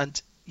world.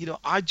 And, you know,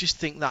 I just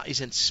think that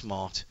isn't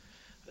smart.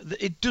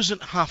 It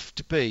doesn't have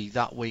to be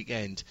that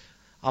weekend.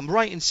 I'm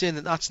right in saying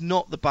that that's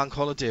not the bank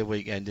holiday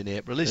weekend in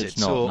April, is it? It's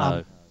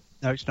not,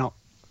 no, it's not.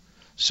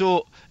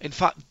 So, in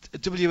fact,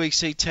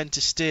 WEC tend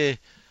to stay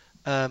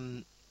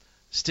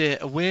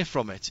away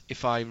from it,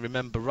 if I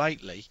remember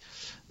rightly.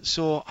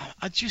 So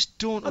I just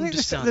don't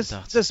understand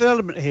that. There's an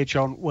element here,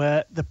 John,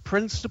 where the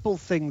principal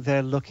thing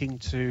they're looking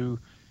to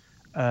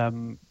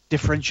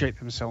differentiate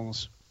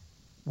themselves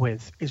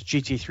with is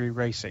GT3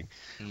 racing,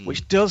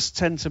 which does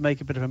tend to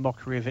make a bit of a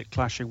mockery of it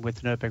clashing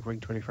with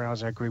Nürburgring 24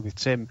 Hours. I agree with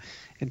Tim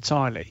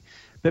entirely.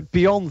 But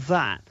beyond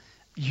that,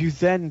 you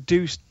then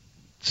do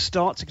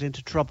start to get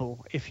into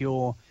trouble if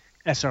you're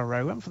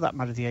SRO, and for that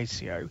matter the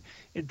ACO,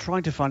 in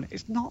trying to find,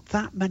 it's not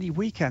that many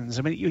weekends.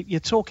 I mean, you're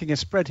talking a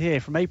spread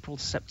here from April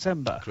to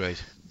September.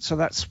 Great. So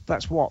that's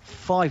what,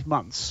 5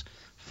 months.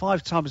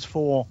 5 times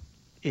 4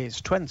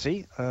 is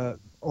 20,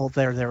 or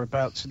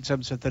thereabouts in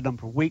terms of the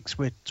number of weeks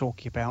we're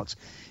talking about.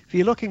 If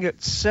you're looking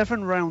at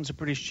 7 rounds of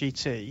British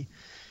GT,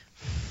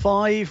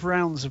 5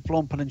 rounds of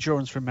Blancpain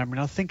Endurance from memory,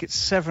 and I think it's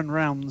 7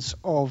 rounds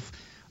of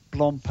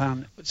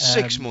Blancpain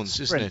 6 months,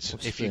 isn't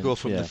it? If you go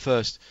from the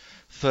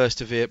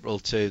 1st of April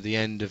to the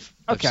end of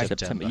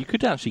September. You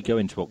could actually go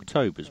into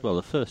October as well,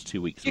 the first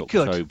 2 weeks of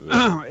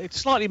October. It's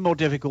slightly more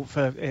difficult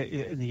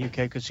in the UK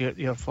because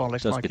you're far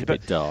less likely. It does get a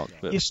bit dark.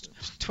 But it's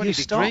 20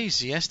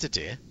 degrees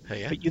yesterday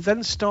here. But you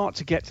then start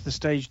to get to the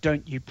stage,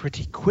 don't you,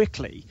 pretty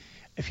quickly,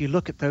 if you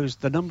look at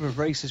the number of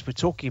races we're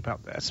talking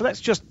about there. So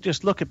let's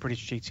just look at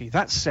British GT.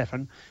 That's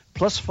 7,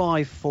 plus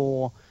 5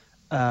 for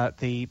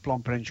the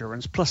Blancpain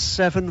Endurance, plus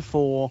 7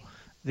 for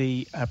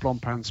the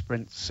Blancpain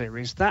Sprint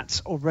Series.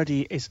 That's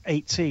already is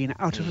 18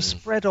 out of a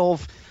spread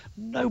of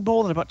no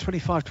more than about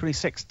 25,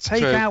 26.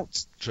 Take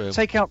out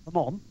Le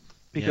Mans,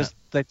 because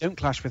they don't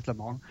clash with Le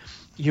Mans.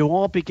 You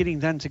are beginning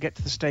then to get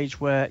to the stage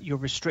where you're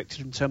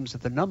restricted in terms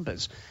of the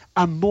numbers.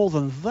 And more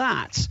than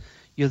that,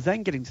 you're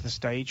then getting to the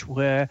stage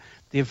where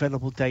the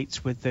available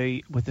dates with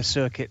the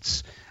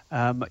circuits,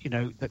 that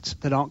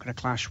aren't going to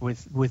clash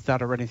with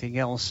that or anything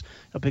else,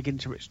 are beginning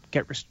to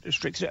get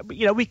restricted. But,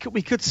 you know, we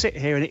could sit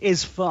here, and it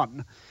is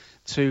fun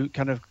to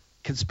kind of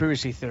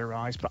conspiracy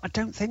theorize, but I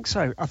don't think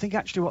so. I think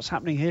actually what's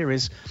happening here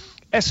is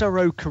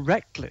SRO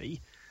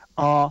correctly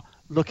are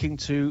looking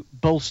to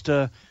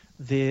bolster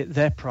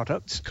their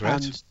product.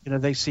 Correct. And you know,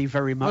 they see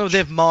very much. Oh,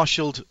 they've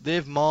marshalled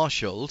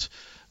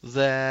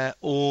their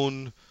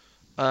own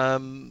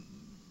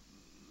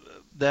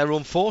their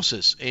own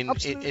forces in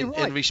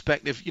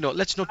respect of,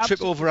 let's not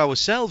trip over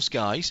ourselves,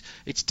 guys.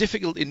 It's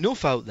difficult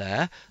enough out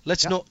there.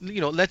 Let's not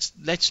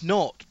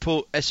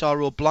put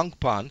SRO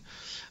Blancpain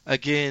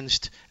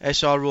against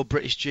SRO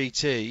British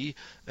GT,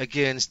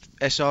 against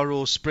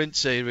SRO Sprint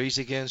Series,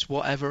 against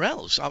whatever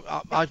else.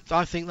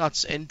 I think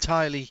that's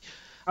entirely.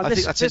 I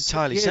think that's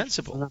entirely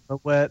sensible.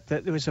 Where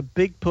there was a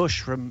big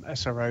push from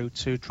SRO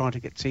to try to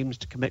get teams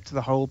to commit to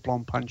the whole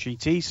Blancpain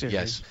GT series.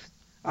 Yes.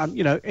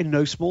 In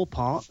no small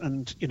part,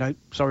 and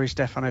sorry,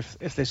 Stefan,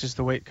 if this is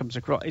the way it comes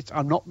across,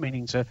 I'm not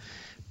meaning to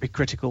be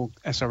critical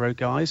SRO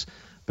guys,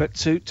 but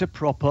to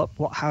prop up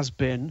what has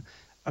been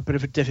a bit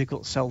of a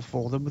difficult sell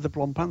for them with the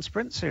Blancpain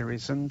Sprint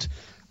Series, and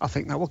I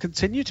think that will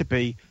continue to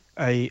be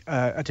a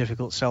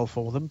difficult sell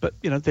for them. But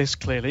this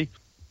clearly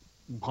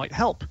might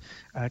help,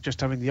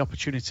 just having the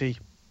opportunity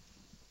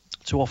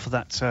to offer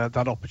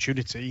that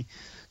opportunity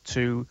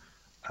to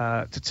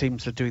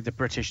teams that are doing the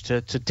British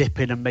to dip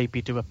in and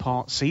maybe do a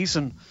part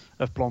season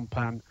of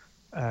Blancpain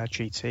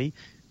GT,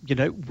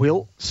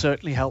 will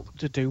certainly help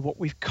to do what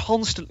we've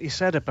constantly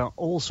said about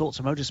all sorts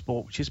of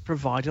motorsport, which is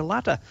provide a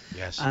ladder.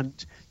 Yes. And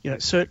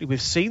certainly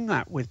we've seen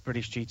that with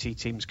British GT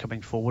teams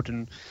coming forward,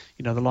 and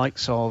the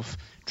likes of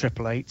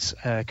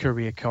 888,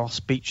 Courier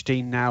Cos, Beach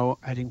Dean now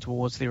heading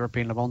towards the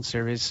European Le Mans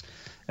Series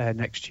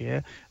next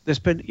year. There's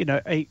been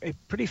a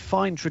pretty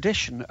fine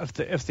tradition of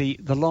the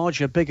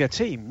larger, bigger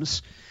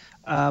teams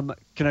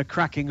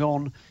cracking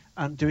on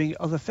and doing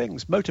other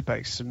things,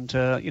 Motorbase and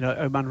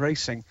Oman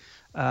Racing.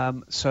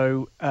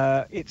 So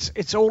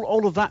it's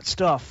all of that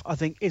stuff, I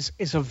think,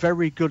 is a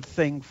very good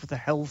thing for the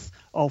health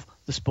of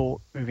the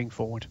sport moving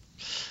forward.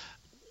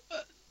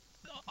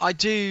 I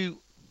do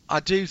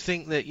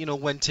think that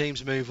when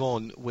teams move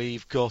on,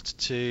 we've got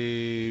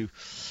to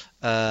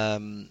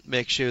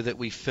make sure that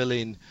we fill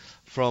in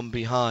from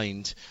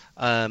behind,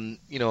 and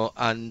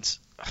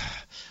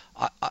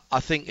I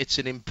think it's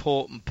an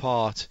important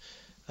part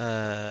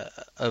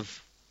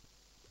of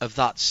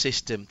that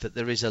system that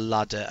there is a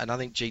ladder, and I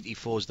think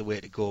GT4 is the way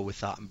to go with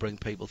that and bring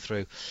people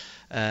through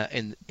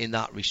in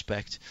that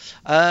respect.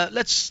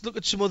 Let's look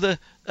at some other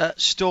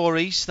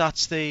stories.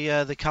 That's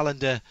the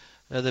calendar,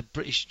 the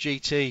British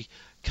GT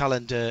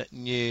calendar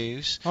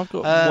news. I've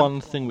got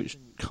one thing which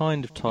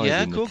kind of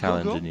ties in with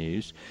calendar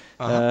news.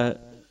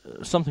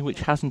 Something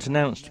which hasn't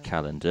announced a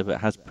calendar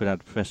but has put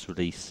out a press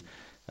release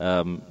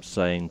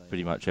saying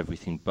pretty much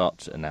everything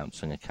but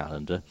announcing a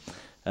calendar.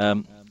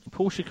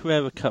 Porsche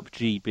Carrera Cup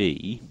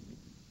GB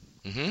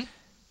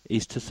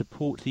is to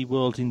support the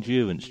World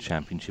Endurance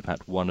Championship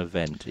at one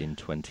event in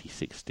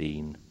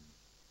 2016.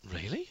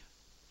 Really?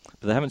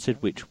 But they haven't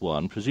said which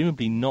one.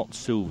 Presumably not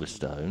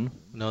Silverstone.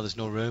 No, there's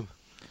no room.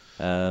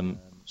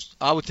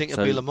 I would think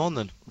it'd be Le Mans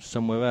then.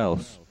 Somewhere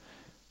else.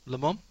 Le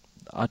Mans?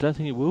 I don't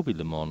think it will be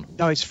Le Mans.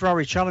 No, it's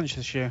Ferrari Challenge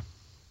this year.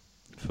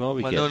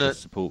 Ferrari gets a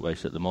support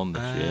race at Le Mans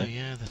this year.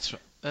 Yeah, that's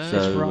right.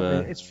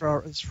 It's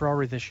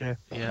Ferrari this year.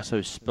 Yeah.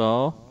 So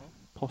Spa,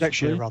 possibly.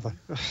 Next year, rather.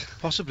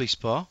 Possibly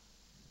Spa.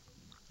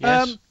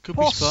 Yes, could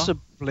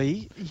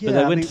possibly, be Spa. Yeah.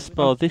 But they went to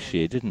Spa this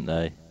year, didn't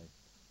they?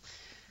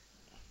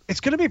 It's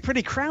going to be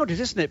pretty crowded,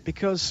 isn't it?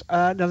 Because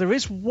now there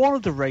is one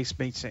of the race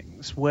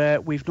meetings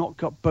where we've not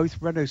got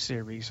both Renault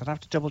series. I'd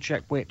have to double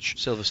check which.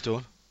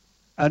 Silverstone.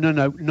 No,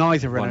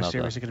 neither Renault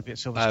series are going to be at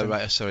Silverstone. Oh,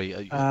 right,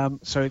 sorry.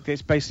 So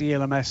it's basically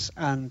LMS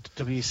and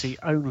WEC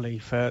only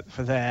for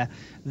there.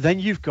 Then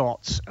you've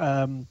got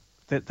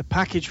the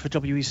package for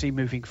WEC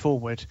moving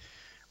forward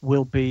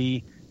will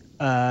be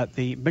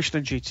the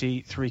Michelin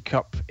GT3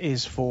 Cup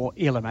is for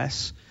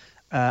ELMS,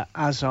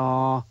 as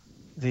are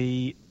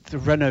the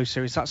Renault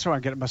series. That's why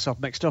I'm getting myself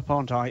mixed up,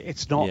 aren't I?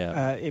 It's not.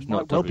 It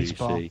might well be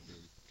Spa.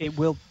 It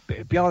will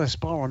be either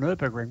Spa or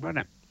Nürburgring, won't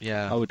it?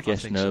 Yeah, I would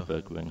guess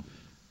Nürburgring. So.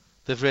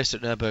 They've raced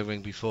at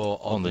Nürburgring before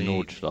on the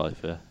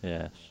Nordschleife,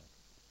 yes.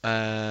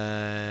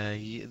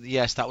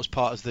 Yes, that was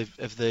part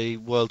of the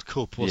World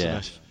Cup,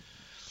 wasn't it?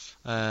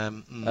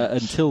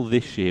 Until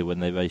this year, when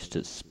they raced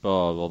at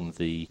Spa on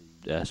the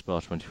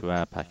Spa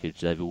 24-hour package,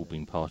 they've all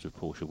been part of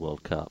Porsche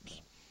World Cups.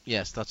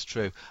 Yes, that's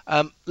true.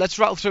 Let's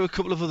rattle through a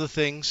couple of other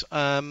things.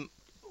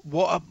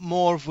 What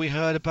more have we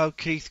heard about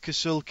Keith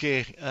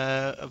Kasulke?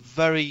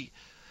 Very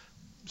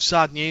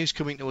sad news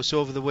coming to us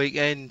over the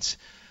weekend,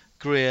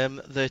 Graham,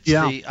 that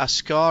the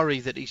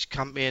Ascari that he's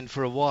campaigned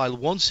for a while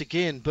once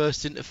again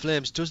burst into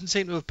flames. Doesn't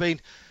seem to have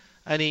been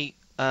any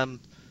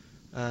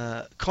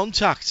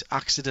contact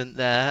accident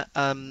there.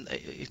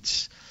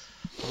 It's,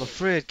 I'm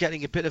afraid,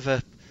 getting a bit of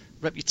a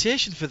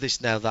reputation for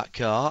this now, that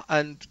car.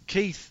 And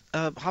Keith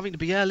having to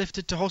be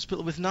airlifted to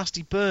hospital with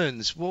nasty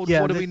burns. What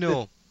do we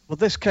know? Well,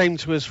 this came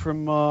to us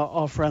from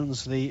our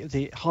friends,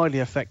 the highly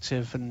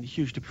effective and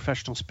hugely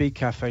professional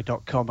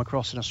speedcafe.com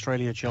across in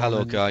Australia, John.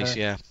 Hello, guys,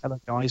 Hello,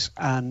 guys.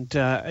 And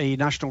a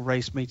national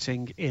race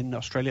meeting in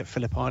Australia at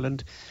Phillip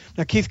Island.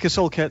 Now, Keith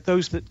Kasulke,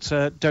 those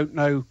that don't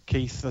know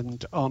Keith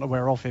and aren't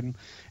aware of him,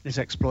 his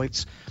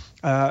exploits,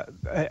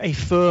 a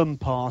firm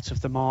part of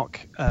the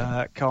Mark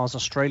Cars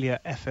Australia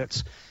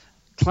efforts,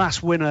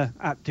 class winner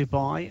at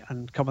Dubai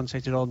and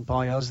commentated on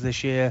by us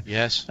this year.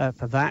 Yes.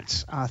 For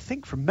that, I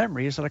think from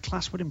memory, is that a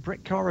class winning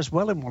Brit car as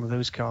well in one of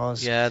those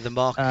cars? Yeah, the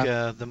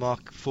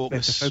Mark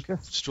Focus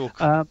stroke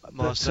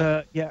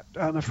Master. But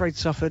I'm afraid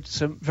suffered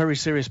some very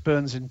serious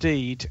burns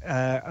indeed.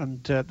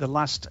 And the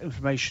last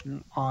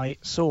information I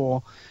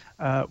saw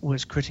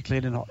was critically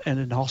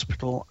in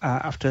hospital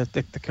after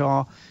the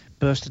car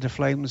burst into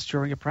flames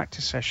during a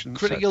practice session.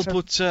 Critical,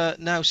 but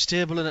now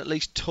stable and at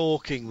least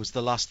talking was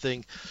the last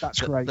thing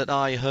that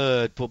I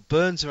heard. But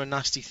burns are a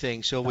nasty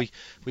thing, so we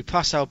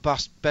pass our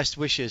best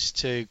wishes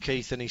to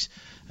Keith and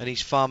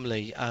his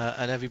family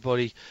and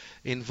everybody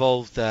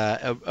involved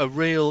there. A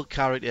real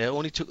character.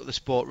 Only took up the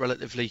sport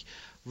relatively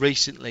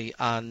recently,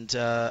 and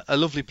a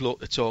lovely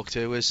bloke to talk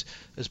to, as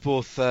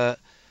both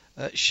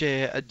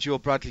Shea and Joe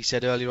Bradley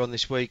said earlier on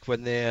this week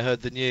when they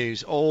heard the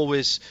news.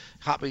 Always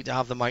happy to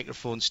have the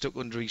microphone stuck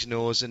under his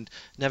nose and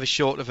never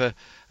short of an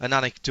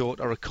anecdote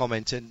or a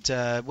comment, and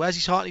wears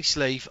his heart on his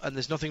sleeve, and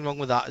there's nothing wrong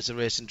with that as a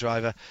racing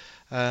driver,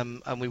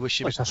 and we wish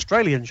him... It's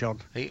Australian,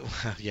 John.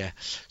 Yeah,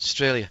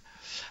 Australia.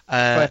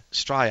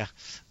 Straya.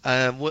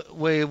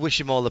 We wish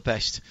him all the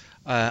best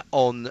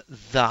on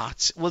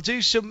that. We'll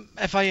do some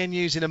FIA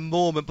news in a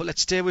moment, but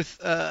let's stay with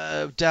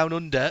Down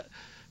Under,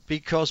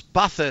 because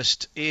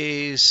Bathurst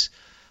is,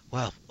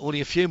 well,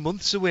 only a few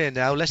months away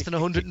now, less than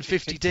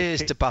 150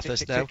 days to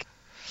Bathurst now.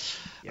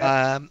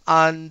 Yep.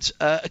 And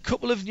a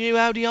couple of new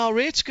Audi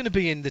R8s going to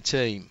be in the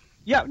team.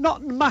 Yeah,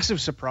 not a massive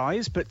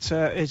surprise, but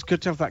it's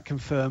good to have that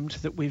confirmed,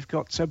 that we've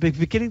got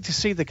beginning to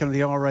see the kind of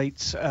the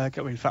R8s,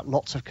 in fact,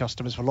 lots of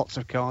customers for lots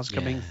of cars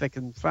coming thick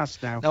and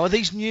fast now. Now, are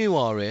these new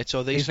R8s or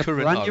are these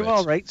current brand R8s? New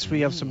R8s.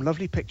 We have some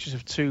lovely pictures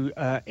of two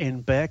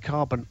in bare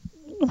carbon.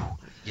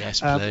 Yes,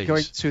 please.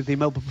 Going to the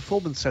Melbourne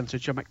Performance Centre,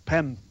 Jamek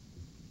Pem,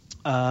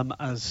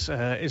 is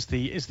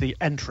the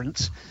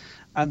entrance,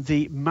 and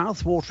the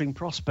mouth-watering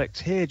prospect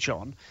here,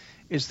 John,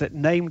 is that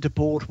named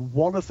aboard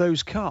one of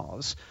those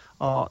cars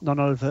are none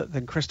other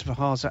than Christopher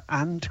Haase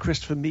and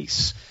Christopher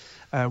Mies,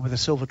 with a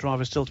silver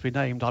driver still to be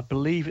named. I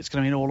believe it's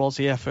going to be an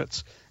all-Aussie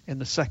effort in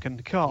the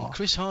second car. Well,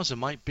 Chris Haase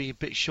might be a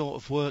bit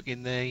short of work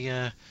in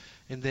the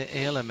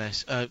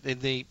ALMS, in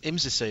the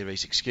IMSA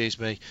series,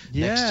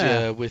 next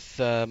year with,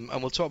 and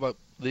we'll talk about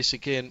this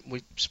again.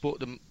 We spoke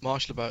to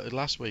Marshall about it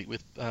last week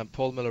with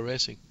Paul Miller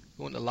Racing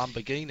going to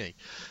Lamborghini.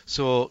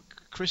 So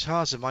Chris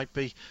Haase might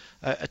be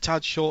a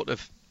tad short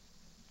of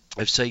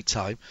seat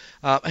time.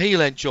 He'll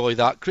enjoy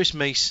that. Chris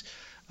Mies,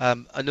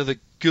 another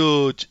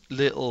good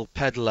little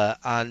peddler,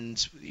 and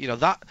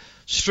that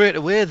straight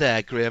away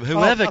there, Graham.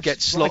 Whoever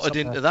gets slotted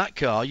into that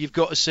car, you've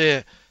got to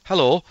say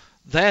hello.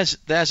 There's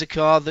a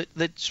car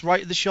that's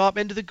right at the sharp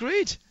end of the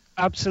grid.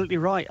 Absolutely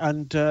right,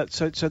 and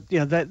so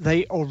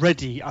they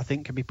already, I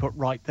think, can be put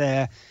right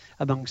there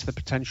amongst the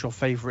potential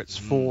favourites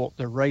for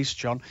the race,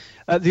 John.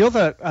 The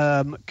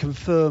other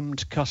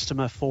confirmed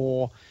customer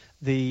for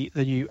the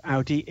new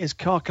Audi is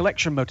Car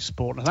Collection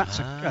Motorsport. Now that's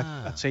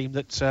a team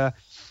that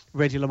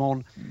Radio Le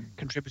Mans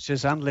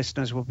contributors and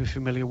listeners will be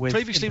familiar with.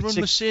 Previously run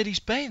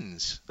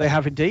Mercedes-Benz. They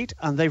have indeed,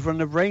 and they've run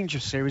a range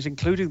of series,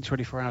 including the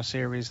 24-hour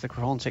series, the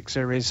Chrontic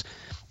series,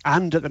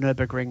 and at the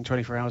Nürburgring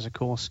 24 hours, of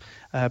course.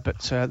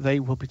 But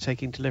they will be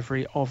taking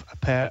delivery of a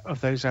pair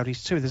of those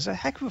Audis too. There's a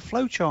heck of a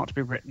flowchart to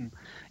be written,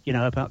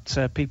 about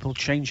people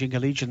changing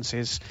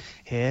allegiances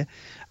here.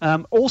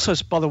 Also,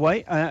 by the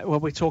way,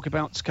 when we talk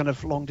about kind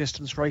of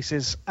long-distance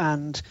races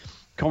and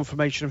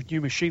confirmation of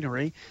new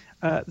machinery,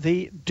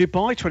 the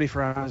Dubai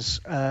 24 hours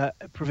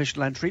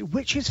provisional entry,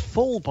 which is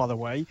full, by the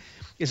way,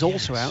 is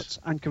also out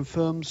and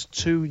confirms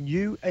two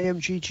new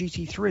AMG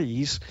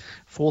GT3s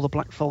for the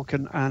Black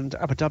Falcon and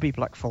Abu Dhabi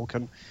Black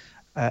Falcon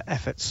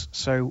efforts.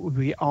 So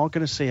we are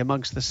going to see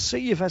amongst the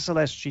sea of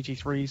SLS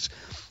GT3s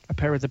a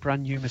pair of the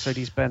brand new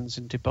Mercedes-Benz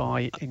in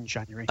Dubai in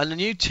January. And the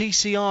new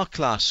TCR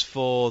class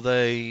for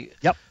the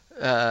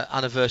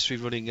anniversary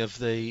running of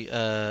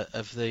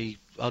the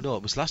oh no,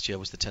 it was last year, it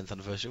was the 10th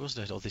anniversary,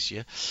 wasn't it, or this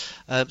year?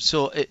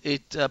 So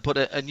it put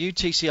a new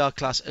TCR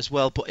class as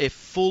well, but a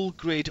full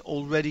grid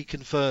already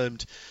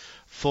confirmed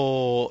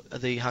for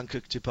the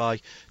Hankook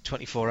Dubai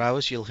 24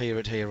 hours. You'll hear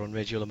it here on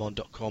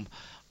radiolemans.com,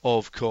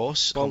 of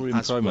course. While we're in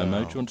promo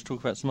mode, do you want to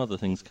talk about some other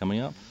things coming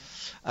up?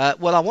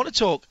 Well, I want to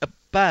talk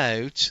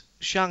about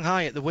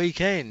Shanghai at the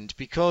weekend,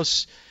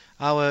 because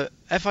our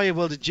FIA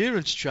World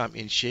Endurance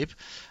Championship,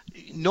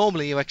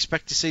 normally you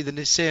expect to see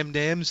the same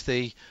names,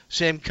 the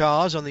same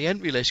cars on the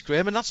entry list,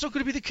 Graham, and that's not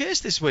going to be the case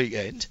this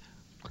weekend.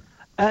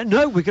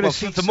 No, we're going to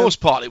see. For the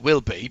most part, it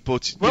will be,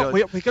 but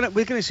we're going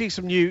to see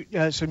some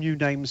new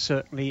names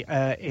certainly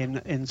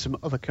in some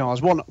other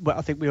cars. One,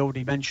 I think we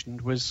already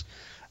mentioned, was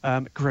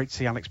great to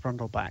see Alex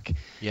Brundle back.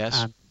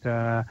 Yes.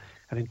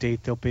 And indeed,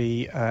 there'll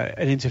be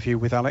an interview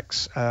with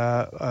Alex,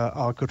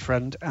 our good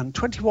friend, and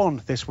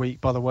 21 this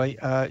week, by the way,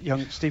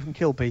 young Stephen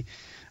Kilby,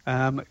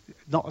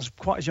 not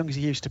quite as young as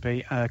he used to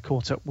be,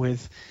 caught up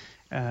with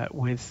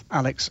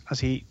Alex as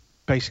he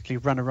basically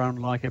ran around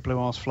like a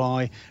blue-arse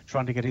fly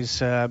trying to get his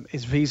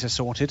visa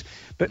sorted.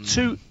 But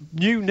two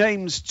new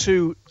names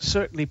to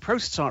certainly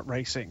prototype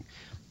racing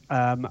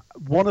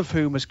one of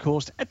whom has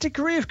caused a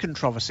degree of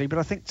controversy, but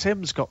I think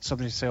Tim's got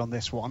something to say on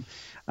this one,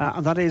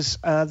 and that is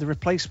the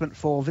replacement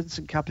for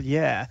Vincent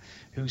Caballere,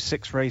 whose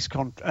six-race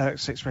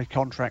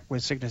contract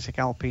with Signatic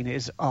Alpine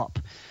is up,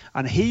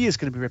 and he is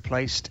going to be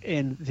replaced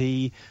in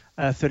the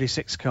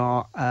 36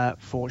 car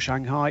for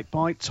Shanghai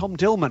by Tom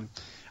Dillman.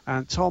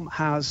 And Tom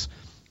has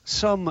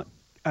some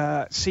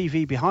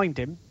CV behind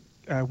him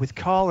with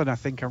Carlin, I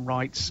think I'm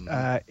right,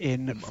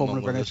 in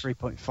Formula Renault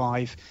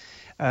 3.5.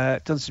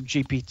 Done some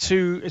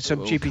GP2,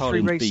 some GP3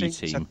 Carlin's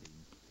racing.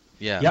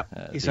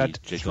 He's had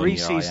 3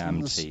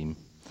 seasons in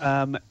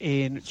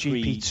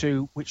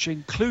GP2, which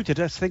included,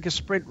 I think, a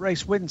sprint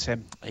race win,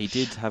 Tim. He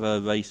did have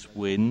a race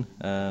win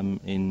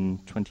in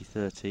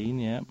 2013,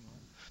 yeah.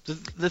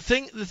 The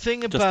thing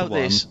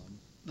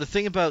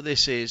about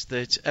this is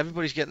that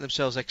everybody's getting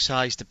themselves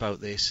excised about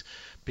this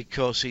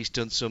because he's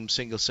done some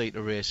single-seater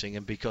racing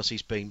and because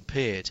he's being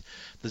paid.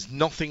 There's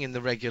nothing in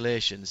the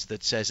regulations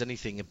that says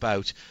anything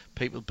about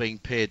people being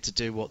paid to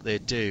do what they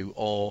do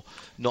or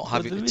not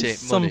having to take money. There is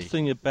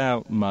something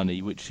about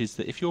money, which is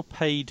that if you're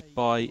paid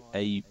by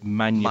a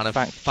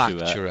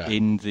manufacturer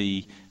in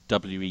the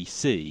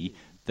WEC,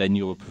 then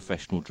you're a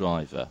professional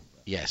driver.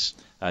 Yes.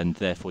 And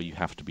therefore you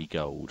have to be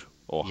gold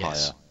or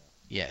higher.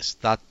 Yes,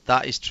 that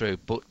is true.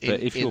 But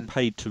if you're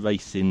paid to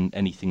race in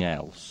anything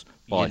else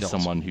by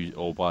someone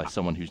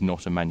who's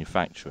not a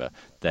manufacturer,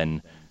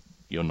 then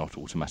you're not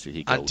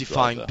automatically gold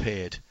undefined driver.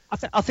 Paid.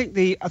 I think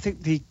the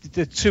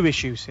two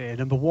issues here.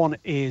 Number one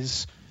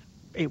is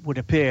it would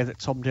appear that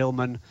Tom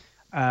Dillman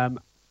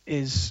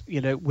is,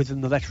 within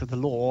the letter of the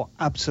law,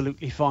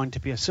 absolutely fine to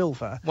be a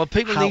silver. Well,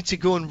 people need to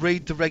go and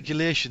read the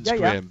regulations,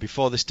 Graham,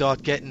 before they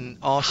start getting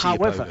arsey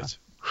about it.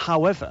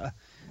 However,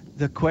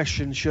 the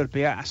question should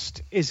be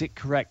asked, is it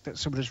correct that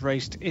someone has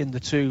raced in the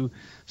 2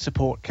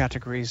 support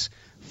categories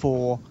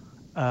for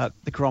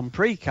the Grand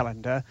Prix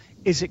calendar?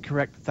 Is it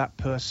correct that that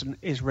person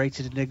is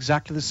rated in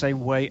exactly the same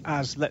way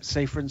as, let's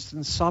say, for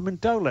instance, Simon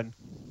Dolan?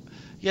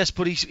 Yes,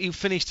 but he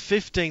finished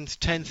 15th,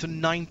 10th,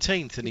 and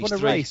 19th in his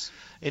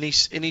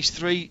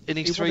three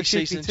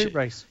seasons.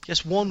 Race.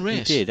 Yes, one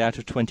race. He did out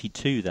of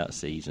 22 that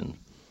season.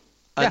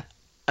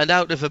 And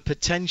out of a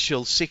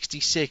potential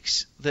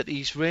 66 that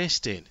he's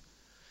raced in.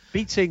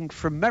 Beating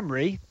from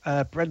memory,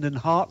 Brendan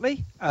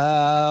Hartley.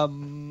 I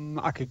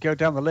could go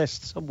down the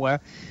list somewhere,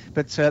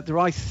 but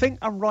I think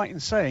I'm right in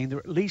saying there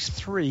are at least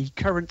 3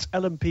 current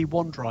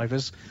LMP1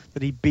 drivers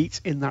that he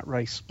beat in that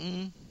race.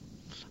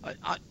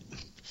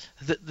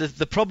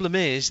 The problem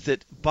is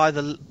that by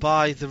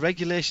the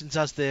regulations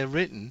as they're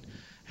written,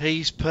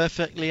 he's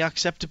perfectly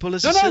acceptable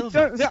as a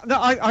silver.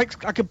 No, I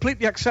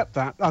completely accept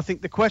that. I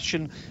think the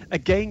question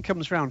again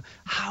comes round: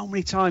 how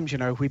many times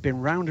we've been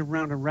round and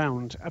round and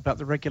round about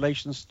the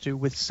regulations to do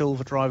with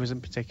silver drivers in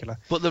particular.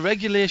 But the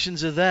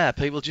regulations are there.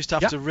 People just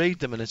have to read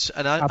them,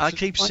 and I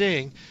keep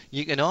saying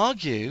you can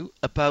argue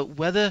about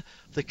whether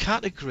the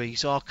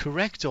categories are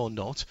correct or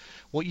not.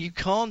 What you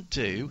can't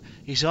do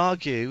is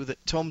argue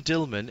that Tom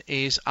Dillman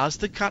is, as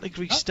the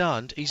categories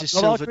stand, he's a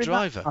silver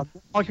driver. I'm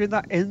not arguing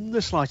that in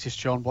the slightest,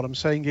 John. What I'm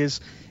saying is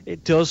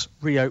it does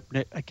reopen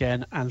it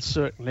again, and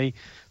certainly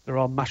there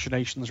are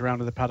machinations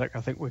around in the paddock.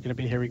 I think we're going to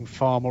be hearing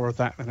far more of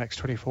that in the next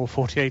 24,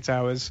 48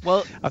 hours.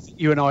 Well, I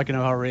think you and I are going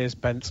to have our ears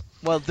bent.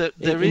 Well,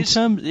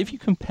 if you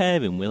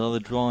compare him with other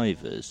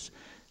drivers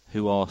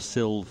who are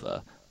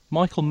silver,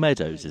 Michael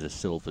Meadows is a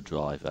silver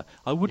driver.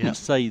 I wouldn't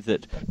say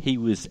that he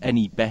was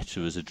any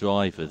better as a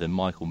driver than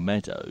Michael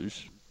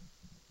Meadows.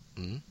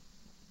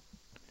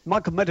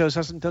 Michael Meadows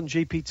hasn't done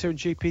GP2 and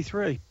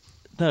GP3.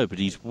 No, but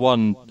he's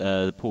won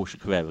the Porsche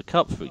Carrera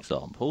Cup, for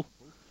example.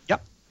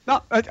 Yep.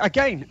 No,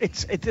 again,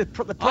 the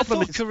problem I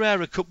thought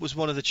Carrera Cup was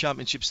one of the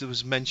championships that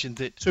was mentioned.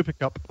 That Super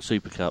Cup.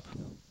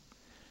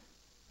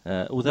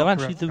 Although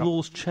actually the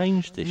rules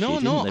changed this year,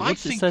 didn't they? What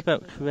does it say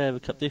about Carrera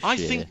Cup this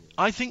year?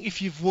 I think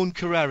if you've won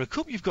Carrera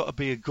Cup, you've got to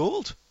be a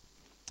gold.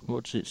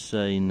 What does it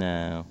say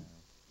now?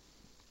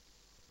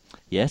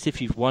 Yes, if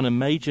you've won a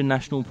major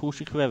national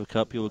Porsche Carrera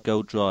Cup, you're a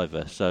gold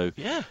driver. So,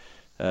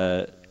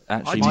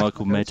 actually,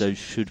 Michael Meadows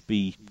should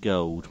be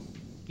gold.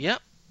 Yeah.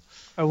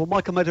 Oh, well,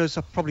 Michael Meadows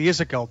probably is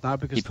a gold now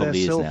because he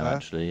probably silver. Is now,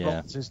 actually, yeah.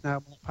 Bronze is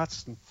now Mark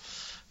Patterson.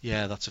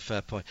 Yeah, that's a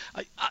fair point.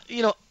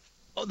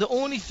 The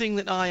only thing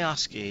that I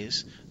ask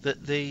is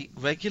that the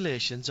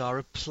regulations are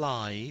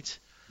applied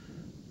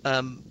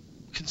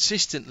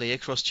consistently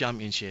across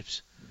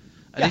championships.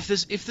 And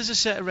if there's a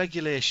set of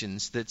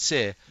regulations that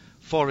say,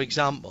 for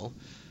example,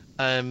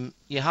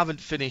 you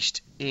haven't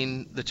finished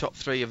in the top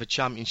 3 of a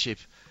championship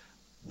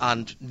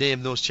and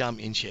name those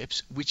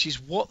championships, which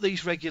is what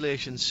these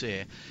regulations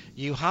say,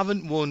 you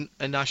haven't won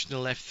a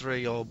national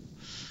F3 or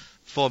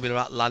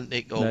Formula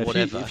Atlantic or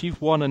whatever. If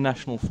you've won a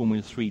national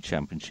Formula 3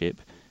 championship,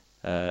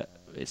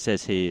 it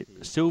says here,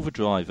 silver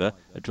driver,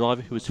 a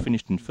driver who has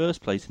finished in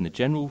first place in the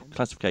general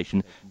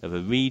classification of a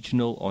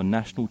regional or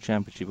national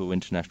championship or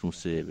international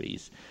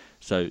series.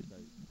 So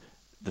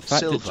the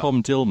fact that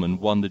Tom Dillman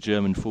won the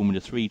German Formula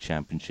 3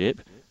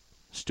 championship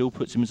still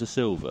puts him as a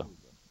silver.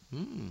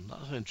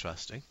 That's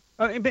interesting.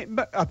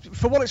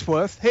 For what it's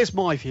worth, here's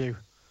my view.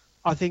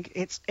 I think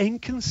it's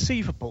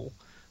inconceivable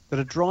that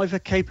a driver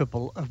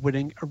capable of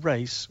winning a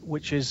race,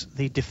 which is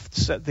the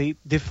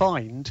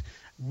defined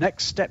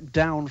next step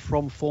down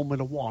from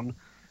Formula One,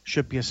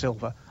 should be a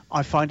silver.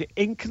 I find it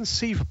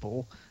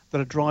inconceivable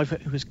that a driver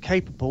who is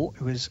capable,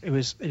 who is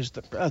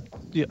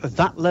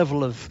that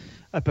level of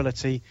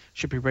ability,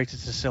 should be rated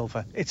as a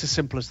silver. It's as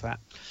simple as that.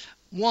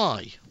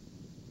 Why?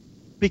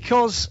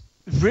 Because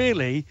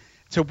really,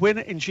 to win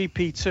in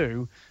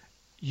GP2,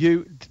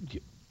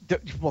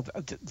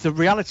 the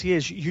reality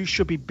is you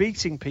should be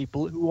beating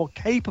people who are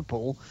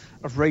capable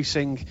of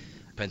racing.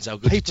 Depends how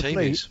good the team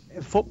is.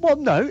 Well,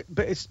 no,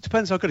 but it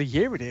depends how good a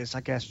year it is,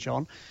 I guess,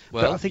 John.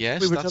 Well, but I think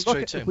yes, that's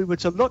true too. If we were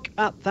to look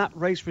at that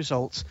race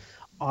result,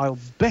 I'll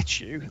bet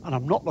you, and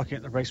I'm not looking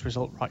at the race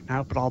result right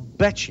now, but I'll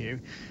bet you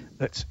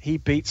that he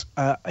beats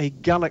a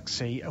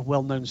galaxy of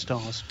well-known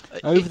stars.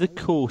 Over the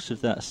course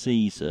of that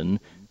season,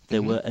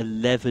 there were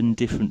 11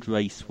 different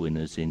race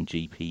winners in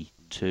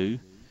GP2.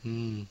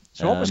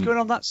 So what was going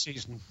on that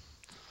season?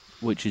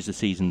 Which is the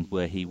season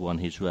where he won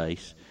his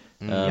race.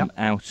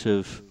 Out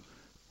of...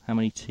 How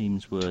many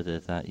teams were there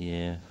that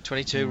year?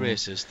 22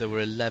 races. There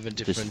were 11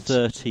 different...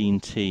 There's 13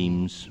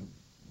 teams.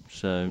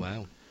 So...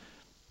 Wow.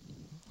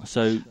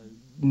 So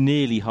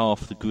nearly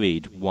half the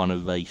grid won a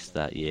race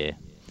that year.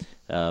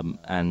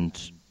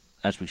 And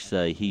as we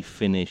say, he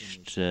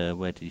finished...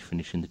 where did he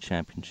finish in the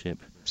championship?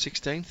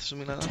 16th,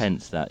 something like that?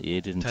 10th that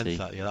year, didn't 10th he? 10th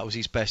that year. That was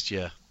his best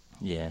year.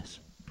 Yes.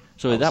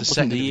 Sorry, that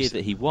wasn't the year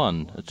that he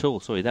won at all.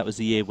 Sorry, that was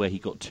the year where he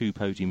got 2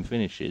 podium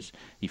finishes.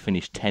 He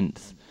finished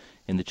 10th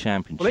in the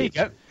championship. Well, there you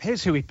go.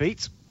 Here's who he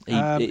beat.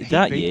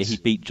 That year, he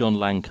beat John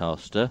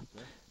Lancaster,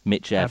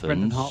 Mitch Evans,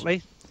 Brendan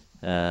Hartley,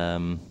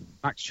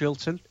 Max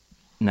Chilton,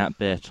 Nat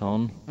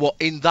Berton. What,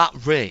 in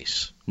that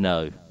race?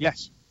 No.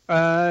 Yes.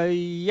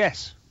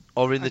 Yes.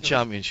 Or in the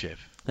championship?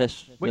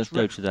 Let's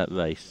go to that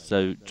race.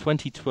 So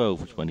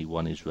 2012 was when he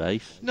won his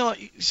race. No,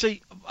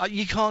 see,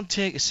 you can't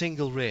take a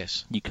single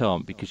race. You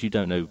can't because you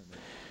don't know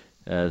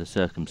the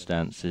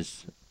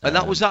circumstances.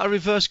 And was that a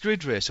reverse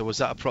grid race or was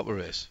that a proper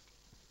race?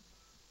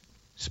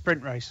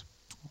 Sprint race.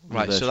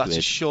 Right, Reverse so that's grid.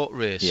 a short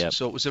race. Yep.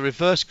 So it was a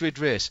reverse grid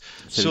race.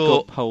 So he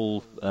got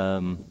pole.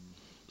 So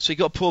he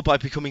got pole by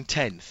becoming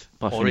 10th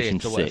or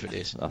 8th or whatever it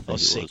is. I think or it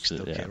 6th.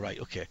 was, Okay, yeah. right,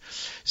 okay.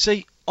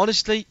 See,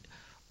 honestly,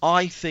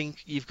 I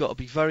think you've got to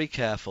be very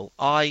careful.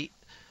 I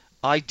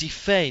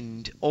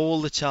defend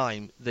all the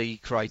time the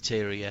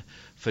criteria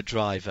for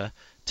driver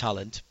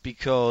talent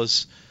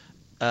because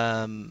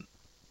a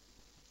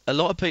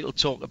lot of people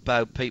talk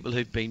about people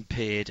who've been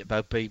paid,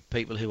 about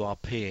people who are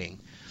paying,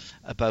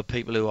 about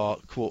people who are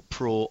quote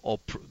pro or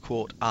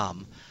quote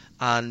am,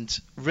 and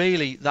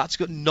really that's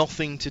got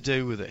nothing to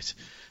do with it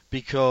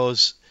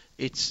because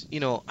it's,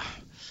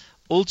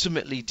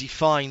 ultimately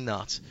define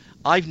that.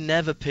 I've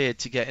never paid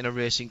to get in a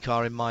racing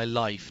car in my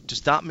life.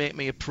 Does that make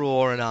me a pro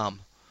or an am?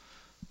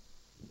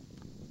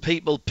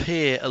 People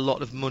pay a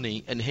lot of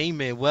money, and he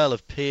may well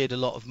have paid a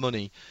lot of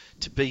money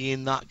to be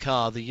in that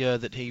car the year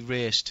that he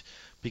raced,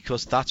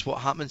 because that's what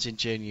happens in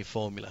junior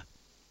formula.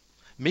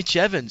 Mitch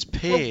Evans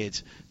paid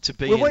to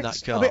be in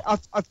that car.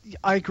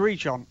 I agree,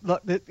 John.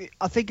 Look,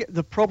 I think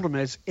the problem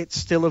is it's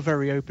still a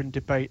very open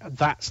debate, and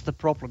that's the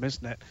problem,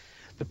 isn't it?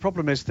 The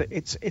problem is that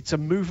it's a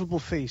movable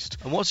feast.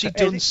 And what's he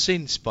done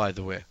since, by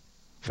the way?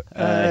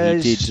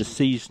 He did the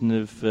season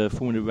of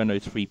Formula Renault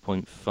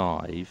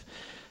 3.5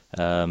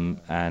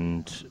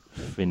 and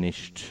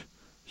finished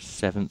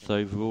 7th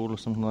overall or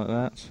something like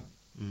that.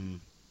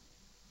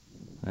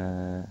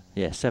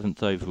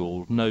 7th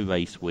overall, no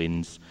race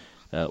wins,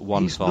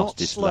 one He's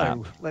fastest not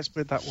slow, lap. let's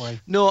put it that way.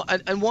 No,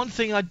 and one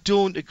thing I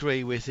don't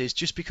agree with is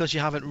just because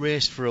you haven't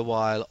raced for a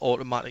while,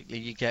 automatically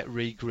you get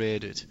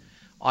regraded.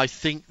 I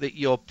think that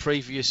your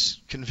previous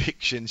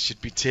convictions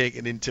should be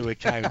taken into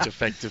account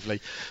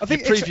effectively. I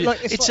think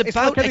it's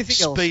about like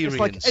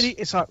experience.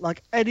 It's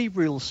like any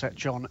rule set,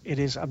 John. It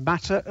is a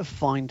matter of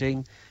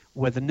finding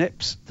where the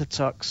nips, the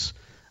tucks,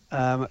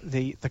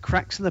 the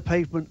cracks in the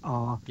pavement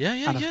are.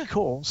 And of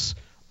course,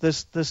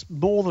 there's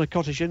more than a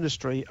cottage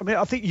industry. I mean,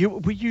 I think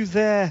were you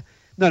there?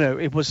 No,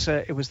 it was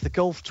the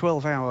Golf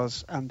 12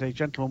 Hours, and a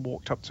gentleman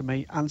walked up to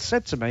me and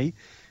said to me,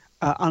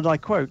 and I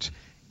quote,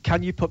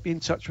 "Can you put me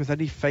in touch with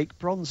any fake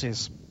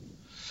bronzes?"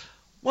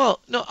 Well,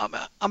 no,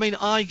 I mean,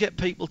 I get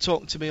people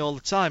talking to me all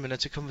the time, and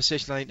it's a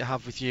conversation I need to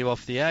have with you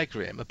off the air,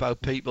 Graham,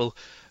 about people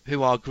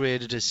who are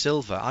graded as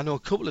silver. I know a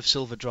couple of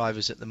silver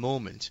drivers at the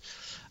moment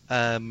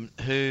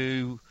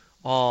who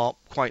are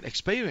quite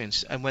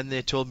experienced, and when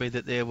they told me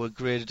that they were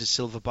graded as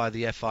silver by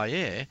the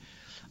FIA,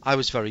 I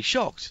was very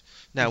shocked.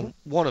 Now,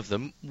 one of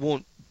them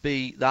won't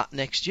be that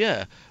next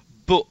year,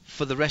 but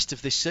for the rest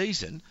of this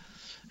season,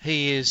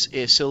 he is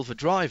a silver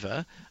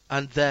driver,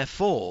 and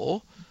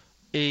therefore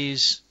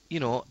is,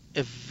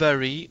 a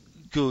very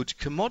good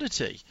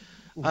commodity.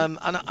 In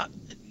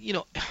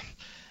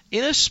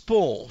a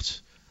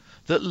sport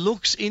that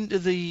looks into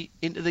the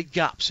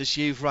gaps, as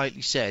you've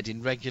rightly said,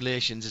 in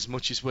regulations as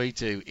much as we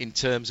do, in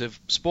terms of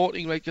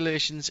sporting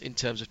regulations, in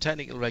terms of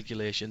technical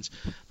regulations,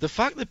 the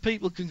fact that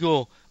people can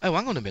go, oh,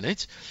 hang on a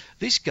minute,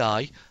 this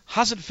guy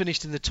hasn't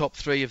finished in the top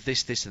 3 of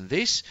this, this and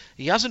this,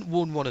 he hasn't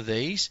won one of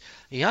these,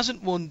 he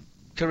hasn't won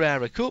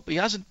Carrera Cup, he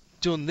hasn't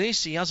done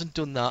this, he hasn't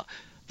done that,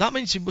 that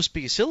means he must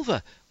be a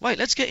silver. Right,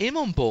 let's get him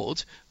on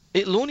board.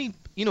 It'll only,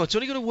 it's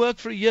only going to work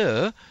for a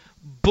year,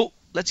 but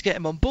let's get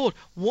him on board.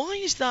 Why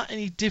is that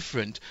any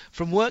different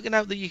from working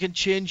out that you can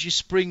change your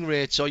spring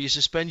rates or your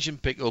suspension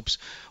pickups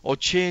or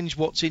change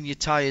what's in your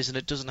tyres and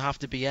it doesn't have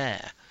to be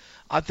air?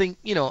 I think,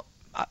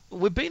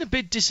 we're being a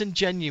bit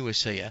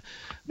disingenuous here.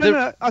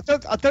 No, I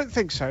don't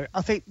think so.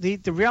 I think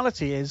the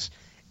reality is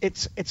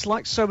it's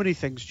like so many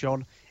things,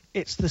 John.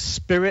 It's the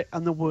spirit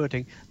and the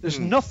wording. There's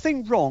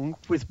nothing wrong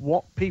with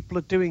what people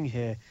are doing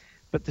here.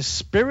 But the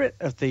spirit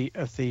of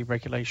the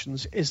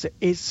regulations is that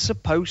it's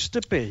supposed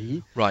to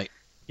be right.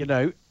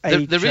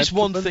 There is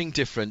one thing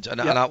different, and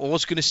I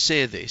was going to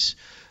say this,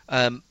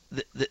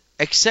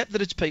 except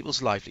that it's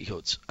people's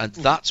livelihoods, and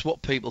that's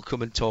what people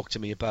come and talk to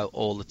me about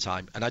all the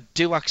time. And I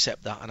do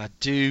accept that, and I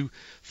do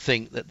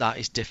think that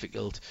is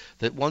difficult.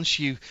 That once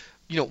you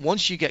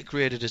get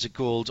graded as a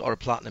gold or a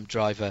platinum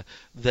driver,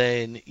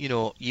 then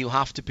you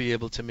have to be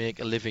able to make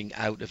a living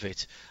out of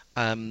it.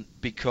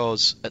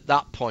 Because at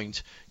that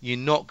point you're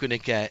not going to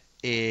get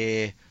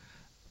a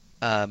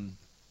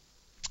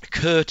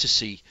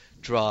courtesy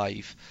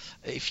drive,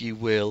 if you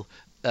will,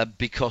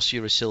 because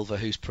you're a silver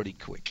who's pretty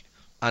quick,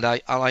 and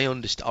I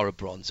understand, or a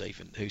bronze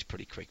even who's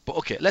pretty quick. But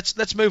okay,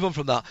 let's move on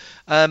from that.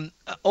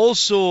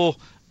 Also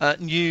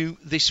new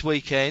this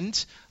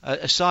weekend,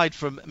 aside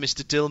from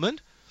Mr. Dillman,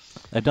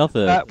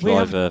 another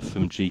driver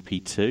from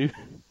GP2.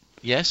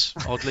 Yes,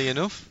 oddly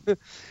enough,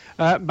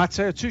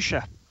 Matteo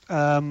Tuscia.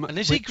 And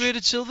is he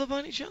graded silver by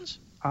any chance?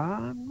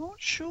 I'm not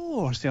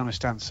sure is the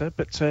honest answer,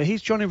 but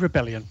he's joining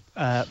Rebellion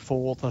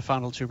for the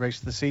final 2 races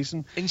of the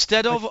season.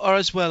 Instead of or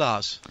as well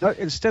as? No,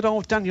 instead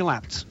of Daniel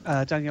Abt.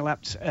 Daniel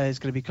Abt is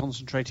going to be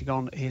concentrating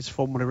on his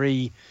Formula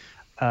E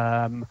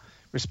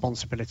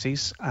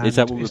responsibilities. Is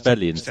that what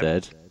Rebellion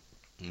said?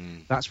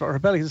 That's what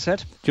Rebellion said.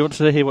 Do you want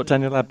to hear what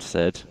Daniel Abt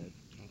said?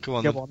 Go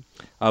on.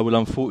 I will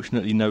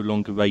unfortunately no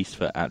longer race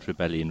for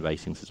 @Rebellion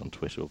Racing. This is on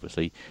Twitter,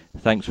 obviously.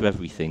 Thanks for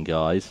everything,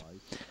 guys.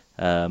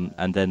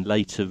 And then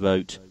later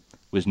wrote,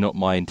 was not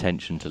my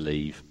intention to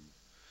leave.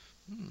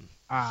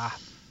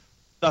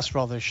 That's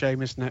rather a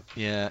shame, isn't it?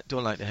 Yeah,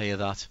 don't like to hear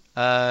that.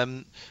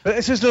 But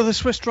this is another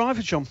Swiss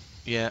driver, John.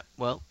 Yeah,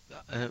 well,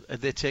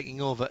 they're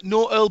taking over.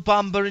 No Earl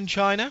Bamber in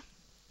China?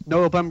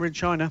 No Earl Bamber in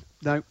China,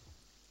 no.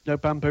 No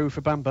bamboo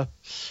for Bamber.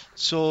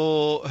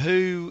 So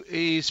who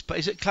is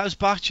it Klaus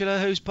Bachelor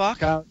who's back?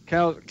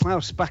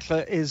 Klaus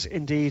Bachelor is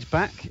indeed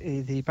back.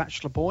 The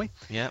Bachelor boy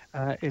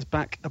is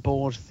back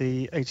aboard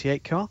the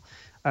 88 car.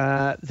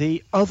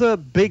 The other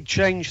big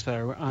change,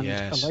 though, and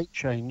a late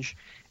change,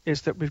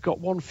 is that we've got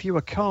one fewer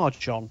car,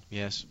 John.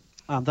 Yes.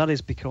 And that is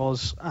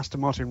because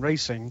Aston Martin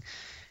Racing,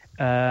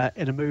 in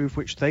a move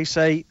which they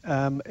say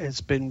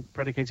has been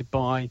predicated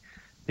by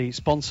the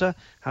sponsor,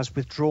 has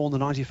withdrawn the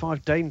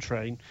 95 Dane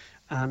train.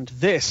 And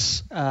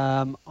this,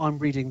 I'm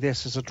reading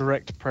this as a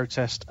direct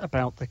protest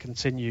about the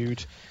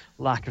continued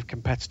lack of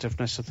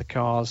competitiveness of the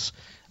cars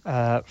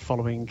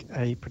following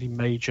a pretty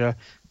major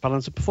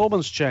balance of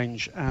performance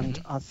change. And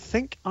I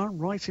think I'm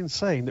right in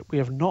saying that we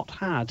have not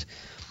had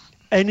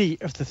any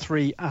of the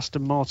 3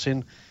 Aston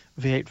Martin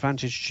V8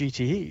 Vantage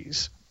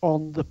GTEs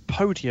on the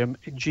podium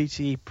in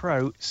GTE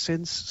Pro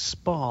since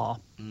Spa.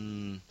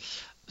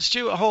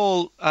 Stuart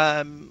Hall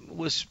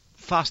was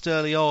fast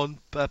early on,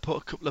 put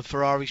a couple of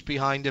Ferraris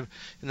behind him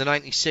in the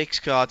 96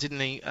 car, didn't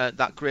he?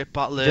 That great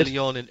battle early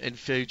on in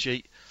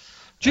Fuji.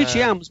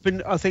 GTM has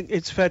been, I think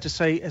it's fair to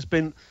say, has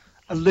been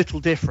a little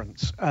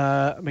different.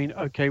 I mean,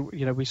 okay,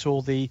 we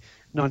saw the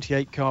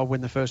 98 car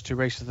win the first 2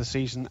 races of the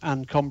season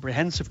and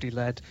comprehensively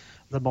led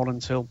Le Mans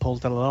until Paul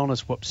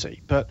Delano's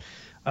whoopsie. But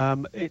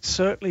it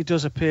certainly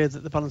does appear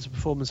that the balance of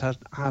performance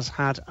has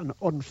had an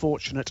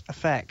unfortunate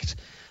effect.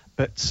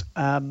 But,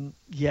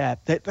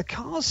 the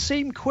cars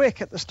seem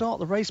quick at the start of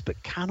the race,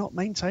 but cannot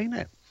maintain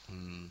it.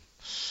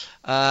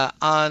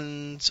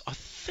 And I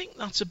think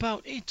that's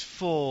about it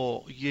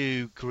for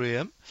you,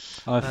 Graham.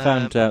 I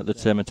found out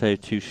that Matteo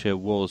Tuscia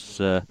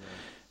was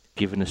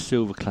given a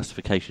silver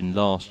classification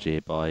last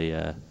year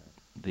by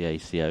the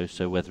ACO,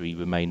 so whether he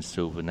remains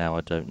silver now,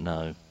 I don't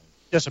know.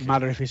 Doesn't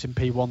matter if he's in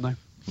P1,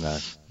 though.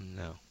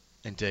 No,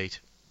 indeed.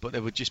 But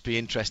it would just be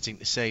interesting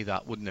to say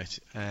that, wouldn't it?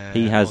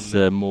 He has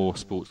more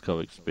sports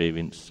car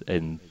experience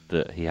in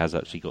that he has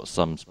actually got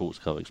some sports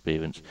car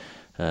experience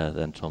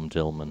than Tom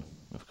Dillman,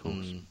 of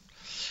course.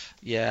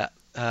 Yeah,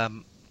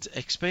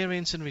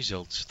 experience and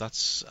results.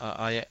 That's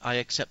I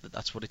accept that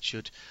that's what it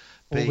should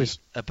be Always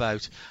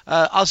about.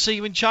 I'll see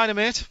you in China,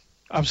 mate.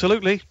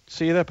 Absolutely.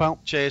 See you there, pal.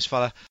 Cheers,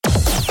 fella.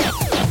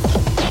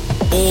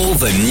 All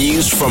the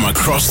news from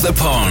across the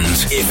pond.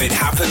 If it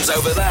happens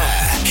over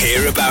there,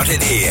 hear about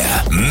it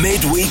here.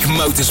 Midweek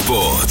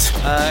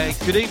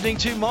Motorsport. Good evening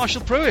to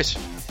Marshall Pruitt.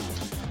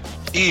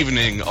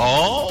 evening,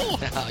 all.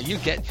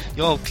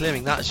 You're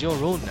claiming that as your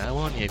own now,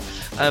 aren't you?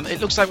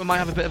 It looks like we might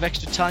have a bit of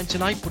extra time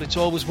tonight, but it's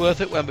always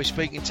worth it when we're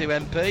speaking to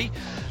MP.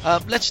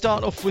 Let's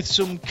start off with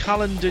some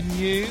calendar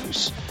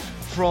news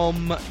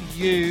from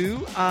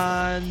you,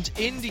 and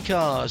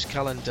IndyCar's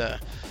calendar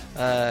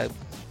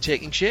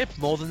taking shape.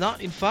 More than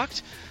that, in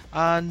fact.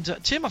 And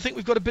Tim, I think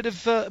we've got a bit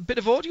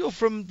of audio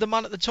from the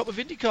man at the top of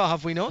IndyCar,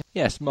 have we not?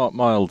 Yes, Mark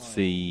Miles,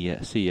 the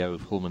CEO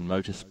of Pullman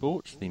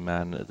Motorsport, the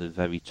man at the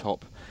very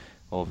top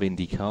of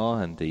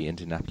IndyCar and the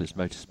Indianapolis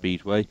Motor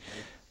Speedway,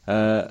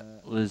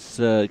 was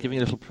giving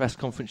a little press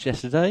conference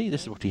yesterday.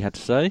 This is what he had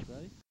to say.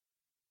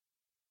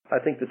 I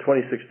think the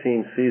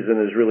 2016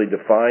 season is really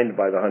defined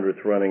by the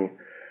 100th running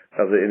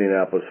of the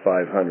Indianapolis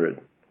 500.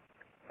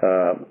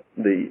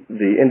 The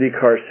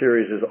IndyCar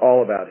series is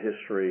all about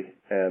history,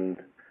 and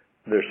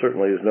there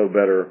certainly is no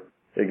better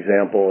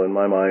example in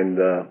my mind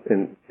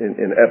in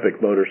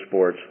epic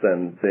motorsports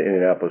than the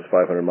Indianapolis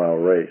 500-mile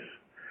race.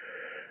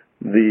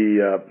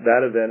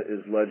 That event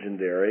is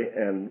legendary,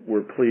 and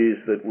we're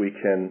pleased that we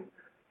can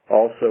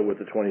also, with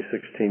the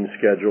 2016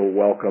 schedule,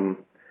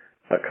 welcome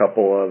a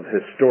couple of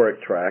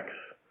historic tracks,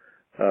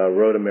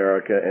 Road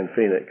America and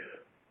Phoenix.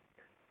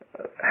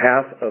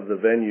 Half of the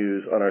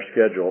venues on our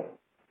schedule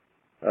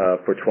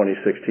for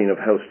 2016 have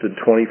hosted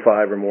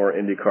 25 or more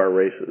IndyCar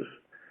races.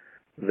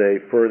 They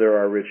further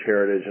our rich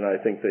heritage, and I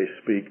think they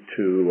speak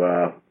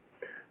to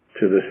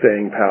the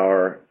staying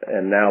power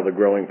and now the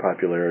growing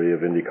popularity of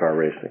IndyCar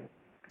racing.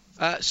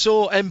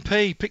 So,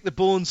 MP, pick the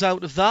bones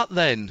out of that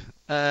then.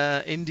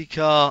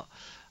 IndyCar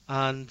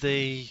and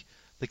the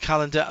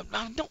calendar.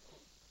 I'm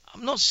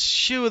not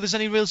sure there's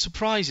any real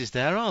surprises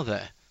there, are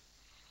there?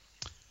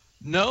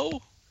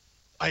 No.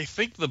 I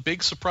think the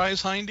big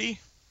surprise, Hindy,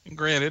 and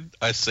granted,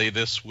 I say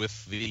this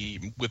with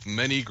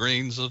many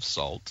grains of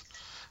salt,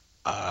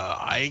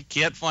 I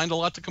can't find a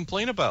lot to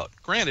complain about.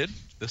 Granted,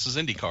 this is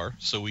IndyCar,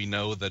 so we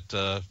know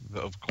that,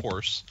 of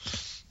course,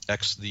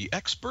 the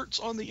experts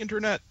on the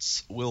internet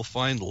will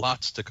find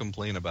lots to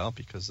complain about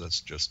because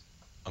that's just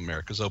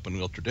America's open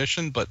wheel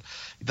tradition. But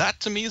that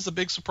to me is the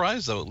big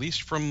surprise, though, at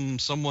least from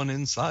someone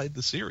inside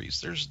the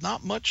series. There's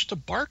not much to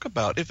bark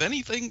about. If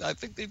anything, I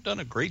think they've done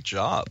a great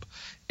job.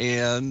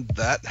 And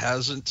that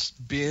hasn't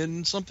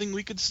been something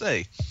we could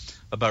say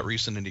about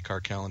recent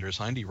IndyCar calendars,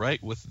 Hindy,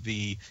 right? With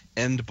the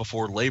end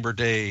before Labor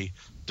Day,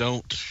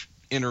 don't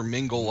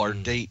intermingle our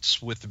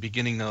dates with the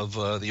beginning of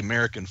the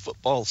American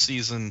football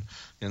season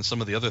and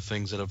some of the other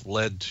things that have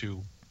led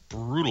to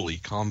brutally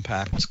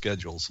compact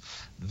schedules.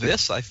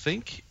 This, I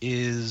think,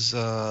 is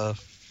there's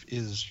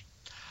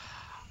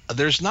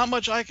not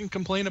much I can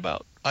complain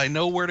about. I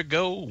know where to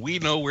go. We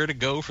know where to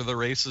go for the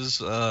races.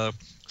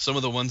 Some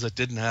of the ones that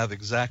didn't have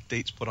exact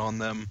dates put on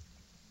them,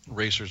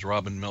 racers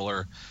Robin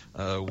Miller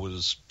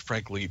was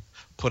frankly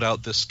put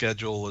out this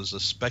schedule as a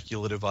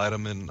speculative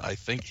item, and I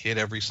think hit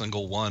every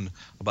single one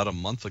about a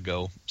month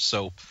ago.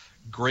 So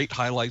great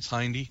highlights,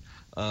 Hindy,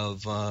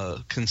 of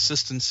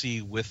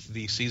consistency with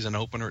the season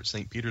opener at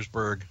St.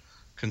 Petersburg,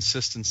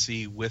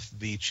 consistency with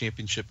the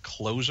championship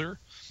closer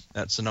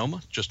at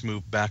Sonoma. Just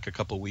moved back a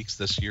couple weeks.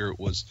 This year it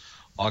was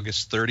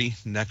August 30.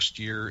 Next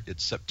year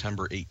it's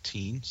September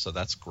 18, so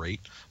that's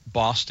great.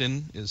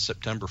 Boston is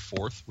September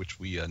 4th, which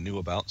we knew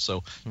about.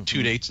 So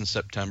 2 dates in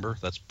September.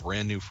 That's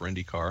brand new for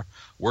IndyCar.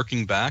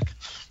 Working back,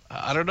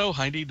 I don't know,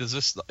 Hindy, does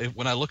this,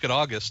 when I look at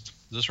August,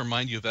 does this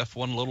remind you of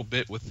F1 a little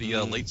bit with the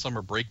late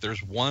summer break?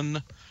 There's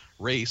one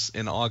race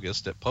in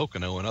August at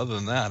Pocono, and other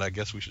than that, I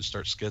guess we should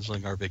start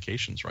scheduling our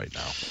vacations right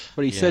now.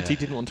 Well, he said he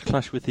didn't want to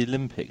clash with the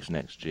Olympics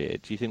next year.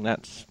 Do you think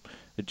that's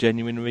a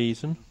genuine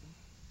reason?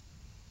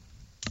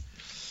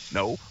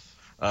 No,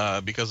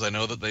 because I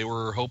know that they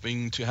were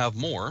hoping to have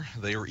more.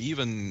 They were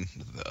even,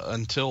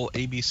 until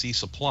ABC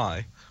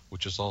Supply,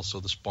 which is also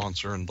the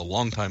sponsor and the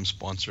longtime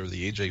sponsor of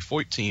the AJ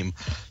Foyt team,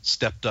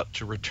 stepped up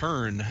to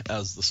return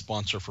as the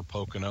sponsor for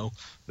Pocono.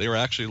 They were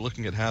actually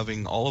looking at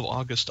having all of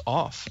August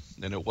off,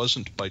 and it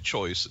wasn't by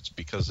choice. It's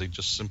because they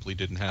just simply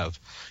didn't have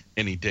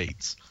any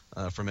dates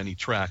from any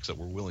tracks that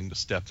were willing to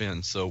step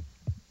in. So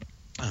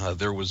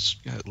there was,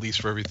 at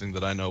least for everything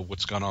that I know,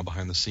 what's gone on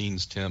behind the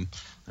scenes, Tim,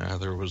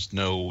 there was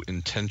no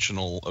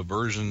intentional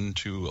aversion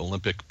to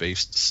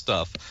Olympic-based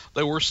stuff.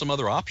 There were some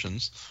other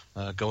options.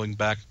 Going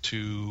back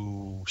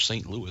to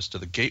St. Louis, to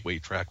the Gateway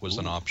track was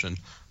an option.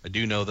 I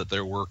do know that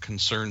there were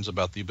concerns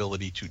about the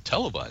ability to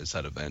televise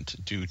that event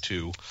due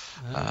to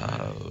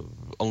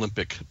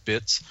Olympic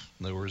bits.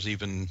 There was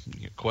even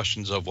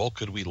questions of, well,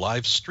 could we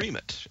live stream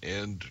it?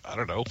 And I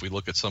don't know, if we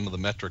look at some of the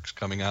metrics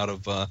coming out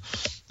of the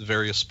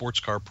various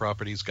sports car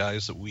properties,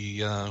 guys, that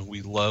we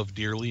love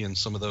dearly, and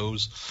some of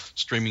those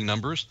streaming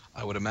numbers,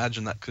 I would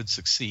imagine that could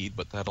succeed,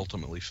 but that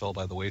ultimately fell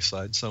by the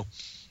wayside. So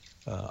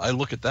I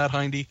look at that,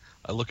 Hindy.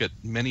 I look at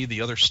many of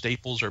the other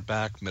staples are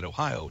back: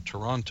 Mid-Ohio,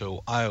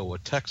 Toronto, Iowa,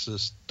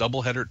 Texas,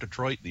 doubleheader at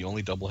Detroit, the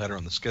only doubleheader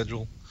on the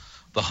schedule,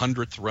 the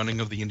 100th running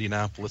of the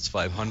Indianapolis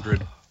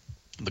 500,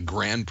 the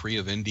Grand Prix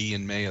of Indy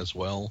in May as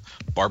well,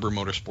 Barber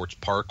Motorsports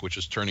Park, which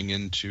is turning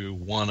into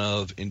one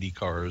of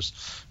IndyCar's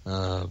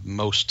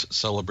most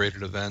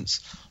celebrated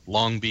events,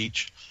 Long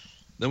Beach.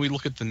 Then we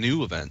look at the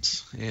new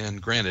events, and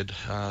granted,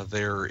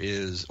 there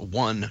is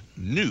one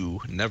new,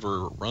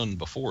 never run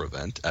before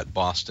event at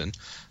Boston,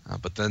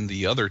 but then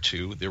the other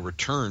two, the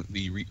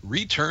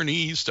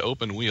returnees to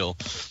open wheel.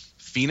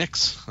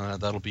 Phoenix,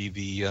 that'll be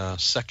the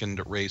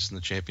second race in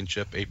the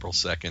championship, April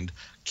 2nd.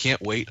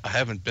 Can't wait. I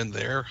haven't been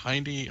there,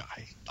 Hindy.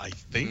 I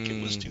think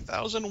it was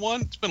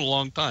 2001. It's been a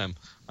long time.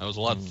 I was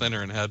a lot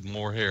thinner and had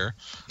more hair.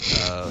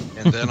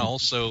 And then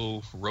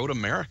also Road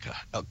America,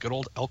 good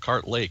old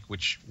Elkhart Lake,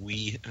 which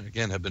we,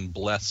 again, have been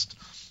blessed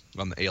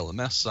on the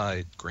ALMS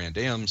side, Grand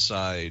Am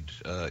side,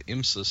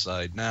 IMSA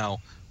side now.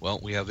 Well,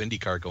 we have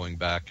IndyCar going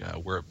back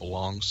where it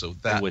belongs, so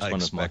that always I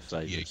one of my expect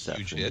to be a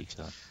favourites, huge hit.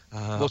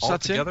 What's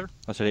that, Tim? Together?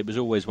 I said it was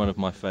always one of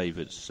my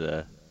favourites,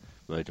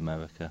 Road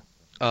America.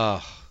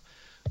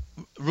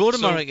 Road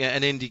America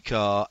and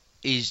IndyCar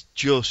is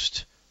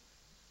just,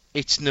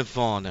 it's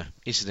nirvana,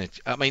 isn't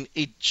it? I mean,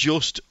 it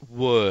just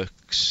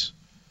works.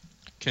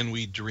 Can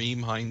we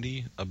dream,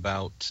 Hindy,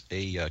 about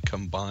a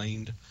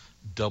combined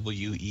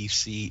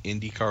WEC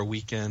IndyCar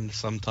weekend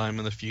sometime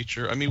in the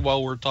future? I mean,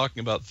 while we're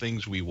talking about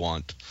things we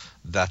want,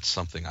 that's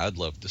something I'd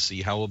love to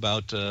see. How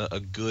about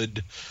a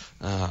good,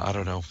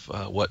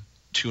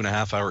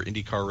 2.5-hour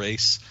IndyCar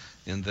race,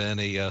 and then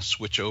a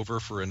switch over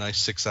for a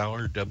nice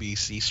 6-hour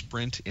WEC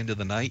sprint into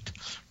the night.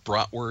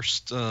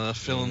 Bratwurst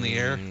fill in the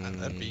air.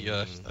 That'd be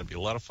a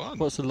lot of fun.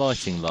 What's the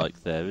lighting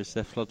like there? Is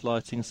there flood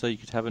lighting so you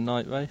could have a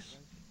night race?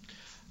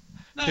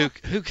 No.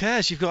 Who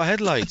cares? You've got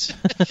headlights.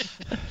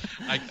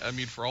 I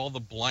mean, for all the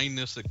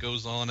blindness that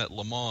goes on at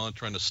Le Mans,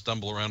 trying to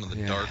stumble around in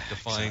the dark to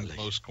find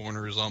most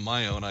corners on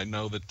my own, I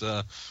know that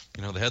the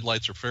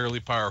headlights are fairly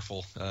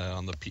powerful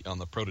on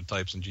the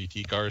prototypes and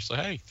GT cars. So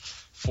hey,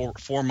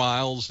 4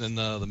 miles in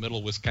the middle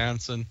of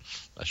Wisconsin,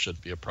 that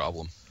shouldn't be a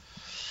problem.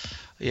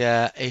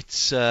 Yeah,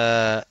 it's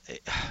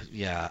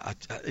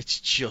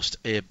just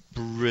a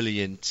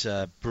brilliant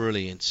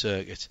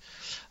circuit.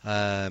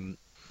 I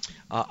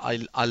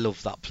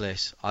love that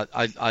place.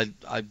 I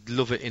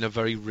love it in a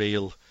very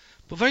real,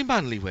 but very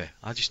manly way.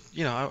 I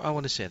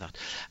want to say that.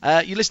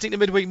 You're listening to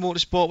Midweek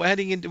Motorsport. We're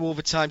heading into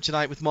overtime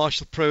tonight with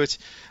Marshall Pruitt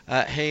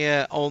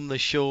here on the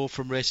show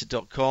from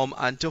Racer.com.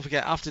 And don't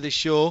forget, after this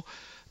show,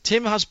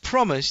 Tim has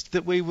promised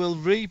that we will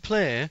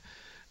replay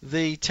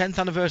the 10th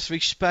anniversary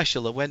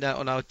special that went out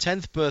on our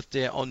 10th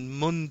birthday on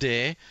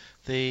Monday,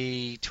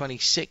 the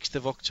 26th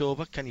of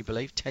October. Can you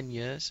believe? 10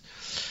 years.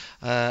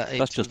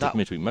 That's just at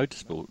Midweek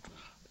Motorsport.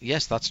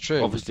 Yes, that's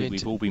true. Obviously,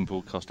 we've all been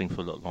broadcasting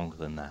for a lot longer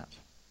than that.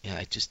 Yeah,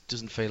 it just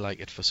doesn't feel like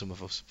it for some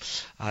of us.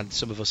 And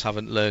some of us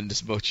haven't learned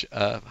as much.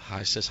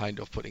 Says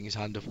Hindhoff, putting his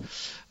hand up.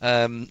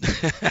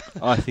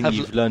 I think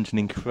you've learned an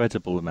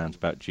incredible amount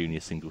about junior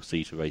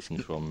single-seater racing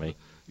from me.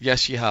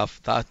 Yes, you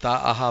have. That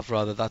I have,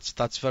 rather.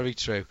 That's very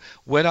true.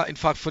 In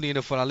fact, funny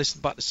enough, when I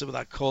listened back to some of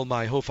that Call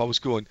My Huff, I was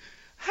going,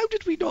 how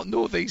did we not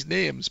know these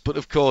names? But,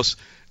 of course,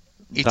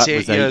 it's that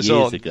was 8 years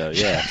on. Ago,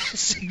 yeah.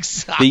 Yes,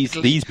 exactly.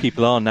 These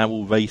people are now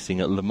all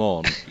racing at Le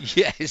Mans.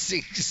 Yes,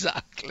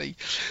 exactly.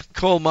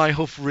 Call My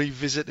Huff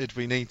revisited,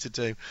 we need to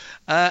do.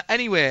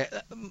 Anyway,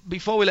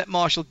 before we let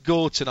Marshall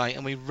go tonight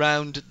and we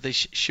round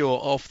this show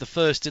off, the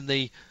first in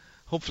the,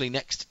 hopefully,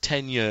 next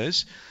 10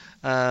 years,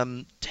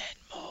 10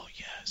 more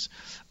years,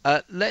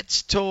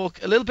 let's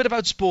talk a little bit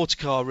about sports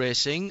car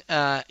racing.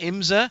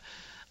 IMSA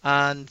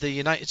and the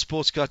United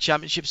Sports Car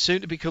Championship, soon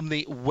to become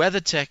the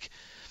WeatherTech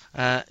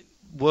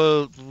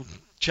World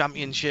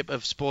Championship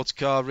of Sports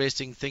Car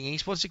Racing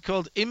thingies. What's it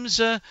called?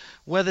 IMSA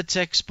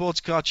WeatherTech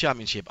Sports Car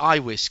Championship.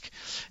 IWISC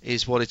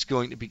is what it's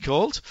going to be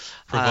called.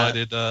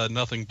 Provided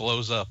nothing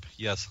blows up.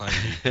 Yes, Heidi,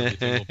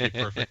 everything will be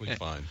perfectly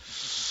fine.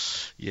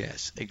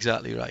 Yes,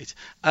 exactly right.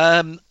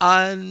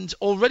 And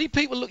already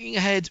people looking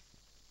ahead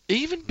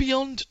even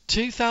beyond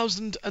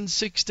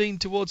 2016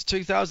 towards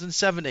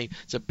 2017.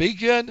 It's a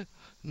big year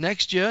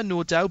next year,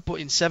 no doubt,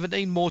 but in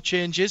 17 more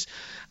changes.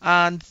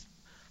 And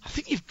I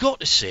think you've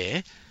got to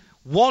say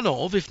one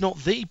of, if not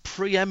the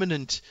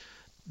preeminent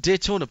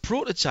Daytona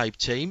prototype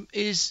team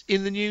is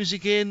in the news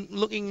again,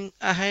 looking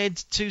ahead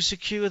to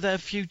secure their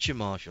future,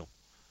 Marshall.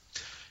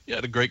 Yeah, I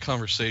had a great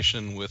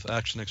conversation with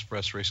Action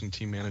Express Racing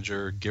Team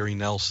Manager Gary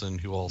Nelson,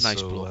 who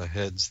also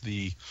heads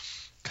the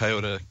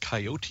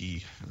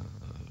Coyote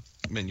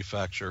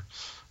manufacturer,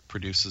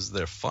 produces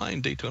their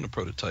fine Daytona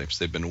prototypes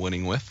they've been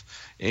winning with.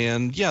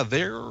 And yeah,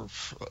 they're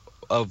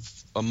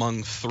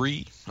among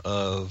 3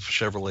 of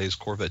Chevrolet's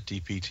Corvette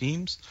DP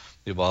teams.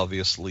 They've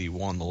obviously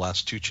won the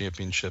last 2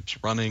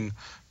 championships running,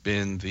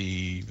 been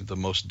the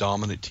most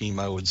dominant team,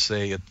 I would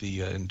say, at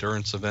the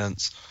endurance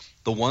events,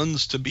 the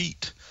ones to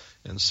beat.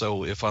 And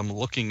so if I'm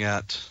looking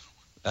at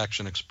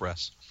Action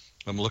Express,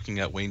 I'm looking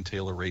at Wayne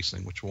Taylor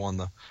Racing, which won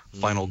the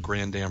final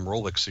Grand Am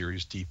Rolex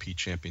Series DP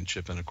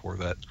Championship in a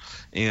Corvette,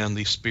 and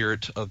the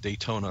Spirit of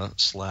Daytona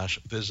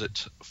 /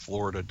 Visit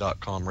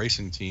Florida.com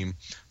racing team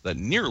that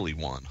nearly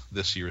won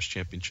this year's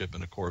championship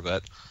in a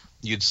Corvette.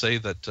 You'd say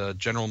that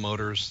General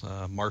Motors,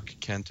 Mark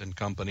Kent and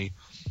company,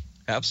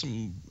 have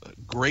some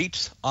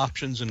great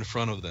options in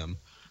front of them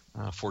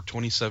for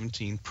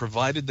 2017,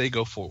 provided they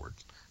go forward.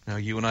 Now,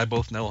 you and I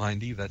both know,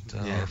 Hindy, that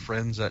our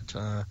friends at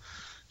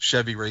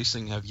Chevy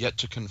Racing have yet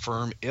to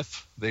confirm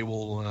if they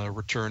will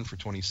return for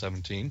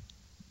 2017.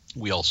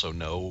 We also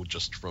know,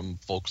 just from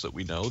folks that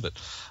we know, that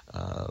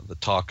the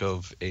talk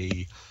of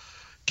a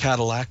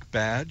Cadillac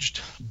badged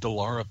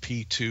Dallara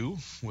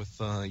P2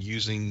 with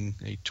using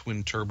a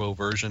twin turbo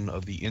version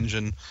of the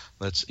engine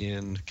that's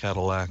in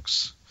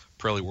Cadillac's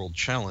Pirelli World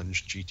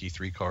Challenge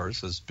GT3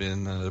 cars has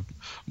been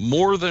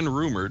more than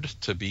rumored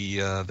to be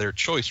their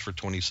choice for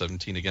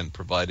 2017, again,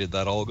 provided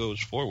that all goes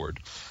forward.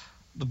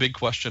 The big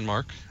question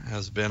mark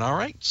has been, all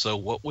right, so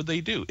what would they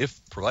do? If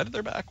provided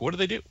they're back, what do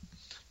they do?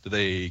 Do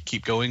they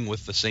keep going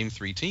with the same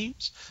three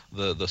teams,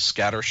 the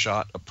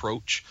scattershot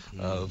approach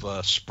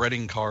of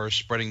spreading cars,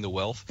 spreading the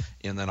wealth,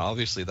 and then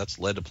obviously that's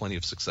led to plenty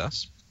of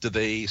success? Do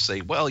they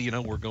say, well,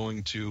 we're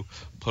going to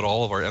put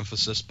all of our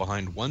emphasis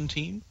behind one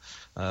team,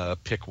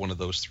 pick one of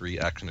those three,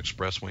 Action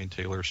Express, Wayne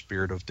Taylor,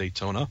 Spirit of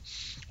Daytona?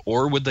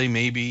 Or would they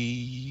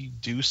maybe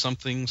do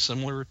something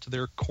similar to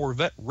their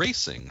Corvette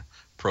Racing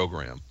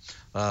program?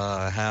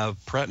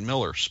 Have Pratt &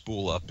 Miller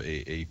spool up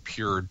a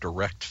pure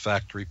direct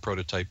factory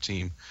prototype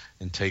team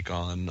and take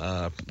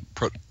on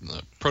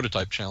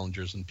prototype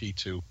challengers in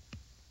P2.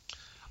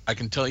 I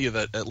can tell you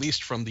that at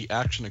least from the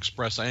Action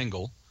Express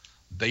angle,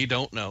 they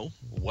don't know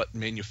what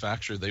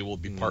manufacturer they will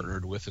be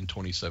partnered with in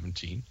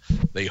 2017.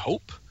 They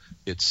hope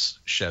it's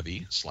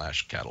Chevy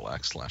 /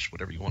 Cadillac /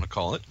 whatever you want to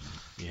call it.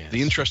 Yes.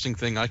 The interesting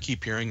thing I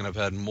keep hearing, and I've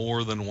had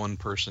more than one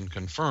person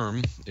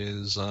confirm,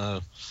 is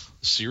the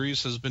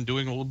series has been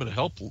doing a little bit of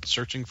help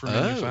searching for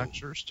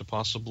manufacturers to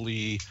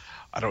possibly,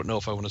 I don't know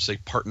if I want to say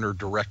partner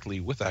directly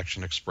with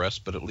Action Express,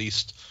 but at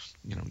least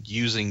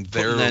using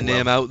their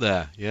name out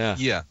there.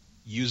 Yeah.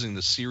 Using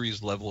the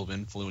series level of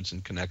influence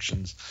and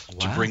connections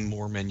to bring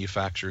more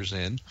manufacturers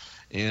in.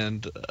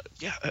 And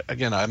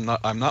again,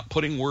 I'm not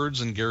putting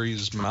words in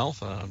Gary's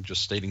mouth. I'm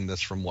just stating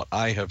this from what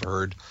I have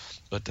heard.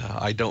 But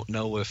I don't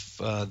know if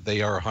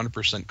they are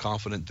 100%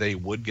 confident they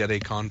would get a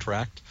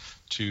contract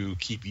to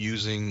keep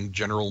using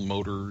General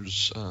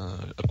Motors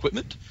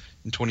equipment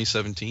in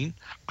 2017.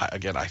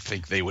 I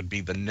think they would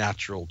be the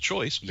natural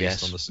choice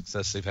based on the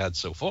success they've had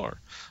so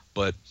far.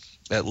 But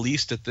at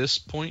least at this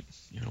point,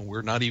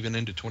 we're not even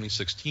into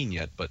 2016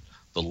 yet, but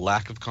the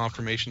lack of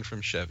confirmation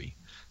from Chevy,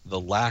 the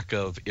lack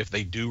of, if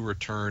they do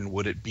return,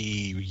 would it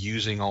be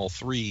using all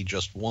three,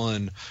 just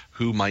one,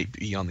 who might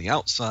be on the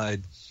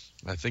outside?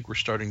 I think we're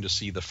starting to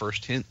see the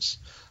first hints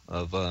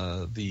of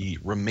the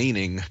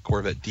remaining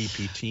Corvette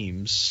DP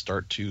teams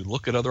start to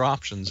look at other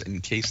options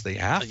in case they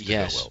have to go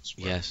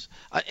elsewhere. Yes.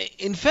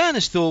 In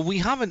fairness, though, we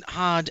haven't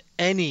had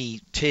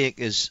any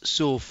takers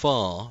so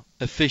far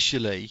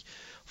officially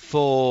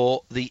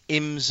for the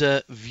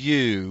IMSA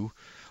view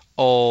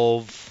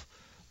of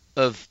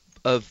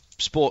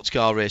sports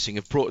car racing,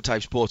 of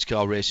prototype sports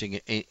car racing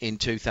in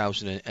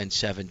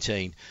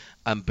 2017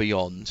 and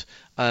beyond.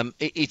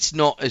 It's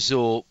not as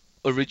though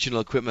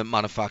original equipment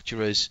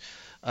manufacturers,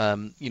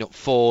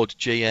 Ford,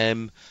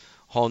 GM,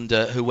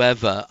 Honda,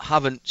 whoever,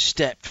 haven't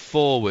stepped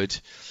forward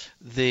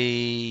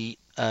and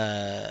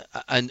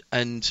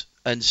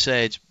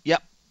said,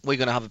 yep, we're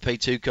going to have a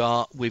P2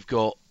 car. We've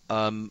got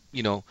we're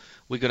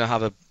going to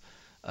have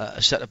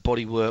a set of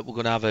bodywork. We're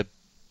going to have a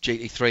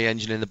GT3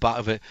 engine in the back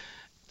of it.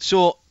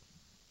 So,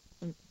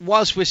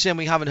 whilst we're saying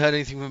we haven't heard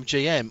anything from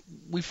GM,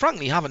 we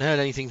frankly haven't heard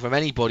anything from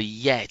anybody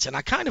yet. And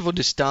I kind of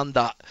understand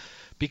that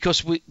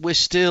because we're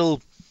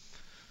still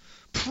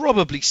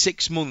probably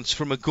 6 months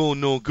from a go,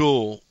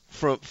 no-go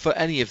for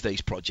any of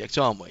these projects,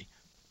 aren't we?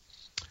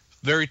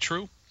 Very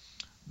true.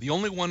 The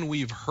only one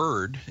we've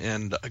heard,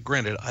 and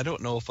granted, I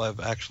don't know if I've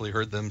actually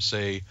heard them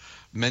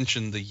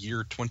mention the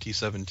year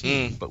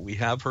 2017, but we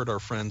have heard our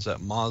friends at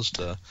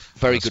Mazda,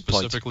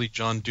 specifically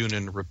John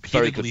Doonan,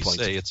 repeatedly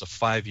say it's a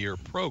 5-year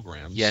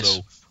program. Yes.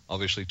 So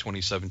obviously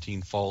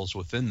 2017 falls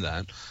within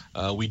that.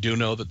 We do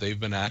know that they've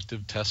been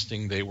active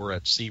testing. They were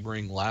at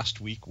Sebring last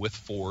week with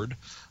Ford,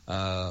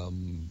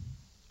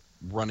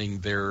 running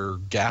their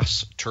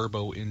gas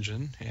turbo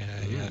engine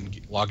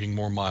and logging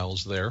more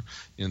miles there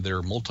in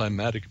their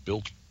Multimatic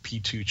built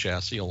P2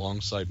 chassis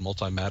alongside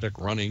Multimatic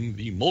running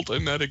the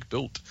Multimatic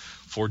built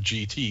for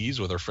GTs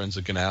with our friends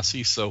at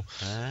Ganassi. So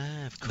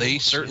they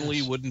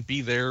certainly wouldn't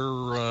be there,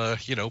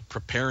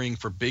 preparing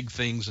for big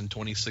things in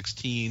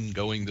 2016,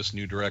 going this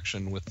new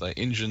direction with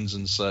engines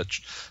and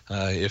such,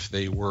 if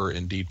they were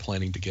indeed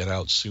planning to get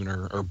out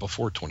sooner or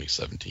before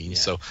 2017. Yeah.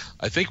 So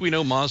I think we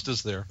know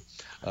Mazda's there.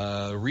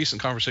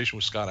 Recent conversation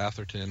with Scott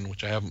Atherton,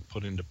 which I haven't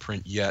put into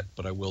print yet,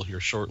 but I will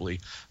here shortly,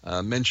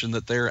 mentioned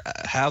that there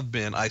have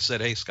been, I said,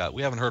 hey, Scott,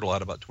 we haven't heard a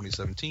lot about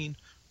 2017,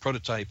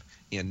 prototype,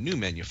 and new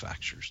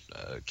manufacturers.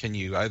 Can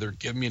you either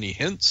give me any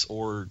hints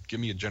or give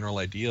me a general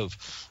idea of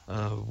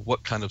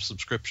what kind of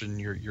subscription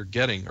you're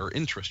getting or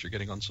interest you're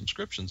getting on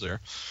subscriptions there?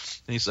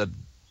 And he said,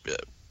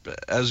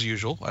 as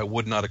usual, I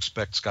would not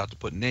expect Scott to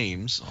put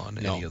names on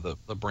any of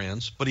the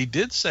brands, but he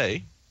did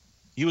say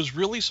he was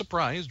really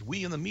surprised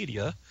we in the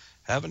media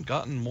haven't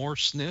gotten more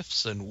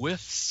sniffs and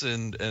whiffs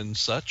and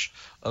such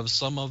of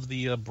some of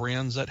the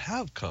brands that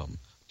have come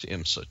to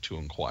IMSA to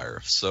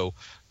inquire. So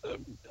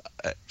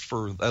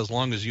for as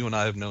long as you and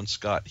I have known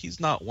Scott, he's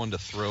not one to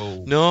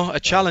throw a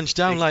challenge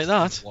down like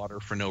that. Water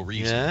for no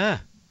reason. Yeah.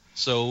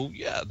 So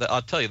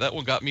I'll tell you, that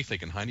one got me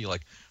thinking, Heine,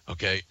 like,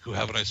 okay, who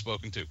haven't I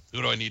spoken to?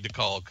 Who do I need to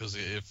call? Because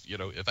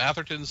if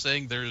Atherton's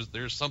saying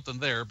there's something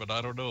there, but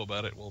I don't know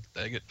about it, well,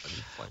 dang it, I need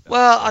to find out.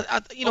 Well,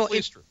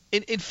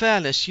 in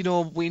fairness,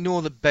 we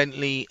know that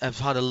Bentley have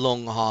had a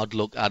long, hard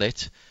look at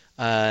it,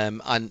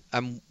 and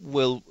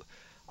will.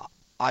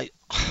 I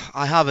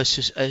have a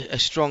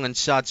strong and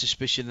sad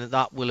suspicion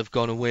that will have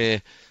gone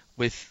away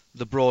with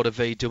the broader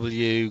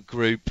VW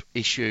group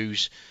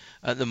issues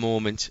at the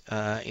moment.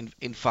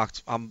 In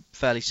fact, I'm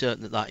fairly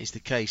certain that is the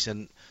case,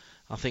 and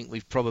I think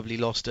we've probably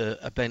lost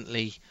a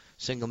Bentley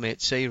single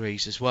mate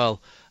series as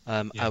well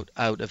out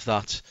of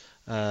that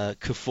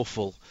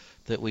kerfuffle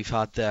that we've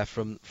had there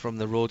from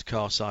the road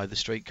car side, the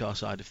street car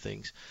side of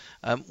things.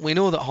 We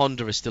know that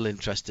Honda is still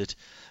interested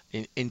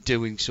in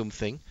doing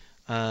something,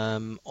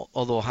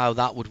 although how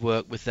that would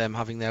work with them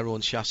having their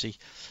own chassis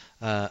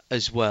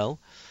as well.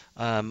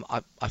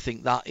 I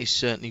think that is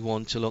certainly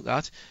one to look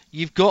at.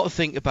 You've got to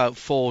think about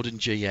Ford and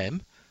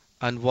GM,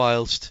 and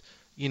whilst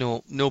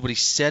nobody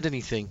said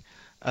anything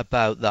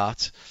about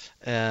that,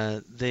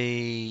 I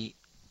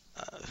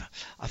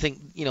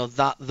think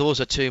that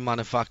those are two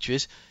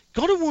manufacturers.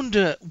 Got to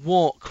wonder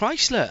what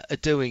Chrysler are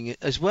doing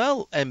as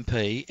well,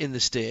 MP, in the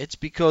States,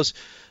 because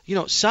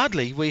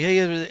sadly we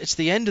hear it's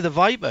the end of the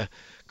Viper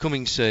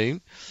coming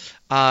soon,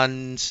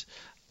 and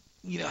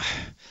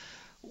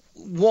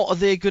what are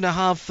they going to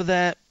have for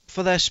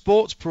their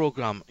sports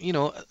program?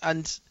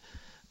 And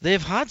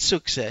they've had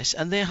success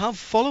and they have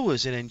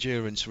followers in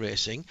endurance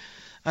racing,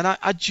 and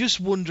I just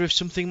wonder if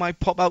something might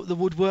pop out of the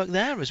woodwork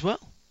there as well.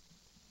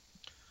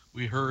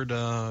 We heard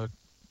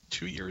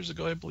 2 years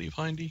ago, I believe,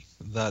 Heinde,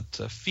 that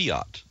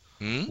Fiat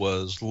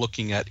was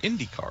looking at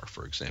IndyCar,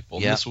 for example.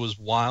 And this was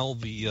while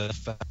the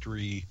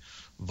factory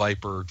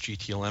Viper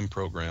GTLM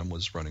program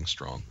was running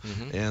strong,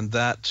 and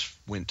that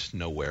went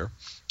nowhere.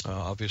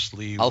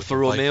 Obviously, Alfa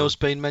Romeo's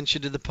been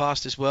mentioned in the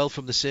past as well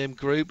from the same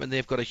group, and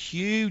they've got a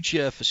huge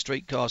year for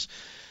street cars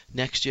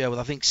next year with,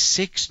 I think,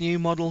 6 new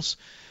models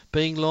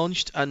being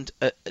launched, and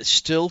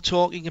still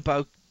talking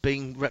about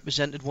being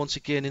represented once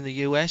again in the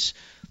US.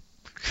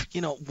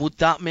 Would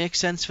that make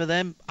sense for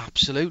them?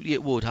 Absolutely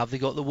it would. Have they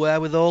got the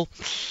wherewithal?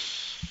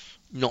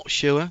 Not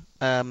sure.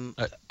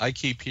 I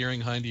keep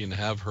hearing, Heinde, and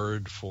have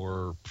heard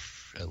for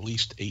at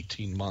least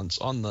 18 months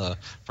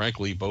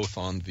frankly, both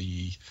on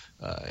the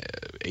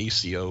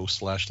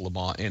ACO/Le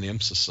Mans and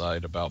IMSA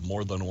side, about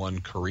more than one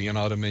Korean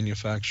auto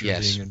manufacturer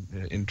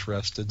being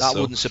interested. That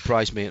wouldn't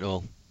surprise me at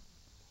all.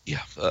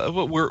 Yeah,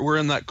 but we're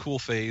in that cool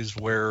phase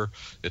where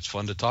it's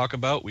fun to talk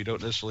about. We don't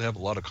necessarily have a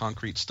lot of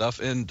concrete stuff.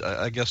 And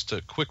I guess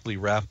to quickly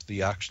wrap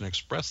the Action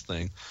Express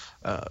thing,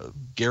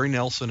 Gary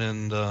Nelson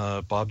and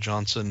Bob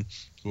Johnson,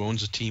 who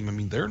owns a team, I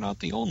mean, they're not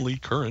the only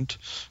current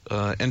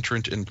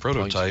entrant in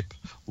prototype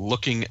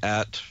looking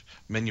at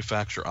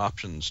manufacturer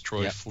options.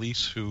 Troy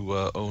Fleece, who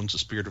owns the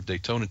Spirit of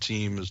Daytona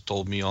team, has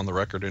told me on the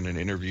record in an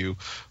interview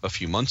a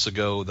few months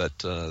ago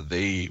that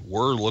they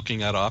were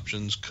looking at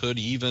options, could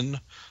even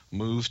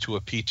move to a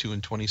P2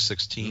 in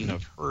 2016.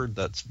 I've heard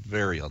that's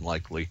very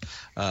unlikely,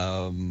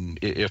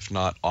 if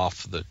not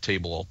off the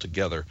table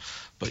altogether.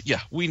 But yeah,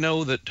 we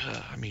know that,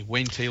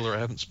 Wayne Taylor, I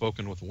haven't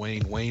spoken with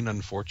Wayne. Wayne,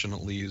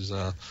 unfortunately, has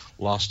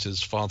lost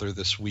his father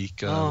this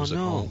week. Was at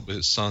home with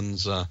his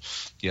sons. I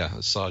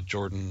saw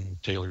Jordan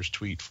Taylor's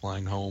tweet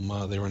flying home.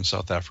 They were in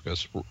South Africa.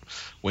 So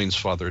Wayne's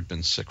father had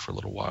been sick for a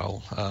little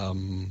while.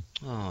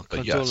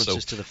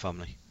 Condolences to the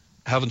family.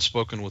 Haven't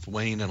spoken with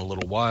Wayne in a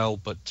little while,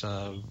 but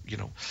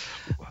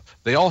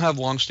they all have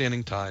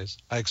long-standing ties.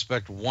 I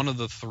expect one of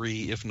the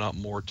three, if not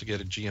more, to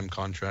get a GM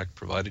contract,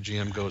 provided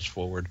GM goes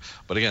forward.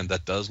 But again,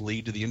 that does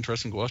lead to the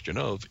interesting question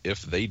of,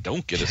 if they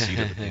don't get a seat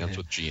at the dance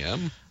with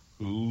GM,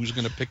 who's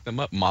going to pick them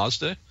up?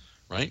 Mazda,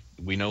 right?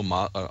 We know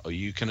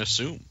you can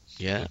assume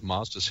that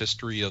Mazda's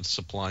history of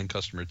supplying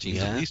customer teams,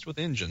 at least with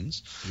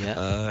engines,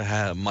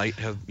 might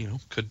have,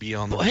 could be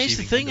on the receiving end. But here's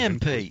the thing,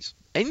 MP.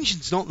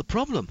 Engine's not the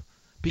problem,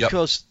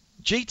 because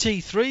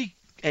GT3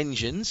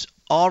 engines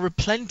are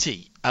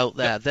aplenty out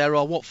there. There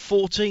are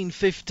 14,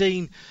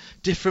 15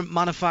 different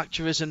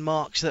manufacturers and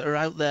marques that are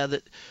out there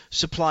that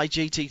supply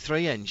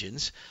GT3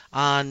 engines,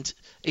 and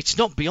it's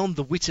not beyond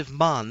the wit of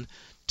man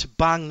to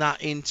bang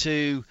that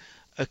into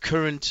a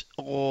current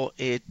or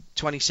a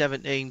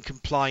 2017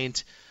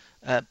 compliant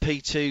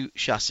P2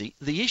 chassis.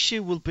 The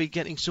issue will be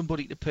getting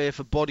somebody to pay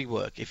for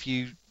bodywork if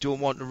you don't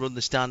want to run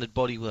the standard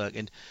bodywork.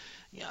 And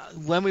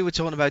when we were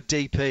talking about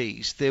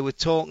DPs, they were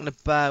talking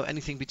about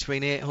anything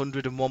between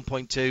 $800 and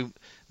 $1.2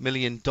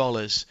 million,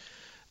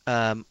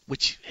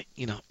 which,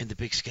 in the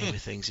big scheme of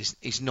things,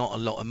 is not a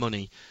lot of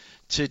money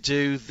to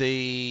do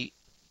the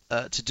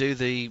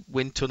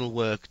wind tunnel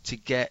work, to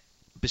get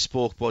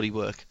bespoke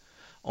bodywork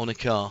on a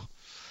car.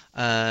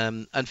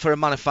 And for a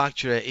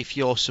manufacturer, if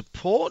you're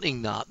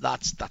supporting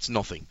that's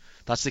nothing.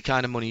 That's the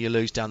kind of money you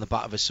lose down the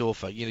back of a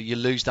sofa. You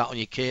lose that on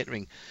your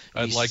catering.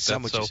 I'd like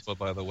sandwiches. That sofa,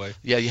 by the way.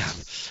 Yeah.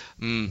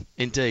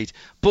 Indeed.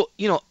 But,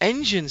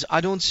 engines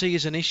I don't see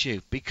as an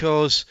issue,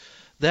 because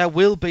there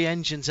will be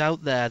engines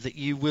out there that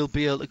you will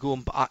be able to go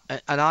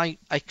and I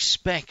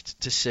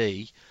expect to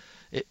see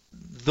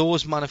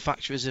those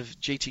manufacturers of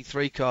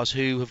GT3 cars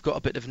who have got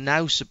a bit of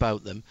nous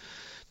about them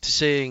to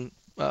saying,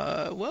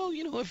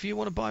 if you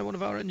want to buy one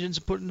of our engines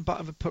and put it in the back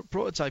of a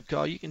prototype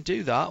car, you can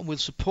do that, and we'll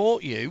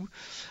support you,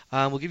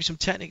 and we'll give you some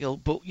technical,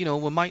 but,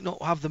 we might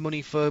not have the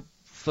money for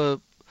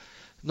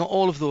not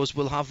all of those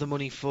will have the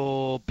money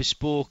for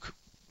bespoke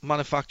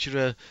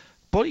manufacturer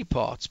body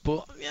parts,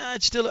 but yeah,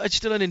 it's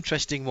still an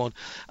interesting one.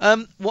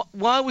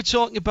 While we're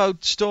talking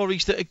about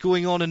stories that are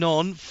going on and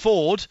on,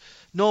 Ford,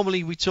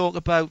 normally we talk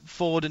about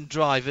Ford and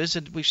drivers,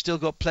 and we've still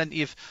got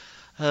plenty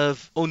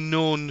of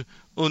unknown.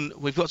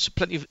 We've got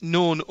plenty of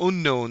known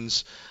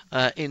unknowns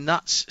in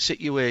that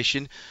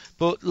situation.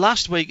 But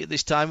last week at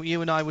this time,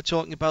 you and I were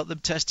talking about them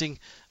testing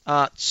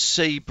at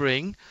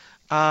Sebring,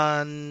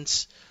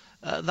 and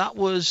that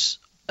was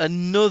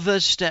another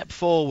step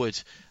forward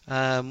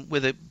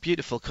with a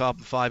beautiful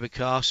carbon fibre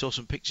car. Saw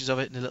some pictures of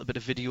it and a little bit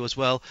of video as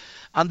well.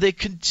 And they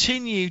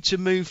continue to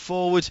move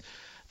forward.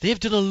 They've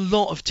done a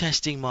lot of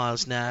testing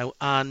miles now,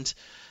 and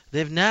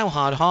they've now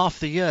had half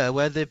the year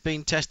where they've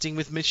been testing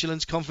with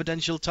Michelin's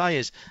confidential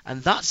tyres,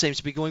 and that seems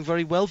to be going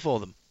very well for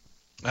them.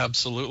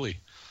 Absolutely.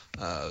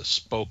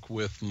 Spoke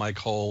with Mike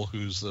Hull,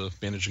 who's the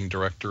managing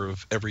director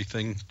of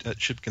everything at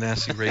Chip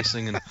Ganassi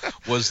Racing, and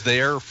was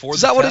there for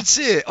Is that what it's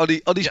here on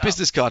his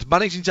business card?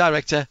 Managing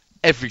director,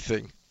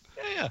 everything.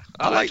 Yeah.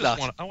 I like that.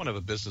 I want to have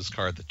a business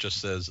card that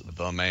just says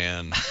the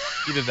man.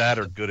 Either that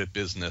or good at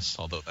business,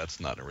 although that's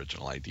not an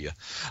original idea.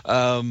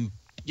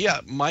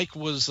 Mike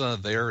was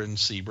there in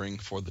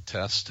Sebring for the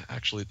test.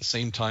 Actually, at the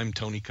same time,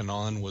 Tony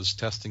Kanaan was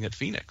testing at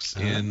Phoenix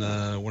in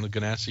one of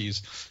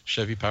Ganassi's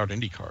Chevy-powered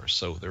Indy cars.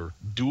 So there were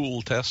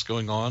dual tests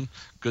going on.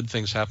 Good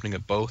things happening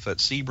at both. At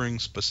Sebring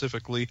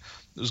specifically,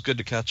 it was good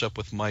to catch up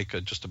with Mike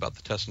just about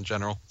the test in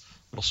general.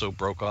 Also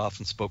broke off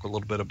and spoke a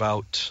little bit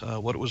about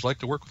what it was like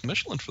to work with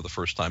Michelin for the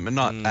first time, and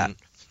not at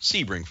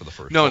Sebring for the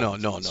first time.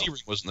 No.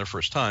 Sebring wasn't their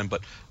first time,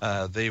 but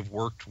they've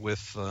worked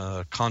with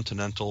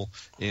Continental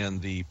and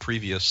the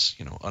previous,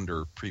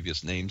 under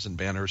previous names and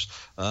banners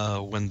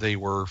when they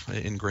were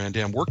in Grand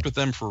Am. Worked with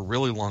them for a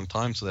really long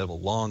time, so they have a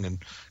long and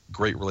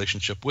great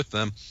relationship with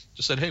them.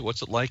 Just said, hey,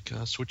 what's it like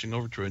switching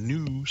over to a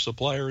new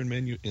supplier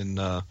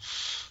in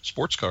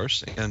sports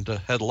cars? And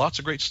had lots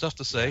of great stuff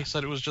to say.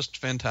 Said it was just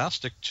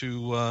fantastic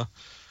to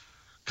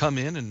come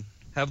in and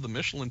have the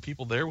Michelin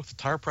people there with the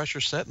tire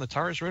pressure set and the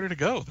tires ready to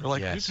go. They're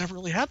like, We've never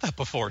really had that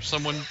before.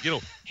 Someone,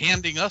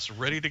 handing us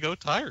ready to go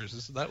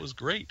tires. That was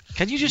great.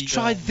 Can you just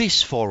try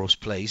this for us,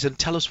 please, and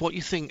tell us what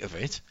you think of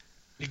it?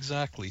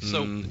 Exactly.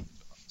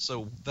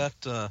 So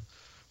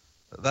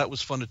that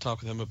was fun to talk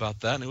with him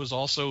about that. And it was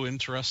also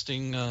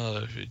interesting,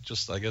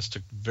 just I guess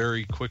to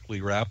very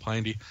quickly wrap,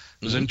 Hindy,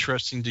 it was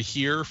interesting to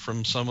hear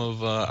from some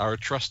of our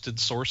trusted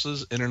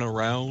sources in and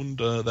around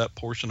that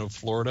portion of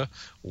Florida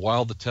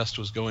while the test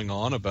was going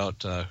on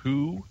about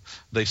who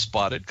they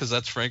spotted, because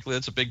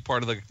that's a big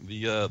part of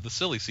the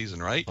silly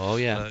season, right? Oh,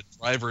 yeah.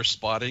 Driver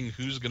spotting,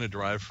 who's going to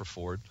drive for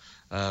Ford.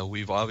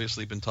 We've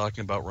obviously been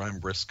talking about Ryan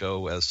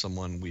Briscoe as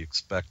someone we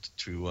expect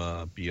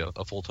to be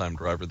a full-time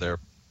driver there.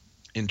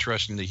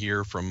 Interesting to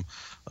hear from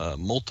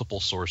multiple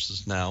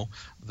sources now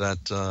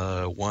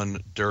that one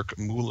Dirk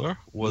Muller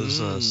was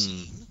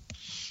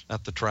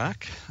at the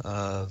track.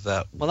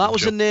 That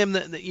was a name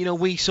that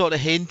we sort of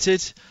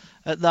hinted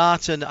at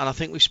that, and I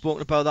think we've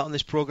spoken about that on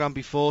this program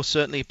before.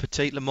 Certainly,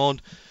 Petit Le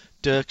Mans,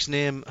 Dirk's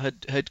name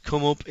had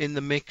come up in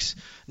the mix.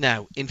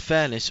 Now, in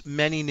fairness,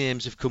 many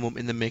names have come up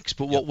in the mix,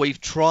 but what we've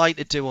tried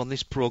to do on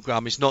this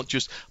program is not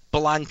just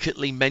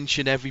blanketly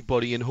mention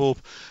everybody and hope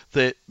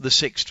that the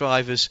 6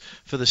 drivers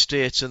for the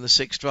States and the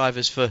 6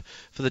 drivers for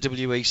the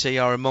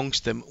WEC are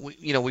amongst them.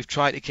 We've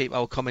tried to keep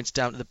our comments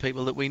down to the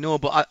people that we know,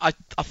 but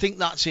I think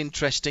that's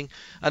interesting,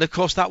 and of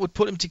course that would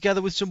put him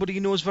together with somebody he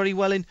knows very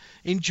well in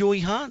Joey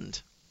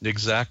Hand.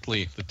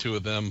 Exactly. The two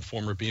of them,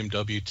 former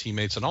BMW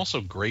teammates and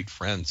also great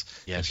friends.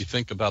 Yes. If you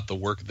think about the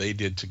work they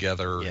did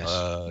together,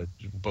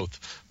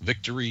 both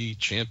victory,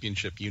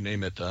 championship, you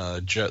name it,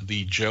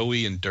 the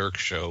Joey and Dirk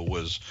show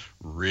was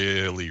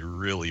really,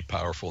 really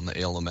powerful in the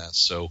ALMS.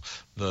 So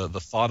the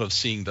thought of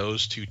seeing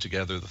those two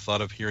together, the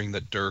thought of hearing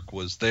that Dirk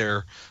was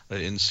there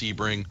in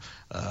Sebring,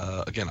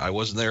 again, I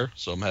wasn't there,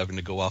 so I'm having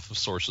to go off of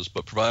sources,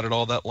 but provided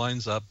all that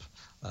lines up,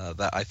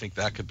 that I think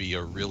that could be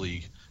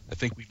I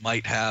think we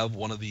might have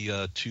one of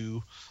the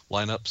 2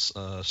 lineups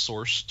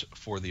sourced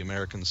for the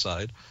American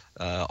side.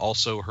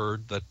 Also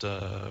heard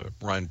that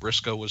Ryan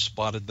Briscoe was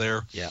spotted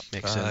there. Yeah,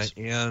 makes sense.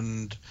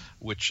 And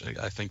which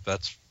I think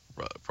that's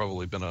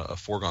probably been a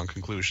foregone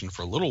conclusion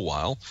for a little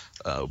while.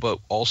 But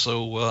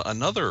also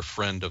another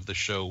friend of the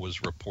show was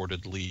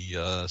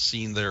reportedly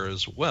seen there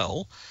as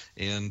well.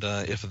 And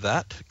if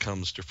that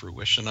comes to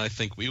fruition, I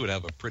think we would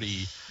have a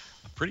pretty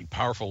pretty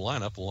powerful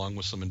lineup along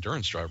with some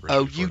endurance drivers.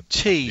 Oh, you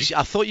tease.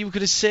 I thought you were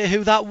going to say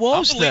who that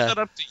was. I'll leave that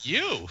up to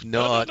you.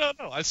 No.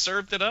 I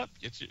served it up.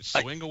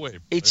 Swing away.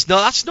 It's not.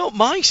 That's not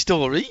my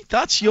story.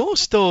 That's your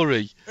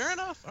story. Fair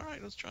enough. All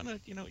right. I was trying to,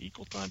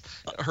 equal time.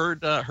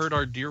 Heard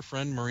our dear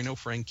friend Marino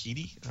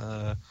Franchitti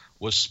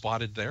was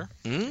spotted there.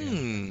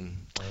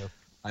 And,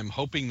 I'm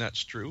hoping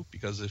that's true,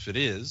 because if it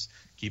is,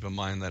 keep in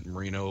mind that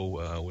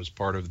Marino was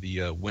part of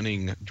the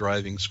winning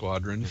driving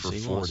squadron for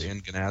Ford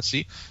and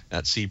Ganassi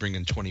at Sebring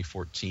in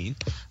 2014,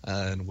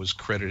 and was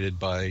credited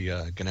by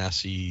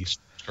Ganassi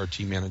our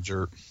team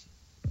manager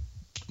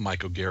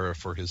Mike O'Gara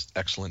for his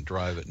excellent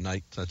drive at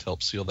night to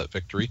help seal that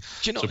victory.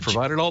 So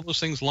provided all those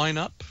things line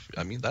up,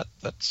 I mean,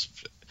 that's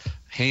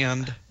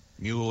Hand,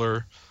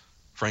 Mueller,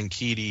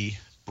 Franchitti,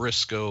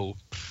 Briscoe.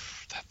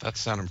 That's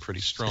sounding pretty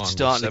strong. It's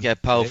starting to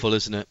get powerful,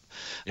 isn't it?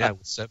 Yeah,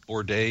 with Seth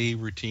Bourdais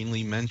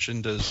routinely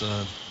mentioned as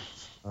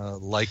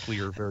likely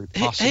or very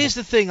possible. Here's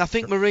the thing. I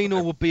think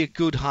Marino would be a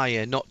good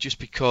hire, not just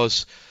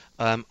because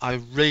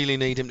I really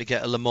need him to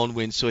get a Le Mans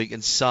win so he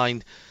can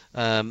sign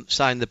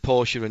the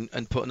Porsche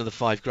and put another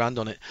 $5,000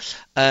 on it.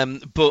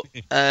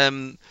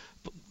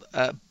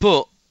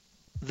 But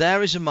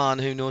there is a man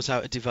who knows how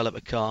to develop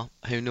a car,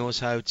 who knows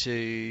how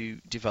to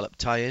develop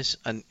tyres,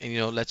 and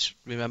let's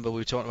remember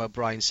we were talking about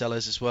Brian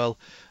Sellers as well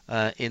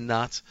in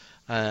that,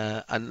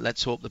 and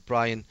let's hope that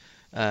Brian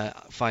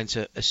finds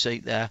a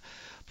seat there.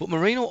 But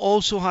Marino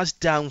also has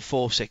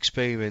downforce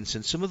experience,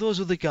 and some of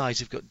those other guys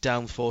have got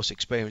downforce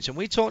experience, and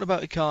we're talking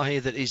about a car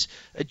here that is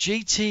a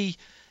GT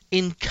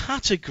in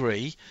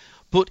category,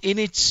 but in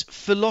its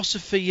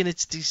philosophy and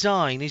its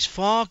design is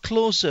far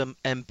closer,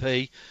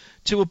 MP,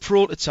 to a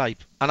prototype,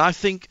 and I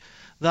think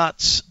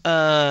that's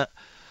I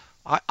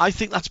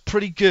think that's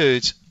pretty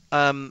good.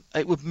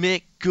 It would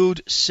make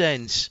good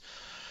sense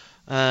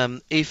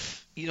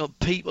if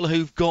people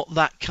who've got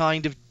that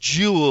kind of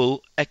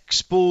dual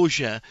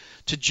exposure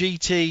to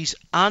GTs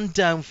and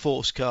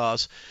downforce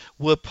cars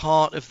were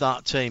part of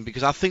that team,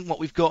 because I think what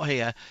we've got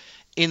here,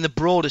 in the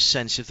broadest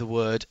sense of the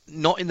word,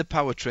 not in the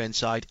powertrain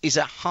side, is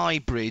a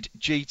hybrid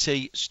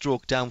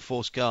GT-stroke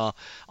downforce car.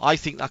 I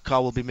think that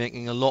car will be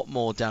making a lot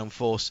more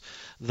downforce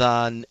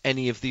than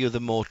any of the other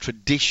more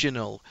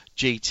traditional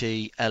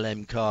GT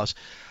LM cars.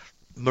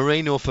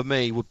 Marino, for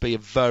me, would be a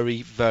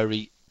very,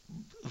 very,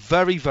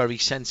 very, very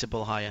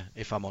sensible hire,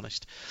 if I'm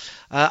honest.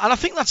 And I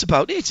think that's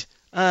about it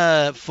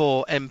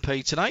for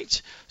MP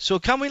tonight. So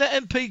can we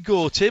let MP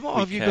go, Tim, or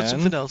have you got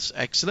something else?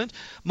 Excellent.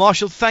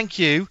 Marshall, thank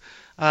you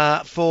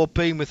for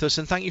being with us,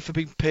 and thank you for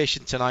being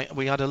patient tonight.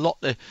 We had a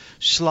lot to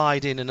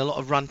slide in and a lot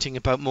of ranting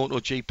about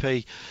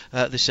MotoGP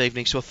this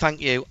evening, so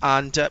thank you,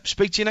 and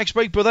speak to you next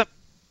week, brother.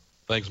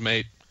 Thanks,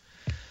 mate.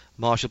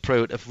 Marshall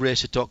Pruitt of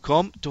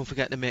Racer.com. Don't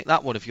forget to make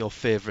that one of your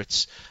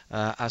favourites,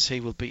 as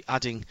he will be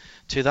adding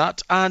to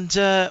that. And,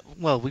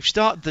 we've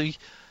started the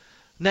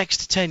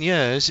next 10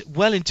 years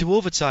well into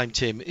overtime,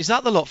 Tim. Is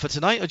that the lot for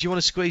tonight, or do you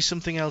want to squeeze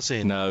something else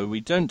in? No, we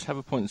don't have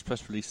a pointless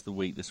press release of the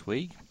week this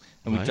week,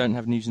 and we don't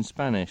have news in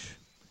Spanish.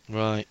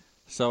 Right.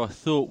 So I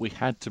thought we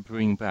had to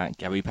bring back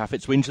Gary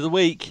Paffett's Whinge of the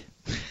Week.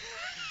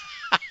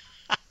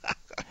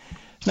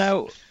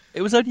 Now,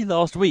 it was only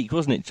last week,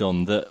 wasn't it,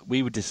 John, that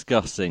we were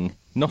discussing,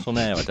 not on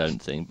air I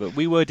don't think, but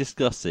we were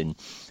discussing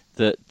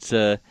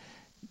that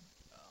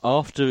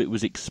after it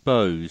was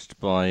exposed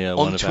by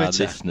one of our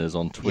listeners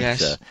on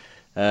Twitter,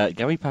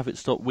 Gary Paffett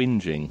stopped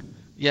whinging.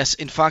 Yes,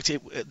 in fact,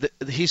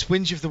 his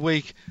Whinge of the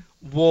Week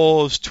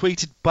was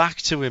tweeted back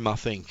to him, I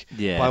think,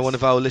 by one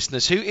of our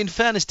listeners, who, in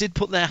fairness, did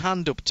put their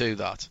hand up to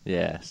that.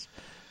 Yes.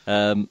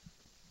 So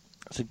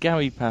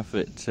Gary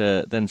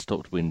Paffett then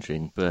stopped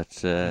whinging,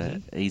 but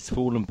he's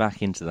fallen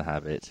back into the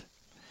habit,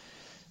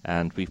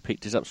 and we've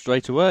picked it up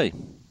straight away.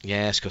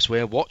 Yes, because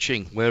we're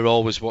watching. We're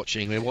always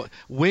watching.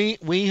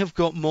 We have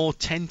got more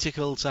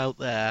tentacles out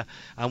there,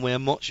 and we're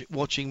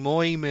watching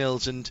more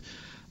emails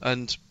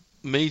and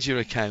media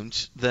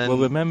accounts than Well,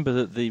 remember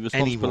that the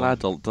Responsible anyone.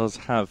 Adult does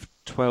have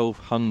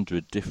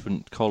 1,200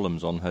 different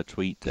columns on her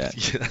tweet deck.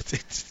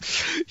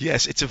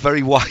 Yes, it's a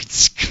very wide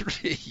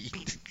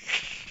screen.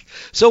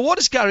 So what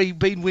has Gary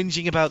been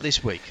whinging about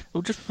this week?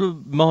 Well, just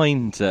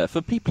remind,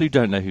 for people who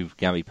don't know who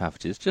Gary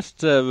Paffett is,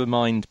 just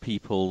remind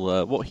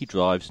people what he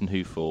drives and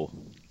who for.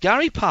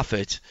 Gary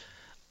Paffett,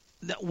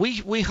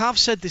 we have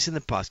said this in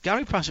the past,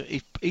 Gary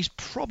Paffett is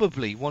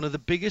probably one of the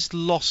biggest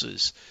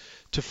losses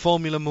to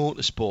Formula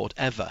Motorsport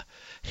ever.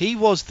 He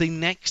was the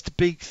next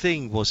big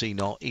thing, was he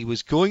not? He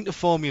was going to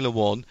Formula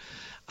One,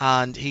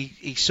 and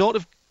he sort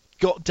of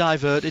got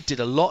diverted, did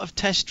a lot of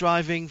test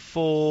driving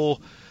for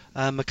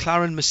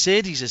McLaren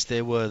Mercedes as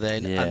they were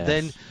then, and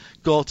then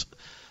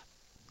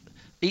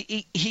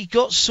he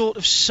got sort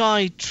of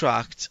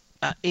sidetracked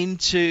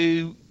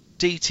into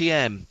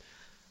DTM,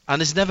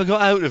 and has never got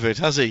out of it,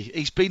 has he?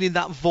 He's been in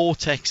that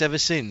vortex ever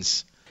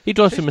since. He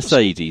drives for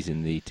Mercedes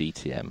in the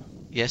DTM.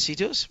 Yes, he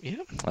does,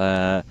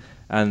 yeah.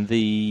 And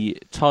the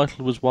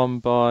title was won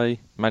by...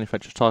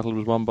 manufacturer's title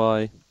was won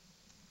by...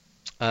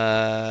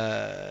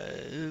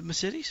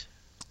 Mercedes?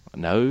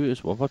 No, it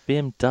was won by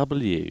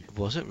BMW.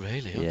 Was it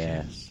really? Okay.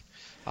 Yes.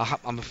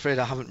 I'm afraid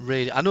I haven't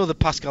really. I know that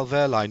Pascal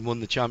Wehrlein won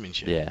the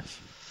championship. Yes.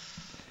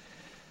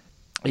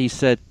 He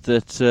said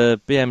that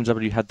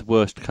BMW had the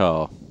worst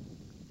car.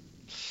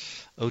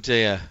 Oh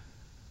dear.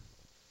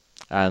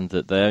 And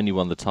that they only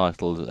won the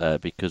title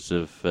because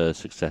of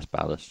success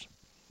ballast.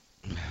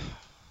 Oh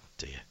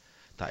dear.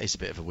 That is a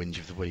bit of a whinge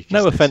of the week.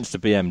 No offence to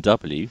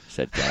BMW,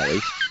 said Gary.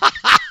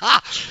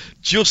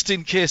 Just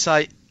in case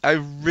I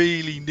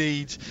really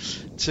need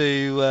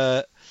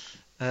to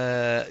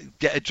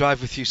get a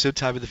drive with you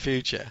sometime in the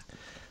future.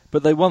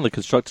 But they won the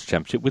Constructors'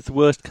 Championship with the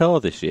worst car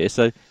this year,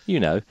 so,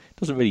 it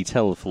doesn't really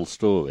tell the full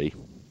story.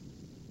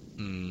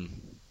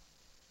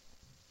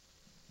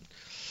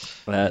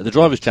 The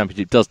Drivers'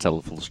 Championship does tell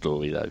the full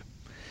story, though.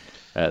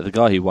 The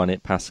guy who won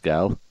it,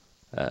 Pascal,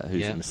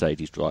 who's a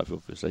Mercedes driver,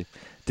 obviously,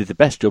 did the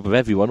best job of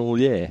everyone all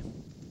year.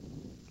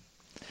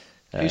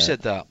 Who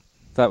said that?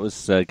 That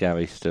was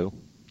Gary Still.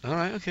 All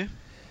right, okay.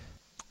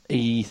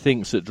 He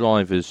thinks that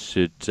drivers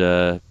should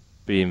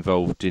be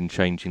involved in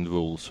changing the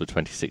rules for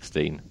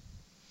 2016.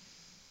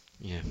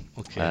 Yeah,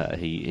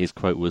 okay. His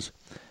quote was,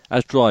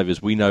 "As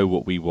drivers, we know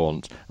what we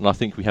want, and I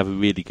think we have a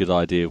really good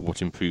idea of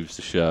what improves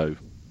the show.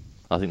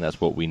 I think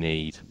that's what we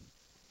need."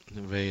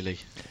 Really?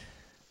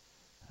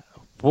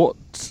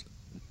 What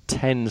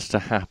tends to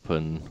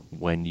happen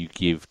when you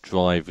give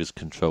drivers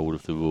control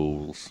of the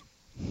rules?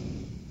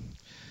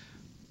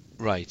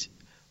 Right.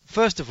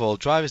 First of all,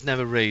 drivers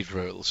never read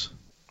rules.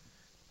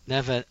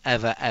 Never,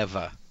 ever,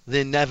 ever.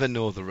 They never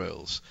know the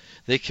rules.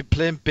 They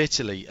complain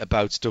bitterly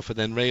about stuff and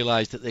then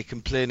realise that they're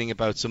complaining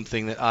about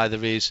something that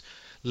either is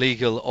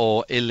legal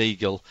or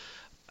illegal,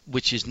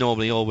 which is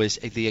normally always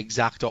the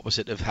exact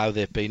opposite of how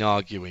they've been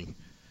arguing.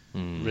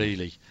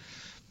 Really.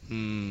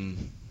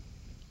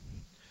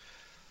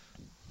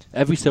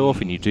 Every so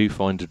often you do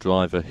find a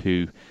driver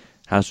who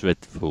has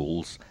read the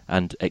rules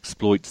and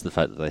exploits the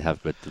fact that they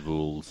have read the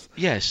rules.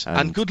 Yes,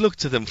 and good luck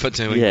to them for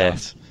doing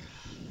that.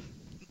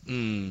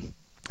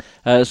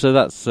 So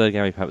that's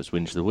Gary Pappett's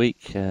Whinge of the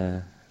Week,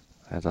 and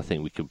I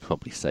think we could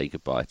probably say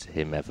goodbye to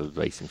him ever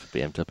racing for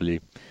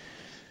BMW.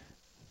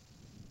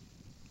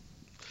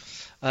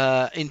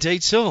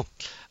 Indeed so.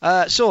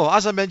 So,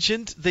 as I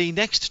mentioned, the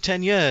next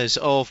 10 years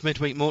of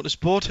Midweek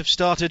Motorsport have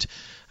started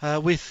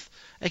with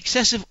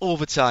excessive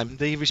overtime.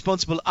 The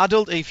responsible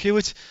adult, Eve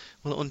Hewitt,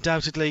 will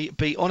undoubtedly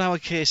be on our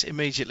case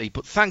immediately.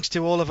 But thanks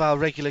to all of our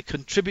regular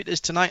contributors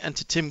tonight and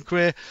to Tim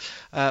Gray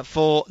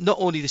for not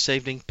only this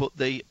evening but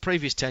the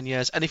previous 10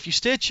 years. And if you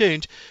stay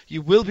tuned,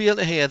 you will be able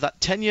to hear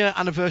that 10-year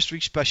anniversary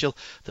special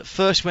that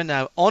first went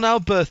out on our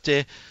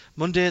birthday,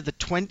 Monday the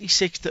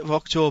 26th of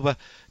October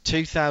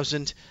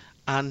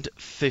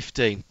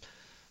 2015.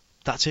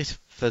 That's it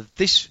for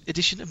this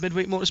edition of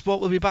Midweek Motorsport.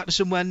 We'll be back to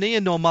somewhere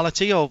near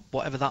normality, or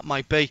whatever that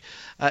might be,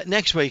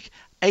 next week,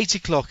 8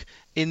 o'clock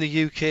in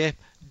the UK.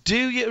 Do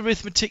your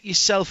arithmetic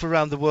yourself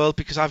around the world,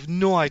 because I've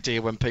no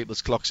idea when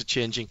people's clocks are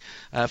changing,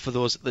 for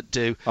those that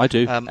do. I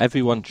do.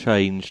 Everyone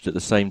changed at the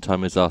same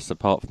time as us,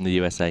 apart from the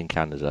USA and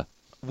Canada.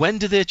 When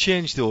do they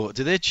change, though?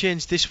 Do they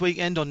change this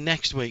weekend or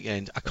next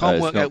weekend? I can't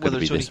work out whether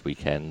it's this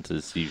weekend.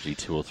 There's usually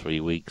 2 or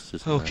 3 weeks.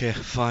 Okay,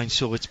 fine.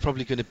 So it's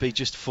probably going to be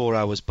just 4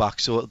 hours back,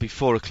 so it'll be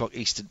 4 o'clock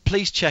Eastern.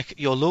 Please check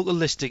your local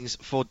listings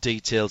for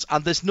details.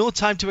 And there's no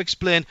time to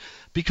explain,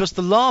 because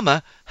the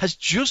Llama has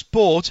just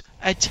bought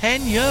a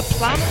 10-year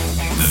plan.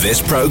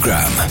 This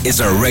programme is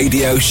a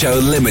Radio Show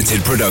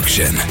Limited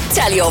production.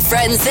 Tell your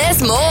friends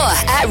there's more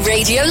at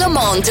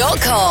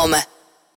radiolemans.com.